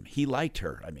liked him. He liked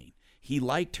her. I mean, he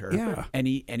liked her. Yeah. And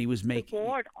he was making. The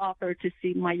board offered to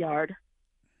see my yard,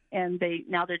 and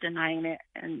now they're denying it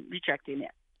and rejecting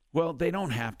it. Well, they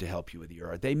don't have to help you with your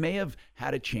yard. They may have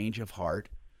had a change of heart,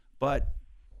 but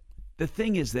the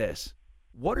thing is this.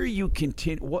 What are you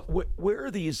where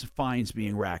are these fines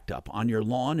being racked up? On your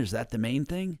lawn? Is that the main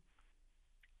thing?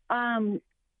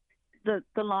 The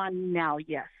lawn now,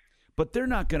 yes. But they're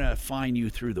not going to fine you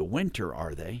through the winter,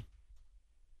 are they?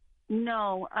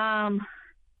 No. And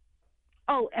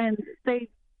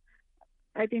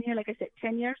I've been here, like I said,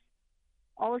 10 years.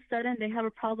 All of a sudden, they have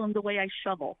a problem the way I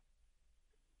shovel.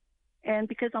 And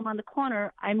because I'm on the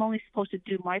corner, I'm only supposed to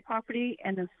do my property,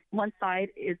 and then one side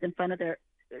is in front of their.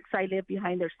 Because I live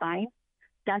behind their sign,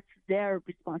 that's their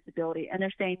responsibility. And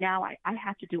they're saying now I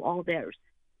have to do all theirs.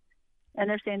 And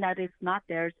they're saying that it's not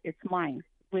theirs, it's mine,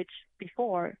 which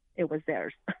before it was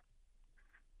theirs.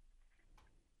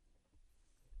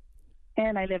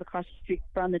 And I live across the street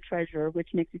from the treasurer, which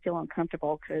makes me feel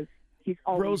uncomfortable because he's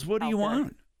always Rose, what do you out there.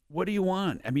 want? What do you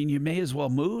want? I mean, you may as well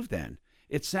move then.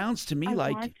 It sounds to me I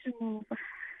like. want to move.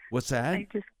 What's that?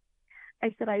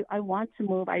 I said, I want to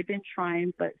move. I've been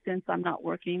trying, but since I'm not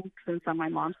working, since I'm my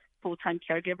mom's full-time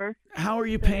caregiver. How are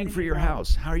you paying for your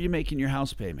house? How are you making your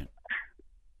house payment?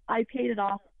 I paid it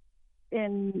off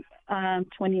in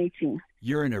 2018.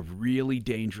 You're in a really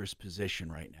dangerous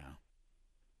position right now.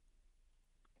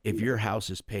 If your house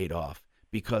is paid off,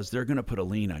 because they're going to put a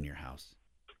lien on your house.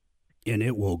 And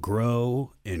it will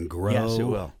grow and grow. Yes, it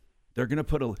will. They're going to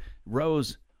put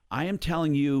Rose, I am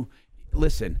telling you,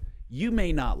 listen, you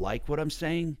may not like what I'm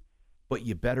saying, but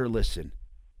you better listen.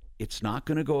 It's not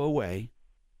going to go away.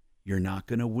 You're not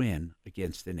going to win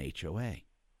against an HOA.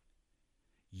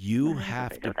 You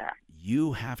have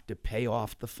to pay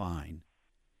off the fine,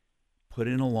 put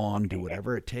in a lawn, do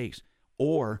whatever it takes,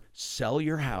 or sell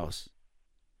your house.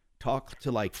 Talk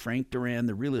to like Frank Duran,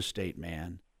 the real estate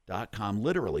man.com,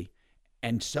 literally,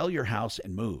 and sell your house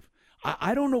and move.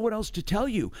 I don't know what else to tell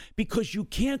you, because you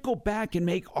can't go back and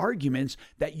make arguments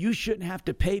that you shouldn't have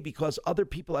to pay because other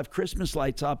people have Christmas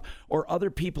lights up or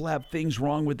other people have things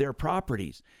wrong with their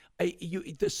properties.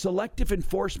 The selective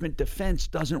enforcement defense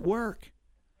doesn't work.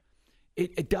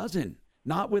 It doesn't.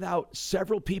 Not without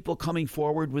several people coming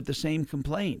forward with the same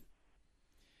complaint.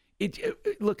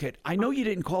 Look, I know you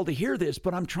didn't call to hear this,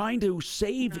 but I'm trying to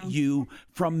save you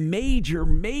from major,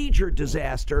 major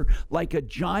disaster like a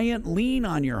giant lien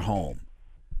on your home.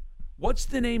 What's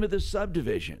the name of the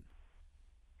subdivision?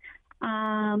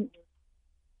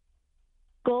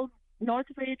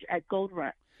 Northridge at Gold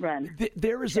Run.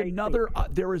 There is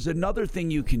another thing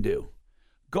you can do.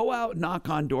 Go out, knock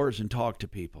on doors, and talk to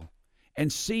people,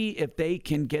 and see if they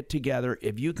can get together.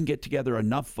 If you can get together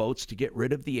enough votes to get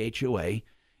rid of the HOA.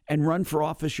 And run for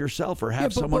office yourself or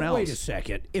have someone else. Wait a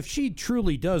second. If she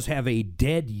truly does have a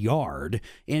dead yard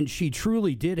and she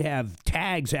truly did have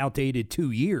tags outdated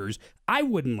 2 years, I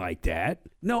wouldn't like that.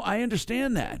 No, I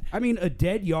understand that. I mean, a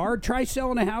dead yard? Try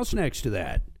selling a house next to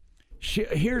that.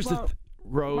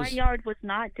 Rose. My yard was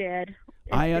not dead.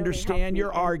 I understand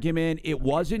your argument. It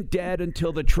wasn't dead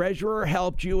until the treasurer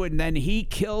helped you and then he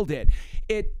killed it.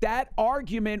 That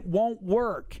argument won't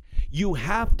work. You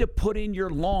have to put in your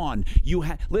lawn.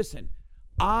 Listen,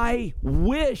 I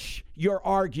wish your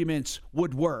arguments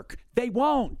would work. They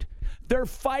won't. They're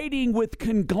fighting with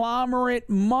conglomerate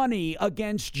money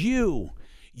against you.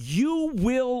 You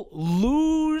will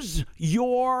lose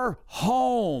your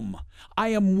home. I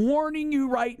am warning you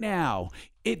right now.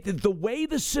 The way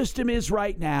the system is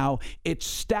right now, it's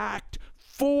stacked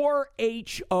 4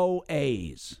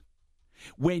 HOAs.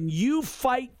 When you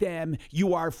fight them,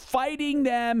 you are fighting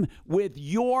them with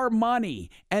your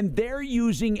money, and they're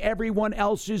using everyone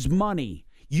else's money.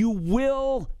 You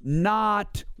will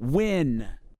not win.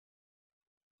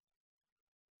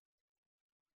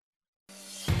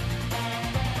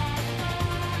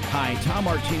 Hi, Tom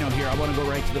Martino here. I want to go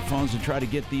right to the phones and try to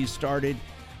get these started.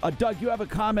 Doug, you have a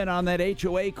comment on that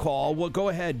HOA call. Well, go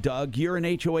ahead, Doug. You're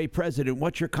an HOA president.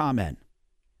 What's your comment?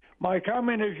 My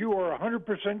comment is you are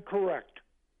 100% correct.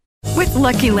 With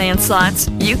Lucky Land Slots,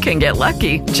 you can get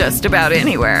lucky just about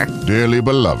anywhere. Dearly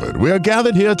beloved, we are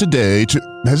gathered here today to...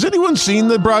 Has anyone seen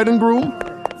the bride and groom?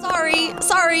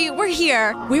 Sorry, we're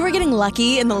here. We were getting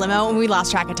lucky in the limo and we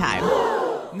lost track of time.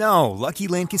 No, Lucky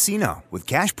Land Casino, with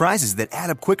cash prizes that add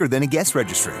up quicker than a guest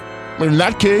registry. In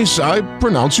that case, I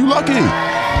pronounce you lucky.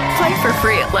 Play for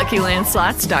free at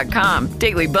LuckyLandSlots.com.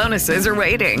 Daily bonuses are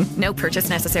waiting. No purchase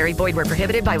necessary. Void where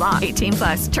prohibited by law.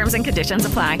 18+. Terms and conditions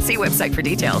apply. See website for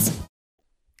details.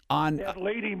 That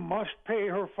lady must pay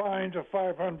her fines of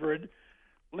 $500.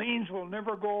 Liens will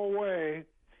never go away,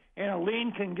 and a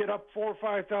lien can get up $4,000 or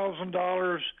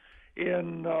 $5,000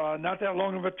 in not that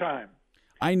long of a time.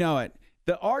 I know it.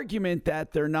 The argument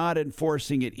that they're not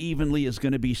enforcing it evenly is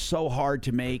going to be so hard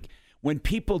to make. When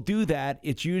people do that,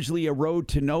 it's usually a road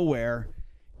to nowhere.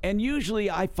 And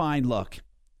usually I find, look,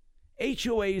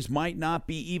 HOAs might not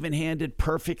be even-handed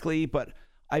perfectly, but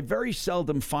I very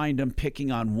seldom find them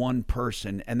picking on one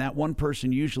person, and that one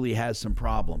person usually has some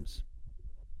problems.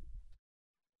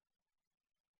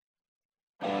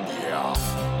 Yeah.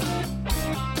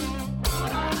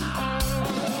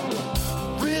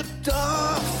 Ripped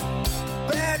off,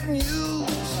 bad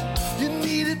news. You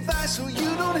need advice so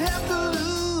you don't have to lose.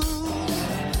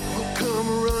 We'll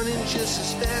come running just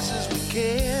as fast as we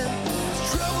can.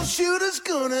 Troubleshooter's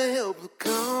gonna help the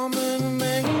common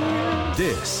man.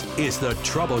 This is the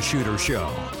Troubleshooter Show.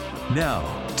 Now,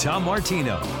 Tom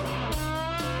Martino.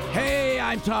 Hey,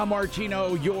 I'm Tom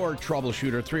Martino, your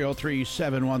troubleshooter.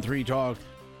 303-713-TALK.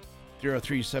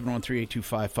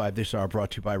 303-713-8255. This hour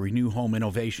brought to you by Renew Home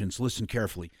Innovations. Listen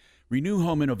carefully. Renew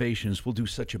Home Innovations will do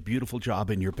such a beautiful job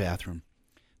in your bathroom.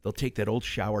 They'll take that old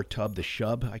shower tub, the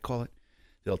shub, I call it.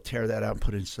 They'll tear that out and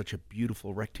put in such a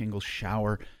beautiful rectangle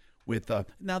shower with,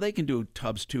 now they can do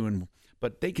tubs too,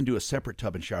 but they can do a separate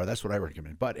tub and shower. That's what I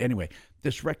recommend. But anyway,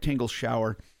 this rectangle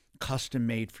shower, custom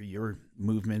made for your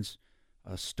movements,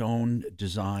 stone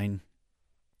design,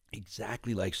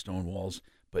 exactly like stone walls,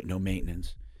 but no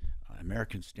maintenance.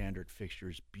 American Standard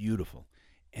fixtures, beautiful.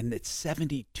 And it's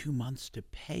 72 months to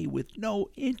pay with no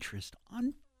interest.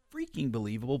 Unfreaking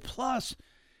believable. Plus,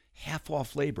 half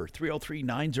off labor.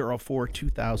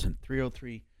 303-904-2000.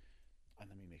 303, let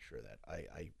me make sure that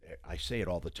I say it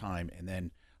all the time, and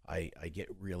then I get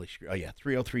really screwed. Oh, yeah,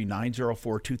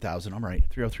 303-904-2000. I'm right.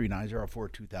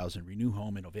 303-904-2000.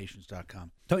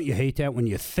 RenewHomeInnovations.com. Don't you hate that when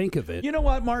you think of it? You know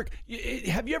what, Mark?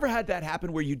 Have you ever had that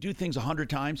happen where you do things 100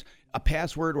 times, a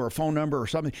password or a phone number or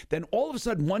something, then all of a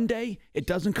sudden one day it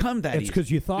doesn't come that easy? It's because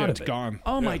you thought of it's it. Gone.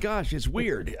 Oh, my gosh, it's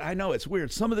weird. I know, it's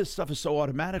weird. Some of this stuff is so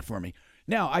automatic for me.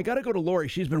 Now, I got to go to Lori.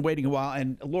 She's been waiting a while.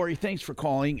 And, Lori, thanks for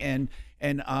calling. And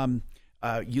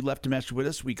you left a message with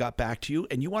us. We got back to you.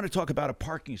 And you want to talk about a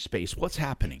parking space. What's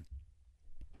happening?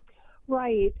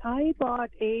 Right. I bought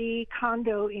a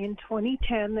condo in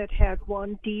 2010 that had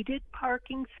one deeded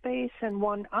parking space and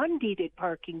one undeeded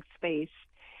parking space.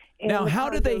 And now, how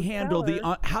do they handle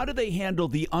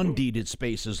sellers, the undeeded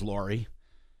spaces, Lori?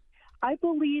 I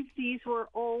believe these were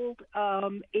old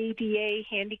ADA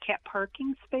handicap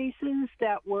parking spaces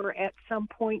that were at some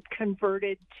point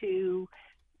converted to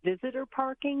visitor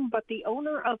parking, but the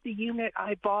owner of the unit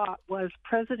I bought was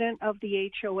president of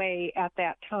the HOA at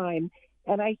that time,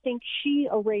 and I think she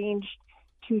arranged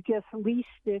to just lease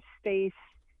this space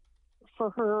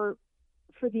for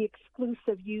the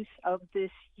exclusive use of this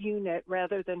unit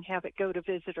rather than have it go to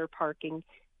visitor parking.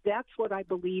 That's what I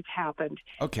believe happened.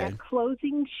 Okay. At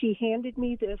closing, she handed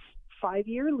me this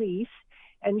 5-year lease,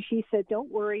 and she said,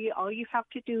 don't worry, all you have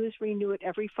to do is renew it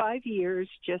every 5 years.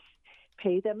 Just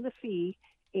pay them the fee,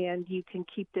 and you can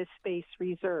keep this space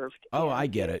reserved. Oh, I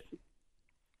get it.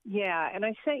 Yeah, and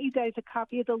I sent you guys a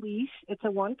copy of the lease. It's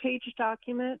a one-page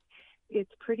document.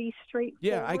 It's pretty straightforward.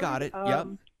 Yeah, I got it. Yep.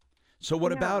 So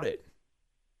what about it?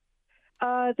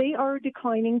 They are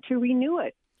declining to renew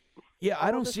it. Yeah,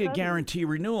 I don't see a guarantee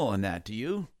renewal in that. Do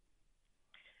you?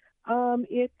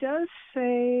 It does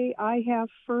say I have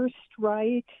first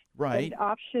right and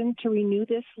option to renew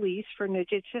this lease for an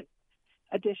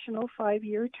additional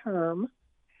 5-year term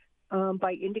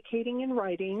by indicating in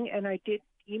writing, and I did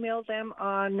email them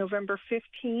on November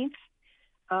 15th,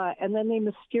 and then they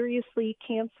mysteriously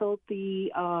canceled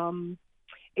the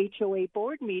HOA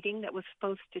board meeting that was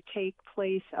supposed to take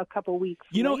place a couple weeks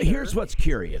later. You know, here's what's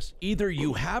curious. Either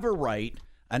you have a right,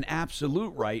 an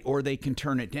absolute right, or they can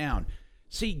turn it down.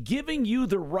 See, giving you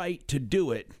the right to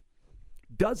do it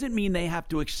doesn't mean they have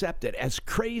to accept it. As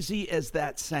crazy as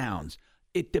that sounds,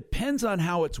 it depends on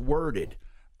how it's worded.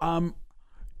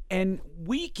 And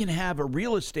we can have a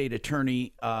real estate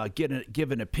attorney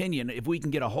give an opinion. If we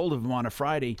can get a hold of him on a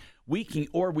Friday, we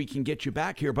can get you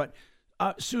back here. But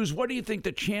Suze, what do you think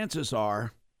the chances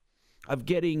are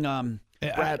getting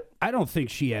Brad. I don't think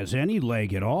she has any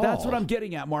leg at all. That's what I'm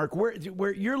getting at, Mark.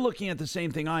 Where you're looking at the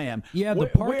same thing I am. Yeah, the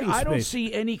parking I don't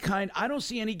space. I don't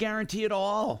see any guarantee at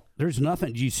all. There's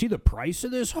nothing. Do you see the price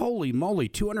of this? Holy moly,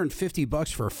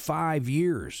 $250 for 5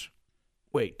 years.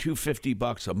 Wait,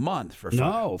 $250 a month for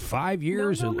 5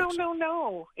 years.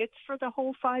 No. It's for the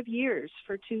whole 5 years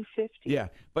for $250. Yeah,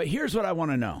 but here's what I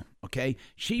want to know. Okay,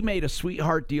 she made a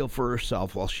sweetheart deal for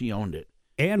herself while she owned it,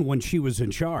 and when she was in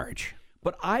charge.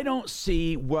 But I don't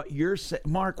see what you're saying,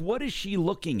 Mark. What is she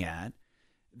looking at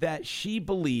that she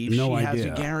believes has a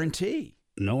guarantee?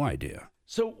 No idea.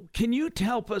 So can you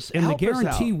help us? And the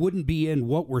guarantee wouldn't be in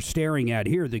what we're staring at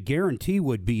here. The guarantee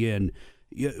would be in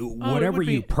whatever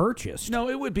you purchased. No,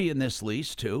 it would be in this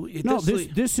lease too.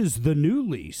 This is the new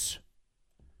lease.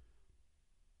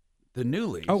 The new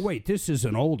lease. Oh wait, this is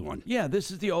an old one. Yeah,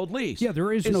 this is the old lease. Yeah,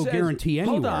 there is no guarantee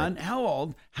anywhere. Hold on, how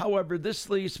old? However, this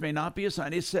lease may not be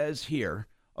assigned. It says here,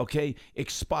 okay,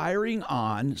 expiring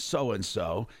on so and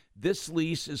so. This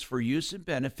lease is for use and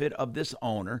benefit of this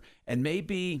owner and may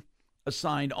be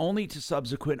assigned only to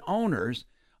subsequent owners.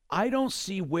 I don't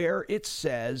see where it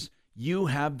says you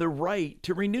have the right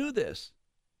to renew this.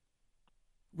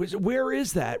 Where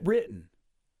is that written?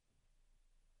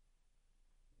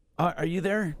 Are you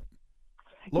there,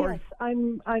 Lori? Yes,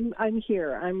 I'm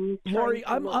here. Lori,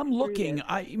 I'm looking.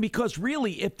 Because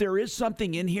really, if there is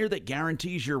something in here that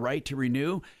guarantees your right to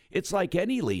renew, it's like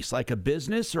any lease, like a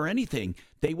business or anything.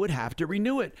 They would have to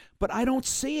renew it, but I don't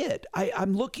see it.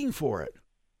 I'm looking for it.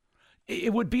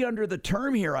 It would be under the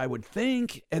term here, I would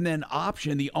think, and then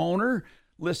option. The owner,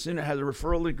 listen, has a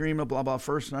referral agreement, blah, blah,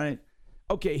 first night.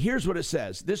 Okay, here's what it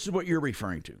says. This is what you're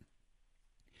referring to.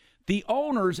 The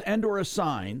owners and or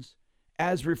assigns,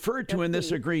 as referred to in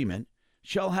this agreement,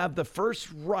 shall have the first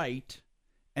right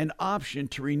and option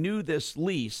to renew this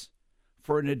lease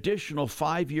for an additional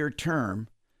 5-year term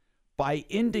by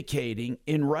indicating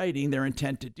in writing their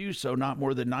intent to do so not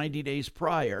more than 90 days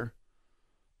prior,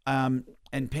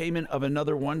 and payment of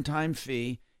another one-time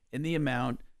fee in the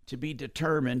amount to be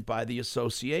determined by the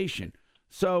association.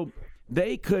 So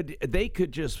they could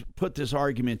just put this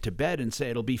argument to bed and say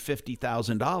it'll be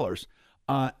 $50,000,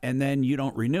 and then you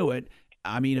don't renew it.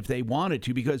 I mean, if they wanted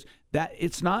to, because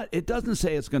it doesn't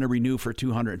say it's going to renew for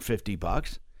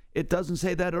 $250. It doesn't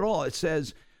say that at all. It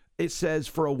says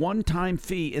for a one-time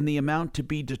fee in the amount to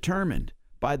be determined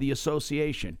by the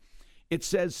association. It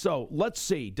says so. Let's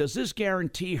see. Does this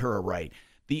guarantee her a right?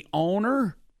 The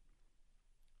owner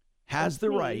has the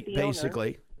right,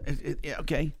 basically.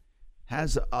 Okay.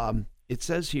 Has it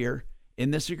says here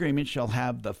in this agreement shall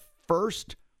have the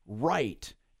first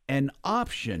right and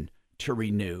option to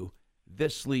renew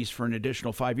this lease for an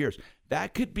additional 5 years.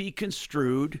 That could be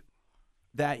construed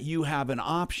that you have an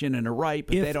option and a right,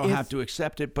 but they don't have to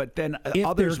accept it. But then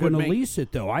others they're going to lease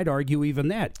it, though, I'd argue even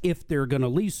that if they're going to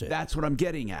lease it. That's what I'm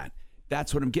getting at.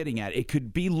 It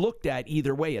could be looked at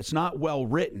either way. It's not well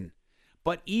written.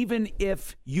 But even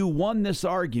if you won this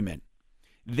argument,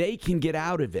 they can get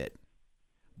out of it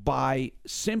by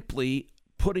simply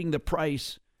putting the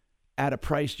price at a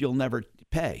price you'll never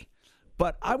pay.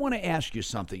 But I want to ask you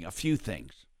something, a few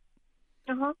things.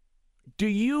 Uh-huh.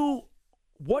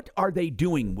 What are they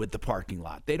doing with the parking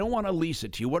lot? They don't want to lease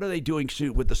it to you. What are they doing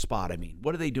with the spot? I mean,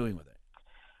 what are they doing with it?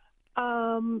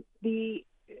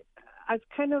 I've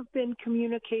kind of been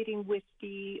communicating with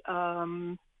the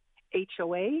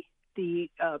HOA, the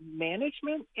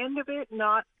management end of it,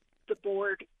 not the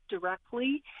board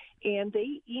directly. And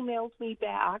they emailed me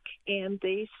back, and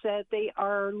they said they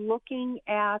are looking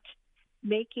at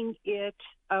making it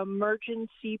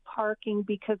emergency parking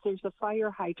because there's a fire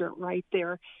hydrant right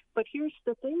there. But here's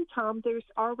the thing, Tom, there's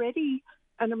already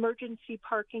an emergency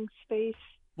parking space.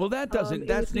 Well,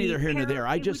 that's neither here nor there.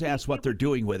 I just asked what they're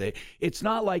doing with it. It's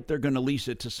not like they're going to lease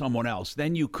it to someone else.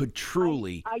 Then you could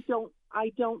truly. I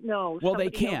don't know. Well,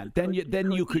 they can't. Then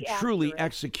you could truly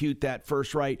execute that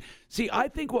first right. See, I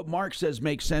think what Mark says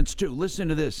makes sense too. Listen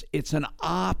to this. It's an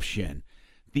option.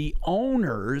 The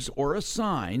owners or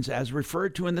assigns, as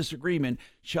referred to in this agreement,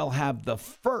 shall have the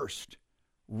first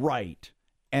right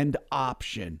and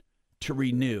option to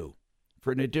renew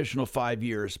for an additional 5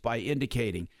 years by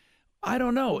indicating. I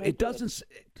don't know. It doesn't.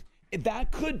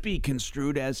 That could be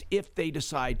construed as if they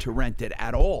decide to rent it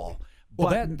at all.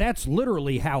 Well, that's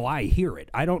literally how I hear it.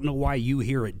 I don't know why you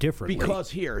hear it differently.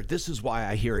 Because this is why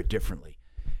I hear it differently.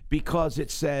 Because it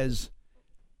says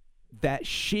that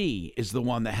she is the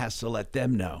one that has to let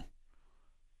them know.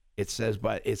 It says,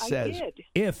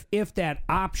 if that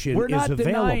option is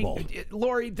available.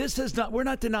 Lori, we're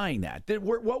not denying that.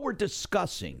 What we're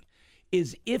discussing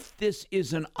is if this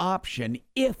is an option,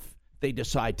 if they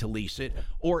decide to lease it?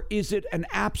 Or is it an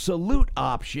absolute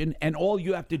option and all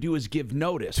you have to do is give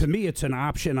notice? To me, it's an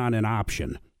option on an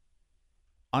option.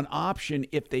 An option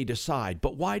if they decide.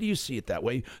 But why do you see it that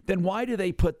way? Then why do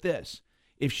they put this?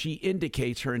 If she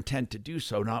indicates her intent to do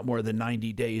so, not more than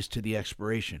 90 days to the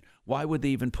expiration. Why would they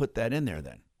even put that in there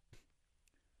then?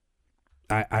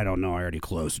 I don't know. I already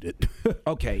closed it.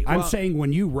 Okay. I'm saying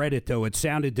when you read it, though, it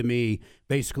sounded to me,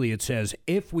 basically it says,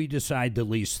 if we decide to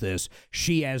lease this,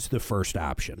 she has the first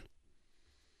option.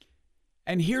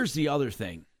 And here's the other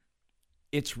thing.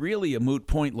 It's really a moot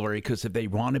point, Lori, because if they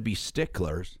want to be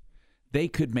sticklers, they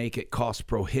could make it cost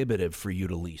prohibitive for you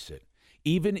to lease it.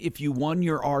 Even if you won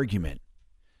your argument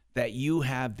that you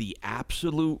have the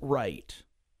absolute right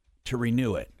to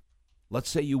renew it, let's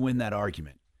say you win that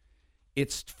argument,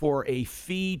 it's for a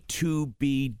fee to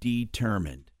be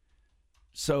determined.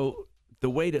 So the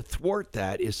way to thwart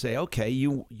that is say, okay,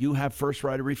 you have first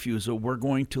right of refusal. We're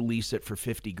going to lease it for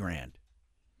 $50,000.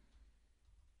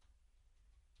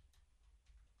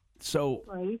 So,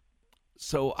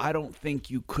 so I don't think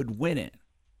you could win it,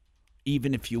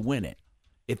 even if you win it,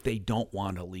 if they don't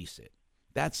want to lease it.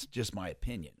 That's just my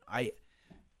opinion.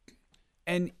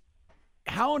 And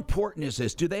how important is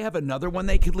this? Do they have another one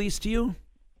they could lease to you?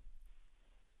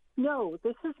 No,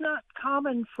 this is not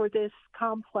common for this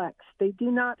complex. They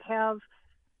do not have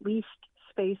leased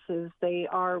spaces. They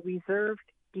are reserved,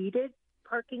 deeded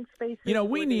parking spaces. You know,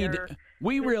 we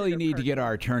really need to get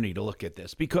our attorney to look at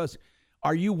this, because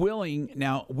are you willing?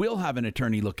 Now, we'll have an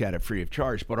attorney look at it free of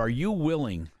charge, but are you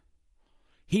willing?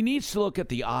 He needs to look at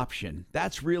the option.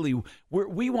 That's really,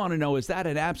 we want to know, is that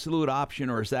an absolute option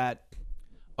or is that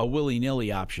a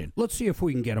willy-nilly option? Let's see if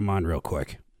we can get him on real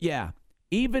quick. Yeah.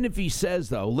 Even if he says,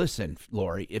 though, listen,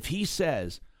 Lori, if he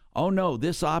says, oh, no,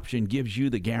 this option gives you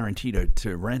the guarantee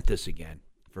to rent this again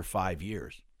for 5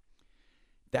 years,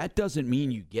 that doesn't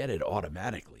mean you get it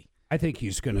automatically. I think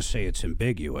he's going to say it's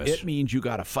ambiguous. It means you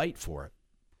got to fight for it.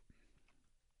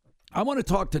 I want to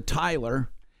talk to Tyler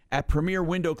at Premier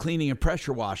Window Cleaning and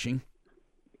Pressure Washing.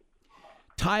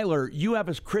 Tyler, you have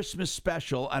a Christmas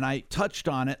special, and I touched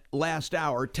on it last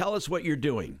hour. Tell us what you're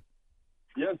doing.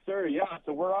 Yes, sir. Yeah,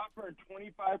 so we're offering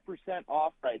 25%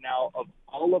 off right now of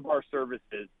all of our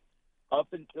services up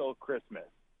until Christmas.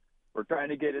 We're trying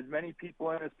to get as many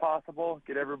people in as possible,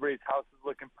 get everybody's houses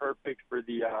looking perfect for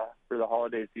the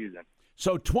holiday season.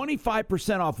 So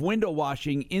 25% off window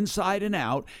washing inside and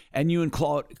out, and you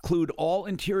include all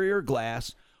interior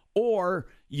glass or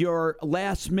your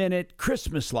last-minute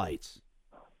Christmas lights.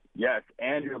 Yes,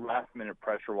 and your last-minute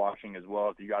pressure washing as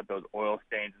well. If you got those oil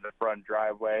stains in the front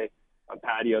driveway, a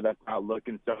patio that's not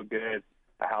looking so good,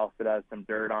 a house that has some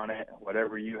dirt on it,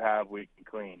 whatever you have, we can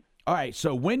clean. All right,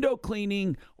 so window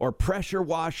cleaning or pressure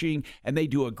washing, and they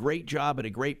do a great job at a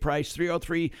great price,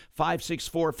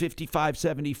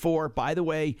 303-564-5574. By the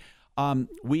way,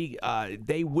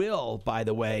 they will, by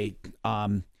the way,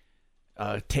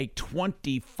 take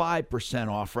 25%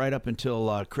 off right up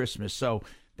until Christmas. So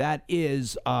that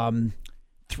is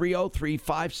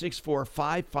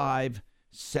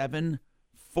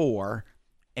 303-564-5574.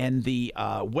 And the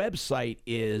website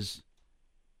is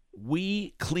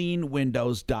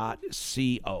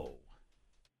wecleanwindows.co.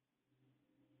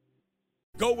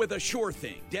 Go with a sure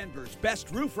thing. Denver's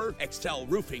best roofer,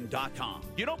 excelroofing.com.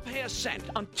 You don't pay a cent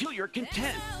until you're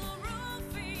content.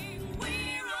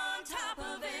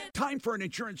 Time for an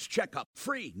insurance checkup.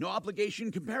 Free, no obligation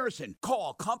comparison.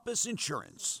 Call Compass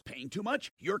Insurance. Paying too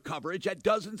much? Your coverage at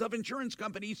dozens of insurance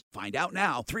companies. Find out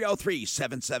now.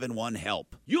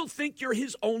 303-771-HELP. You'll think you're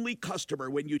his only customer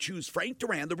when you choose Frank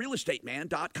Duran,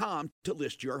 therealestateman.com, to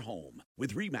list your home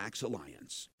with RE/MAX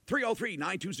Alliance.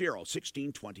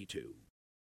 303-920-1622.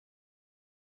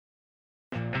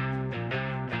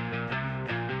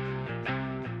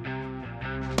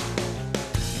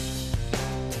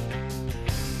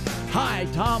 Hi,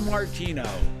 Tom Martino.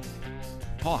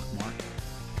 Talk, Mark.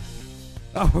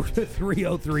 Oh,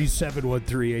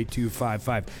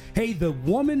 303-713-8255. Hey, the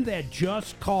woman that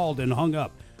just called and hung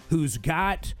up, who's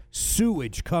got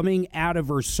sewage coming out of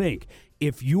her sink,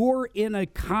 if you're in a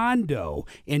condo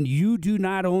and you do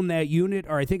not own that unit,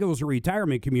 or I think it was a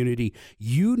retirement community,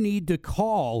 you need to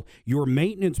call your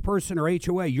maintenance person or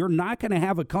HOA. You're not going to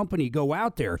have a company go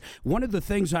out there. One of the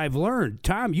things I've learned,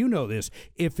 Tom, you know this,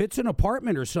 if it's an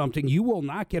apartment or something, you will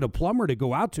not get a plumber to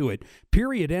go out to it,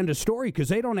 period, end of story, because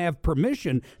they don't have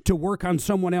permission to work on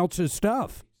someone else's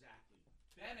stuff. Exactly.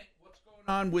 Bennett, what's going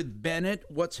on with Bennett?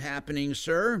 What's happening,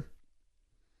 sir?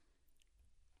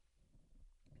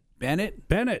 Bennett.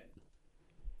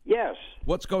 Yes.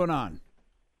 What's going on?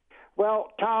 Well,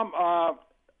 Tom, a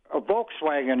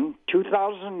Volkswagen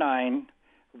 2009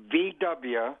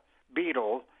 VW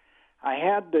Beetle. I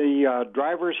had the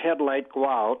driver's headlight go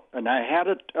out, and I had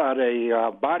it at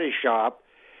a body shop.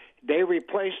 They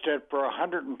replaced it for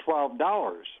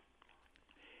 $112.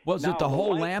 Was it the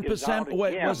whole lamp assembly?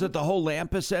 Was it the whole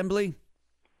lamp assembly?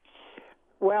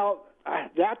 Well,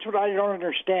 that's what I don't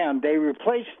understand. They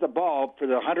replaced the bulb for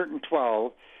the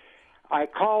 $112. I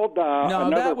called no,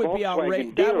 another that would be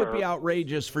Volkswagen dealer. That would be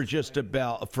outrageous for just a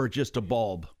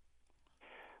bulb.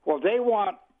 Well, they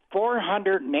want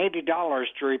 $480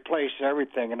 to replace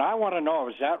everything, and I want to know,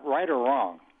 is that right or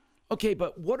wrong? Okay,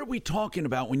 but what are we talking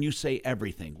about when you say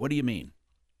everything? What do you mean?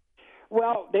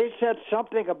 Well, they said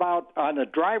something about on the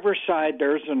driver's side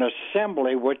there's an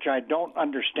assembly, which I don't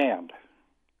understand.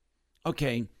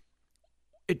 Okay,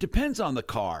 it depends on the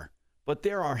car, but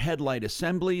there are headlight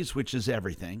assemblies, which is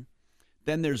everything.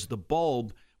 Then there's the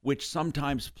bulb, which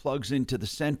sometimes plugs into the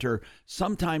center.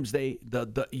 Sometimes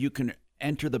you can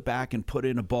enter the back and put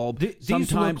in a bulb.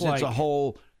 Sometimes it's a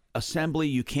whole assembly.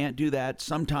 You can't do that.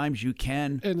 Sometimes you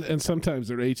can. And sometimes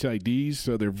they're HIDs,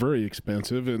 so they're very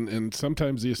expensive, and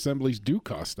sometimes the assemblies do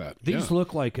cost that. These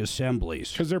look like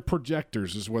assemblies. Because they're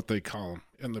projectors is what they call them.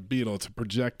 In the Beetle, it's a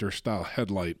projector-style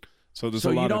headlight. So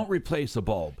you don't replace a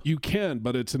bulb? You can,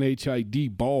 but it's an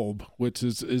HID bulb, which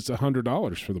is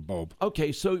 $100 for the bulb.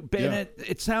 Okay, so Bennett,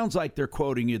 it sounds like they're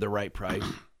quoting you the right price.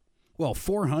 Well,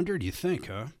 $400, you think,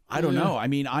 huh? I don't know. I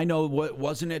mean, I know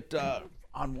wasn't it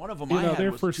on one of them?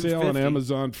 They're for sale on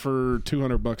Amazon for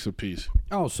 $200 a piece.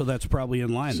 Oh, so that's probably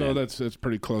in line. So then. that's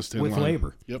pretty close to in with line.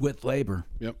 labor. Yep. With labor.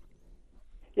 Yep.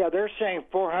 Yeah, they're saying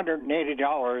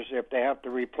 $480 if they have to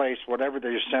replace whatever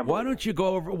they assemble. Why don't you go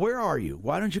over? Where are you?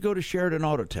 Why don't you go to Sheridan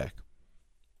Auto Tech?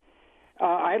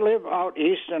 I live out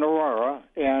east in Aurora,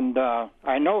 and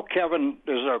I know Kevin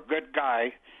is a good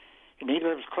guy, and he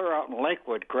lives clear out in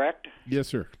Lakewood, correct? Yes,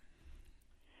 sir.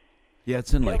 Yeah,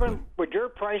 it's in Lakewood. Kevin, would your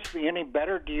price be any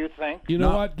better, do you think? You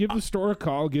know what? Give the store a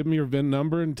call, give them your VIN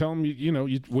number, and tell them,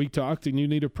 we talked and you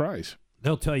need a price.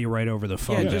 They'll tell you right over the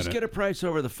phone. Yeah, just get a price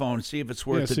over the phone. See if it's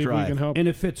worth the see drive. if we can help. And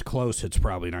if it's close, it's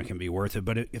probably not going to be worth it.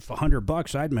 But if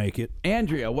 $100, I'd make it.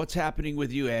 Andrea, what's happening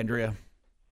with you, Andrea?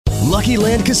 Lucky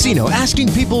Land Casino,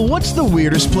 asking people, what's the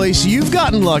weirdest place you've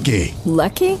gotten lucky?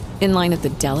 Lucky? In line at the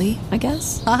deli, I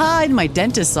guess? Aha, in my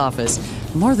dentist's office.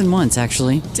 More than once,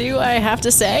 actually. Do I have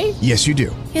to say? Yes, you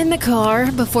do. In the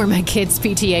car before my kids'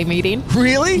 PTA meeting.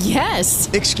 Really? Yes.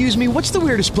 Excuse me, what's the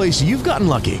weirdest place you've gotten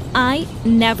lucky? I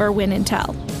never win and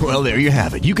tell. Well, there you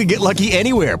have it. You can get lucky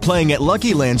anywhere, playing at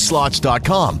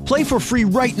LuckyLandSlots.com. Play for free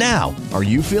right now. Are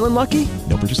you feeling lucky?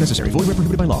 No purchase necessary. Void where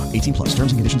prohibited by law. 18+.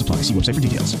 Terms and conditions apply. See website for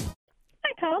details.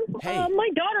 Hi, Tom. Hey. My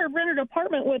daughter rented an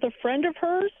apartment with a friend of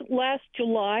hers last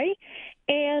July,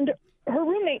 and her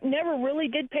roommate never really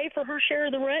did pay for her share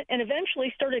of the rent and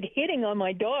eventually started hitting on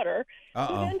my daughter, who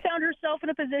then found herself in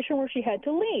a position where she had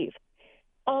to leave.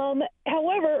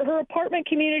 However, her apartment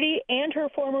community and her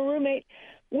former roommate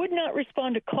would not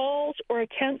respond to calls or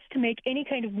attempts to make any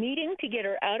kind of meeting to get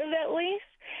her out of that lease.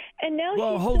 And now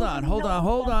hold on.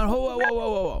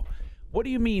 Whoa. What do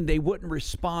you mean they wouldn't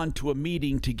respond to a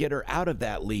meeting to get her out of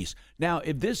that lease? Now,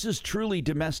 if this is truly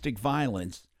domestic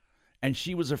violence and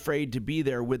she was afraid to be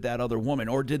there with that other woman,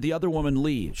 or did the other woman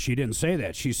leave? She didn't say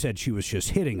that. She said she was just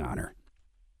hitting on her.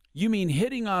 You mean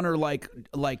hitting on her like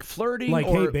flirting? Like,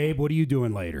 or hey, babe, what are you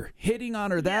doing later? Hitting on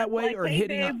her that way, like, or hey,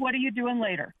 hitting babe, on... what are you doing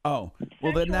later? Oh,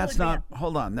 well, then that's not...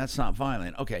 Hold on, that's not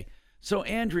violent. Okay. So,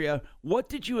 Andrea, what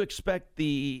did you expect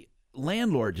the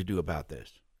landlord to do about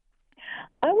this?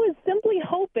 I was simply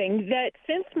hoping that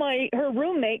since her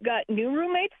roommate got new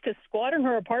roommates to squat in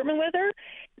her apartment with her,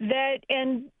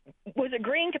 and was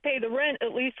agreeing to pay the rent,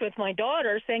 at least with my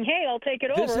daughter, saying, hey, I'll take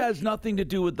it over. This has nothing to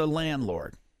do with the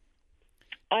landlord.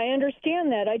 I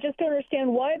understand that. I just don't understand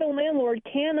why the landlord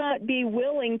cannot be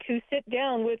willing to sit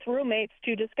down with roommates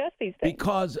to discuss these things.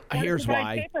 Because, here's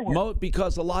why.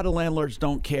 Because a lot of landlords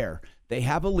don't care. They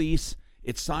have a lease,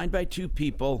 it's signed by two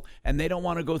people, and they don't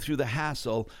want to go through the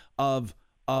hassle of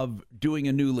doing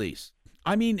a new lease.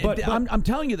 I mean, I'm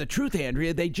telling you the truth,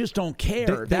 Andrea. They just don't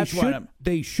care.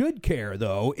 They should care,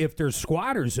 though. If there's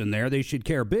squatters in there, they should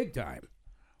care big time.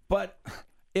 But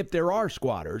if there are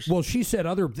squatters, well, she said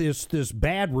this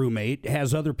bad roommate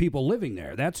has other people living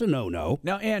there. That's a no-no.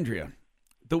 Now, Andrea,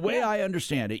 the way I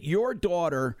understand it, your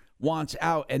daughter wants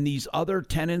out, and these other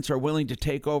tenants are willing to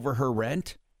take over her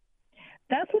rent.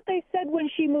 That's what they said when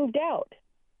she moved out.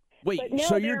 Wait,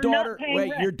 so your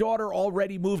daughter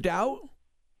already moved out?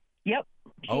 Yep.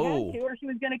 She had to, or she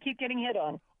was going to keep getting hit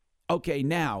on. Okay,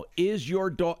 now,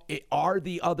 are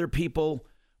the other people,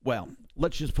 well,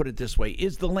 let's just put it this way.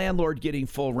 Is the landlord getting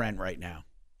full rent right now?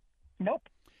 Nope.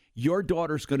 Your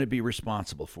daughter's going to be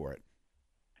responsible for it.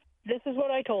 This is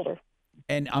what I told her.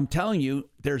 And I'm telling you,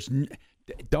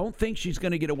 don't think she's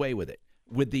going to get away with it,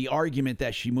 with the argument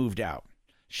that she moved out.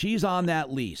 She's on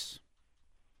that lease.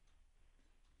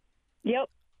 Yep.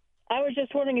 I was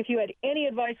just wondering if you had any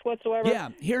advice whatsoever. Yeah,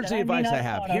 here's the advice I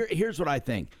have. Here's what I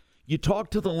think. You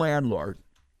talk to the landlord,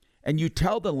 and you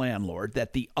tell the landlord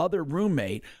that the other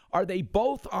roommate, are they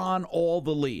both on all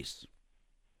the lease?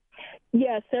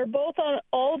 Yes, they're both on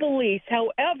all the lease.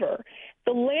 However,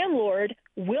 the landlord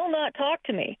will not talk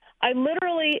to me.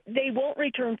 They won't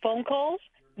return phone calls.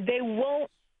 They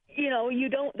won't, they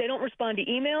don't respond to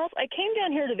emails. I came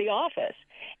down here to the office,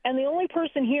 and the only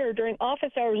person here during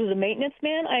office hours was a maintenance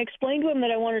man. I explained to him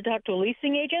that I wanted to talk to a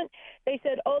leasing agent. They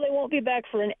said, they won't be back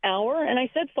for an hour. And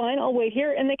I said, fine, I'll wait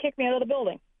here. And they kicked me out of the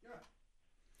building.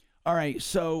 All right,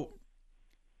 so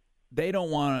they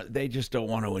just don't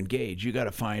want to engage. You got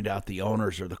to find out the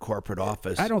owners or the corporate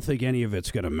office. I don't think any of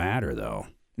it's going to matter, though.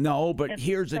 No, but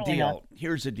here's the deal.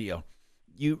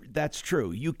 That's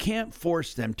true. You can't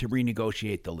force them to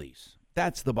renegotiate the lease.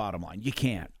 That's the bottom line. You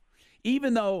can't.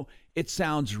 Even though it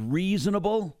sounds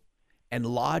reasonable and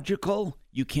logical,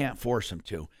 you can't force them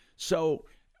to. So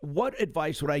what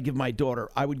advice would I give my daughter?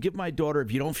 I would give my daughter,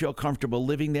 if you don't feel comfortable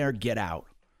living there, get out.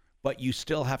 But you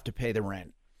still have to pay the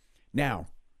rent. Now,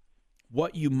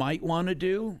 what you might want to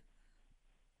do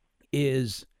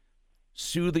is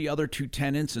sue the other two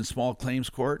tenants in small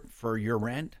claims court for your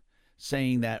rent,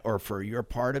 saying that, or for your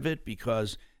part of it,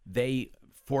 because they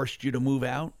forced you to move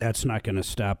out. That's not going to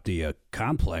stop the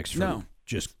complex from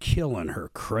just killing her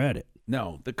credit.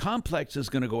 No, the complex is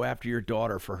going to go after your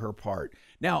daughter for her part.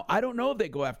 Now, I don't know if they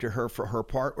go after her for her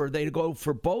part or they go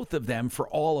for both of them for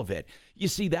all of it. You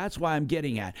see, that's why I'm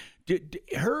getting at.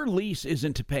 Her lease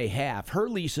isn't to pay half. Her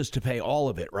lease is to pay all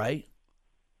of it, right?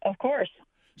 Of course.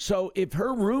 So if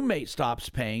her roommate stops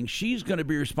paying, she's going to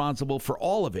be responsible for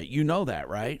all of it. You know that,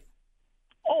 right?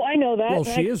 Oh, I know that. Well,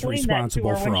 she is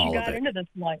responsible for all of it.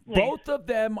 Both of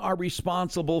them are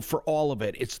responsible for all of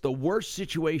it. It's the worst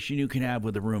situation you can have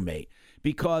with a roommate,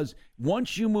 because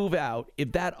once you move out,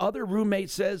 if that other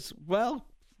roommate says, well,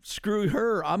 screw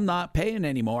her, I'm not paying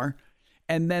anymore,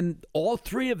 and then all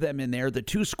three of them in there, the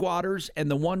two squatters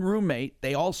and the one roommate,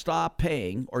 they all stop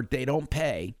paying or they don't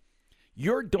pay,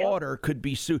 your daughter could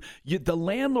be sued. The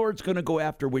landlord's going to go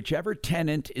after whichever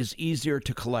tenant is easier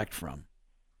to collect from.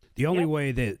 The only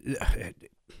way that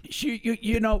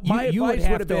my advice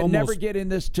would have been never get in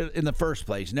this in the first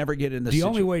place. Never get in this. The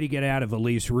only way to get out of a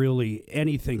lease, really,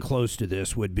 anything close to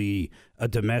this, would be a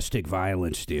domestic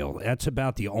violence deal. That's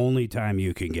about the only time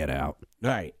you can get out.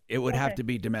 Right. It would have to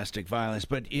be domestic violence,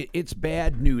 but it's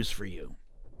bad news for you.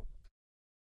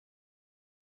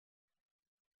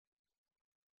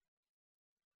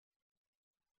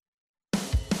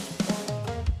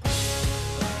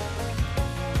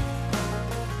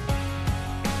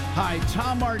 Hi,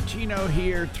 Tom Martino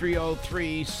here,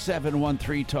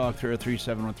 303-713-TALK,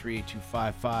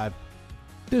 303-713-8255.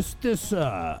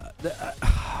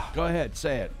 Go ahead,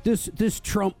 say it. This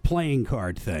Trump playing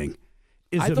card thing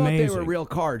is amazing. I thought they were real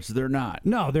cards. They're not.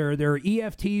 No, they're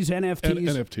EFTs, NFTs.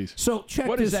 NFTs. So check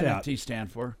what this out. What does NFT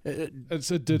stand for?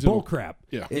 It's a digital. Bullcrap.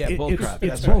 Yeah. Bullcrap.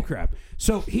 It's bullcrap.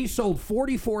 So he sold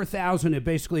 44,000 at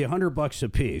basically $100 a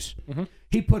piece. Mm-hmm.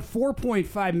 He put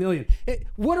 4.5 million.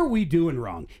 What are we doing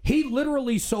wrong? He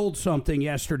literally sold something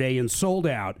yesterday and sold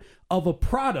out of a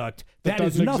product that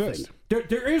is nothing. Exist.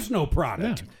 There is no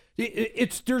product. Yeah.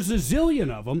 There's a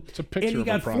zillion of them. It's a picture and he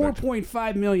got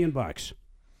 $4.5 million.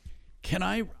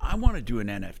 I want to do an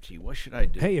NFT. What should I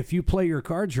do? Hey, if you play your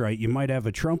cards right, you might have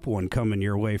a Trump one coming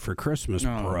your way for Christmas,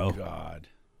 bro. Oh, God.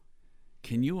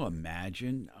 Can you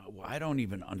imagine? I don't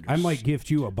even understand. I might gift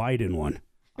you a Biden one.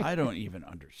 I don't even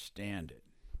understand it.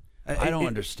 I don't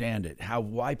understand it.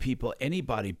 Why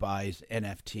anybody buys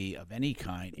NFT of any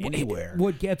kind, anywhere.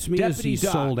 What gets me is he's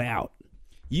sold out.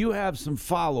 You have some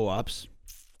follow-ups,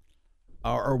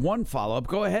 or one follow-up.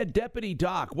 Go ahead, Deputy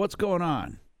Doc. What's going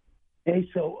on? Hey,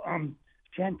 so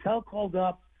Chantel called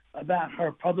up about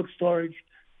her public storage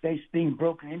space being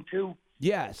broken into.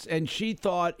 Yes, and she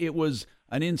thought it was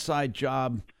an inside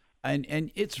job,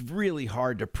 and it's really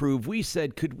hard to prove. We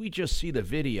said, could we just see the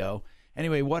video?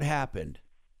 Anyway, what happened?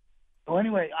 So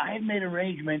anyway, I had made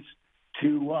arrangements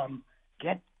to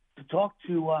talk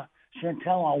to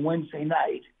Chantel on Wednesday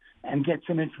night and get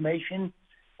some information,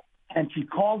 and she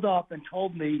called up and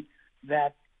told me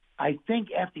that I think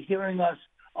after hearing us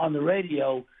on the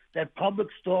radio that Public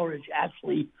Storage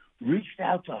actually reached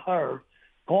out to her,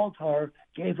 called her,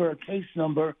 gave her a case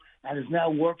number, and is now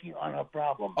working on her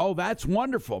problem. Oh, that's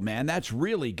wonderful, man. That's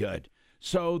really good.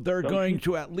 So they're going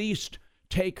to at least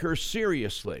take her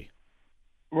seriously.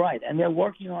 Right, and they're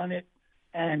working on it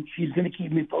and she's going to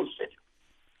keep me posted.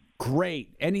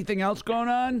 Great. Anything else going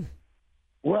on?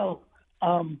 Well,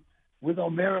 with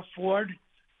O'Mara Ford,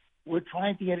 we're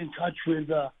trying to get in touch with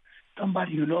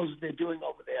somebody who knows what they're doing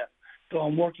over there. So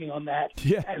I'm working on that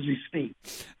as we speak.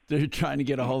 They're trying to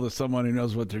get a hold of someone who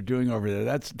knows what they're doing over there.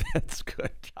 That's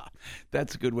good job.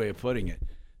 That's a good way of putting it.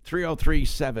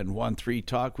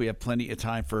 303-713-TALK. We have plenty of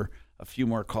time for a few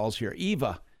more calls here.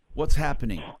 Eva, what's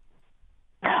happening?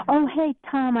 Oh, hey,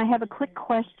 Tom, I have a quick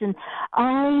question.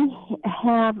 I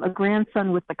have a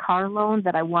grandson with the car loan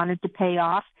that I wanted to pay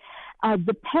off.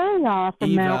 The payoff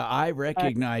amount... Eva, I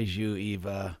recognize you,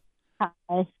 Eva.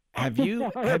 Hi. Have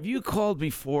you called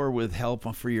before with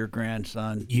help for your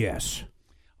grandson? Yes.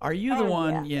 Are you the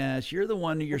one? Yeah. Yes, you're the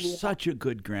one. You're such a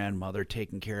good grandmother,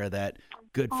 taking care of that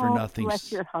good-for-nothing. Bless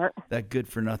your heart. That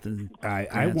good-for-nothing.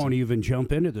 I won't even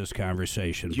jump into this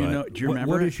conversation. Do you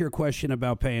remember? What is your question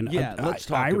about paying? Yeah, let's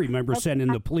talk. I remember sending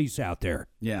the police out there.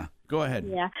 Yeah, go ahead.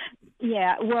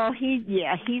 Yeah. Well, he's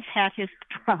had his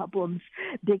problems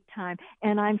big time,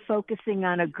 and I'm focusing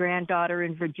on a granddaughter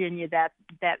in Virginia that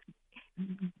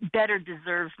better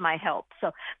deserves my help.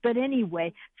 But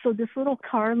anyway, so this little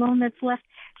car loan that's left,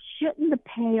 shouldn't the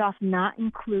payoff not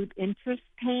include interest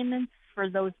payments for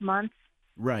those months?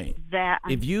 Right.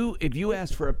 If you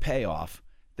ask for a payoff,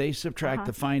 they subtract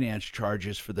the finance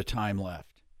charges for the time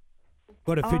left.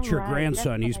 But if it's your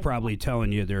grandson, he's probably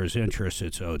telling you there's interest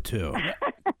it's owed too.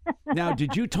 Now,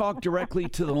 did you talk directly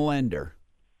to the lender?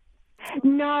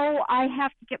 No, I have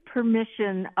to get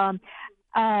permission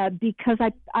because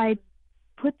I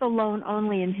put the loan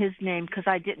only in his name because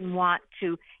I didn't want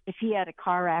to, if he had a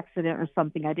car accident or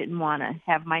something, I didn't want to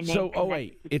have my name. So,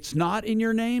 it's not in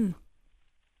your name?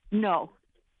 No.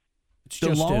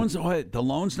 The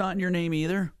loan's not in your name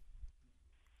either?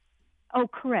 Oh,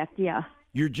 correct, yeah.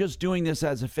 You're just doing this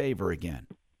as a favor again?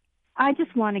 I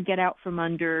just want to get out from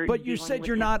under. But you said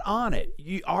you're not on it.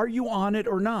 Are you on it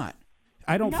or not?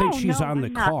 I don't think she's on the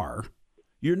car.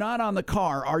 You're not on the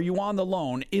car. Are you on the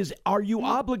loan? Are you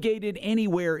obligated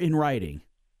anywhere in writing?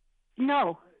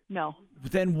 No.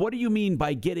 Then what do you mean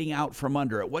by getting out from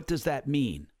under it? What does that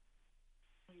mean?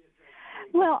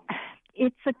 Well,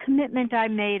 it's a commitment I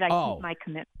made. I keep my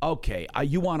commitment. Okay.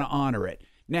 You want to honor it.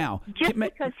 Now, just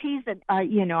because he's I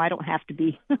don't have to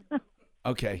be.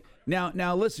 Okay.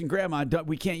 Now listen, Grandma,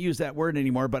 we can't use that word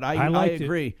anymore, but I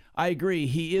agree. I agree.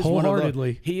 He is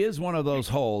one of those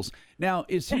holes. Now,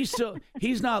 is he still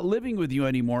he's not living with you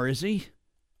anymore, is he?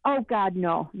 Oh God,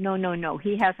 no.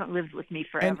 He hasn't lived with me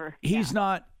forever. And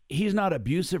he's not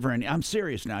abusive or anything. I'm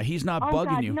serious now. He's not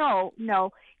bugging you.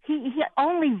 No. He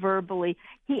only verbally.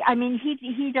 He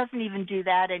doesn't even do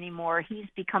that anymore. He's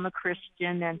become a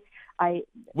Christian, and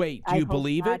Wait, do you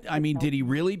believe it? I mean, did he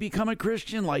really become a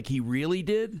Christian? Like he really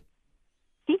did?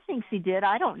 He thinks he did.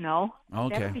 I don't know.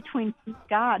 Okay. That's between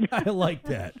God. I like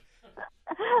that.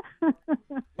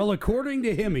 Well, according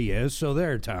to him, he is. So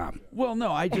there, Tom. Well,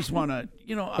 no, I just want to,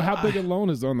 how big a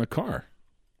loan is on the car?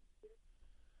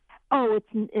 Oh,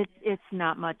 it's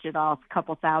not much at all. It's a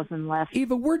couple thousand less.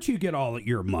 Eva, where'd you get all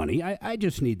your money? I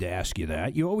just need to ask you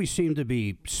that. You always seem to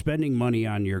be spending money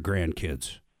on your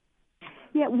grandkids.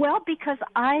 Yeah, well, because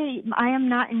I am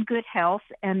not in good health,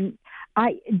 and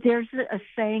there's a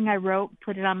saying I wrote,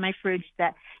 put it on my fridge,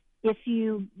 that if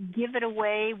you give it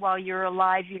away while you're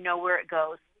alive, you know where it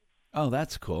goes. Oh,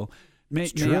 that's cool.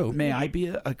 True. May I be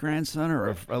a grandson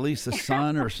or at least a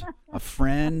son or a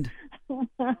friend? Well,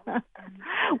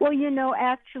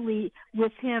 actually,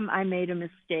 with him, I made a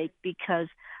mistake because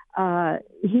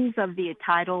he's of the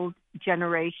entitled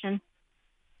generation.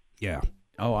 Yeah.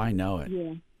 Oh, I know it.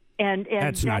 Yeah. And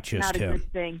that's not just a him.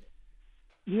 good thing.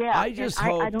 Yeah. I just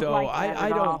hope, I don't though. like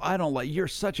that at all. I don't like. You're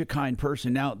such a kind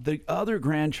person. Now, the other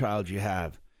grandchild you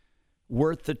have,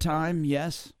 worth the time?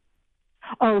 Yes.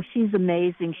 Oh, she's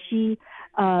amazing. She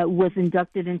was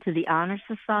inducted into the Honor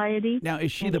Society. Now,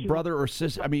 is she the brother or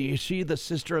sister? I mean, is she the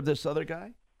sister of this other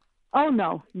guy? Oh,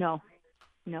 no.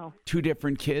 Two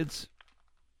different kids?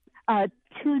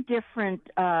 Two different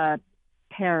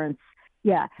parents.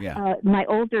 Yeah. My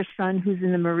older son, who's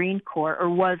in the Marine Corps, or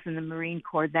was in the Marine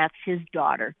Corps, that's his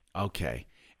daughter. Okay.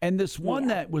 And this one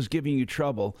that was giving you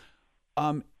trouble,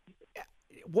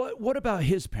 what about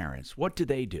his parents? What do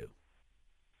they do?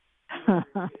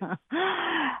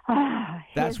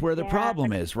 That's where the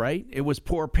problem is, right? It was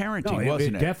poor parenting,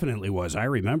 wasn't it? It definitely was. I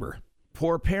remember.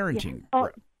 Poor parenting. Yeah. Oh,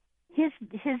 his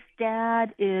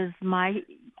dad is my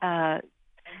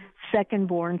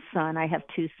second-born son. I have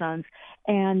two sons,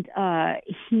 and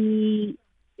he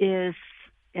is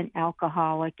an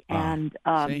alcoholic and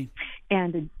a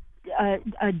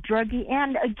druggie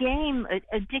and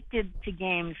addicted to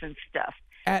games and stuff.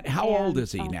 How old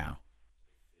is he now?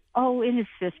 Oh, in his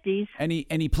 50s. And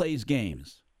he plays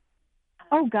games.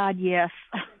 Oh God, yes.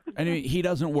 And he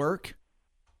doesn't work?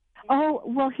 Oh,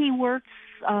 well, he works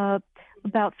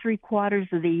about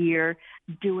 3/4 of the year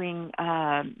doing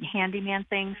handyman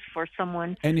things for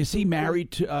someone. And is he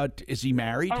married to? Is he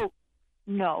married? Oh,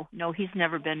 no, he's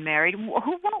never been married. What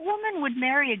woman would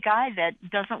marry a guy that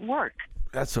doesn't work?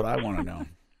 That's what I want to know.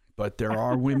 But there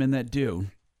are women that do.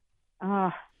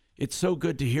 It's so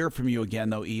good to hear from you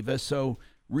again, though, Eva. So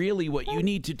really what you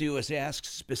need to do is ask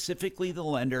specifically the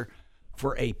lender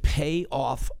for a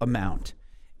payoff amount.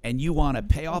 And you want a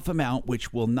payoff amount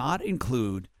which will not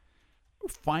include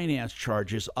finance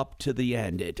charges up to the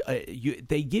end.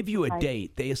 They give you a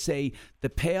date. They say the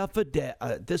payoff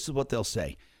this is what they'll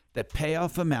say. The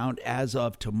payoff amount as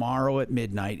of tomorrow at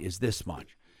midnight is this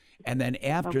much. And then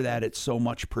after that, it's so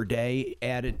much per day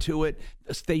added to it.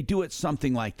 They do it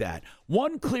something like that.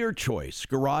 One Clear Choice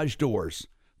Garage Doors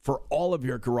for all of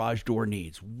your garage door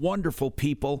needs. Wonderful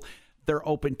people. They're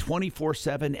open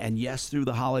 24/7, and yes, through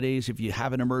the holidays, if you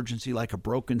have an emergency like a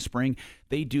broken spring,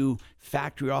 they do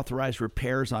factory-authorized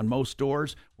repairs on most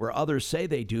doors where others say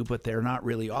they do, but they're not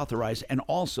really authorized. And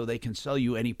also, they can sell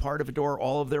you any part of a door,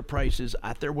 all of their prices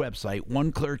at their website,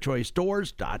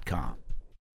 oneclearchoicedoors.com.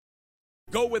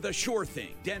 Go with a sure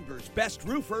thing. Denver's best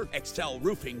roofer,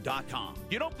 excelroofing.com.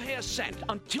 You don't pay a cent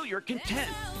until you're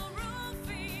content.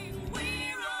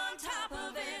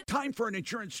 Time for an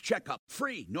insurance checkup.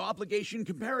 Free, no obligation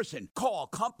comparison. Call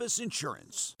Compass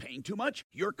Insurance. Paying too much?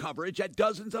 Your coverage at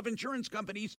dozens of insurance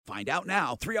companies. Find out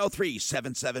now.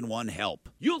 303-771-HELP.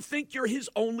 You'll think you're his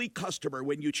only customer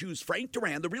when you choose Frank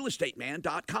Duran,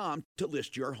 therealestateman.com, to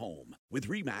list your home with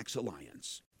RE/MAX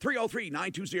Alliance.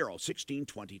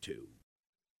 303-920-1622.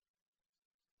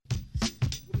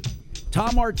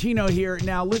 Tom Martino here.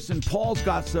 Now, listen, Paul's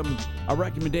got a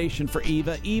recommendation for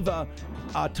Eva. Eva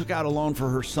took out a loan for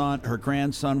her son. Her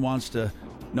grandson wants to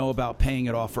know about paying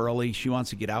it off early. She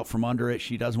wants to get out from under it.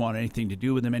 She doesn't want anything to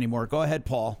do with him anymore. Go ahead,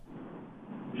 Paul.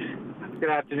 Good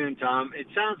afternoon, Tom. It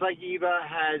sounds like Eva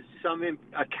has some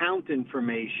account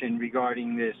information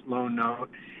regarding this loan note.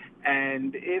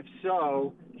 And if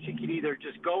so, she could either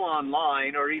just go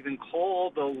online or even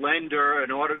call the lender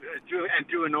and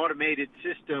through an automated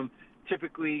system,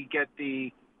 typically get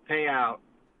the payout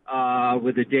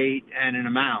with a date and an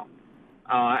amount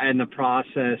and the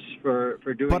process for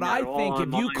doing that. But I think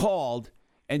if you called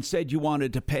and said you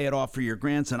wanted to pay it off for your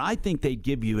grandson, I think they'd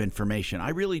give you information. I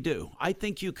really do. I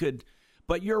think you could.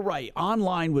 But you're right.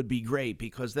 Online would be great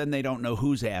because then they don't know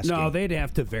who's asking. No, they'd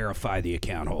have to verify the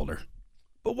account holder.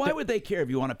 But why would they care if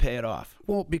you want to pay it off?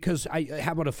 Well, because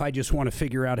how about if I just want to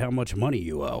figure out how much money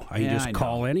you owe? I just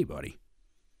call anybody.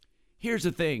 Here's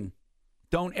the thing.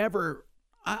 Don't ever,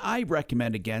 I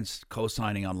recommend against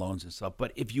co-signing on loans and stuff,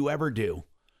 but if you ever do,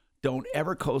 don't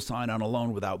ever co-sign on a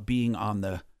loan without being on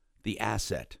the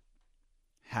asset.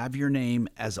 Have your name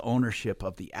as ownership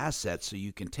of the asset so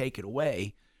you can take it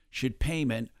away should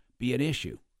payment be an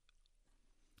issue.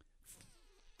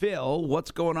 Phil,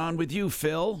 what's going on with you,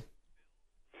 Phil?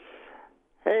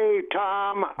 Hey,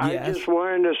 Tom, yes. I just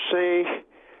wanted to say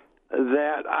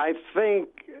that I think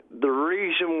the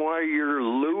reason why you're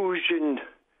losing,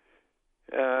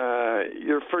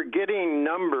 you're forgetting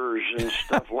numbers and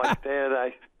stuff like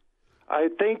that, I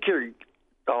think you're an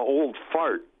old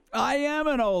fart. I am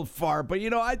an old fart, but,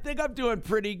 I think I'm doing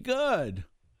pretty good.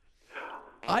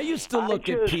 I used to look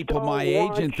at people my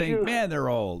age and think, man, they're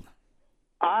old.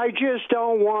 I just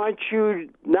don't want you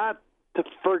not to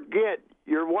forget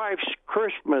your wife's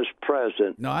Christmas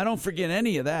present. No, I don't forget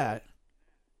any of that.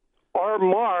 Or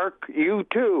Mark, you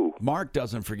too. Mark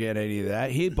doesn't forget any of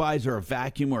that. He buys her a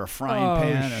vacuum or a frying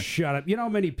pan. Shut up. You know how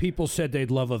many people said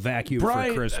they'd love a vacuum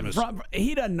for Christmas?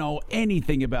 He doesn't know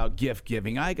anything about gift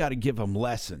giving. I got to give him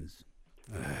lessons.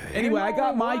 Anyway, I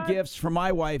got my gifts for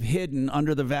my wife hidden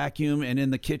under the vacuum and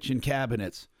in the kitchen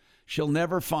cabinets. She'll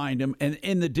never find them, and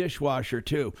in the dishwasher,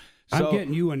 too. So, I'm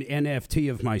getting you an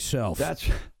NFT of myself.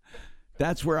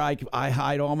 That's where I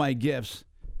hide all my gifts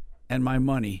and my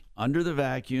money, under the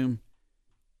vacuum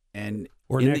and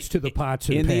next to the pots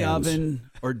and in pans. the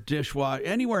oven or dishwasher,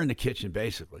 anywhere in the kitchen,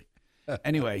 basically.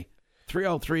 Anyway,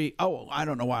 303. Oh, I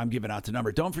don't know why I'm giving out the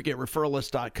number. Don't forget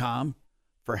referralist.com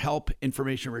for help,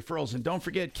 information, referrals. And don't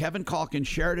forget Kevin Calkin,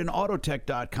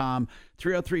 SheridanAutotech.com,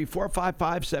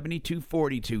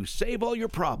 303-455-7242. Save all your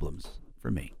problems for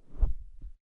me.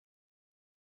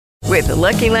 With the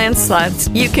Lucky Land Slots,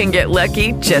 you can get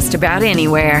lucky just about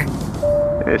anywhere.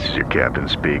 This is your captain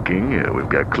speaking. We've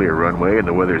got clear runway and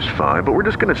the weather's fine, but we're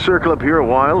just going to circle up here a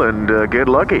while and get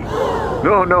lucky.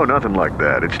 No, nothing like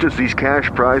that. It's just these cash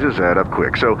prizes add up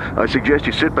quick. So I suggest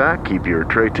you sit back, keep your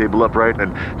tray table upright,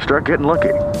 and start getting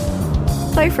lucky.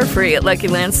 Play for free at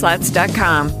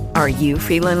LuckyLandSlots.com. Are you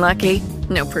feeling lucky?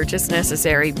 No purchase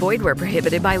necessary. Void where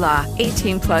prohibited by law.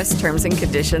 18+ terms and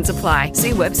conditions apply.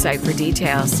 See website for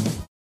details.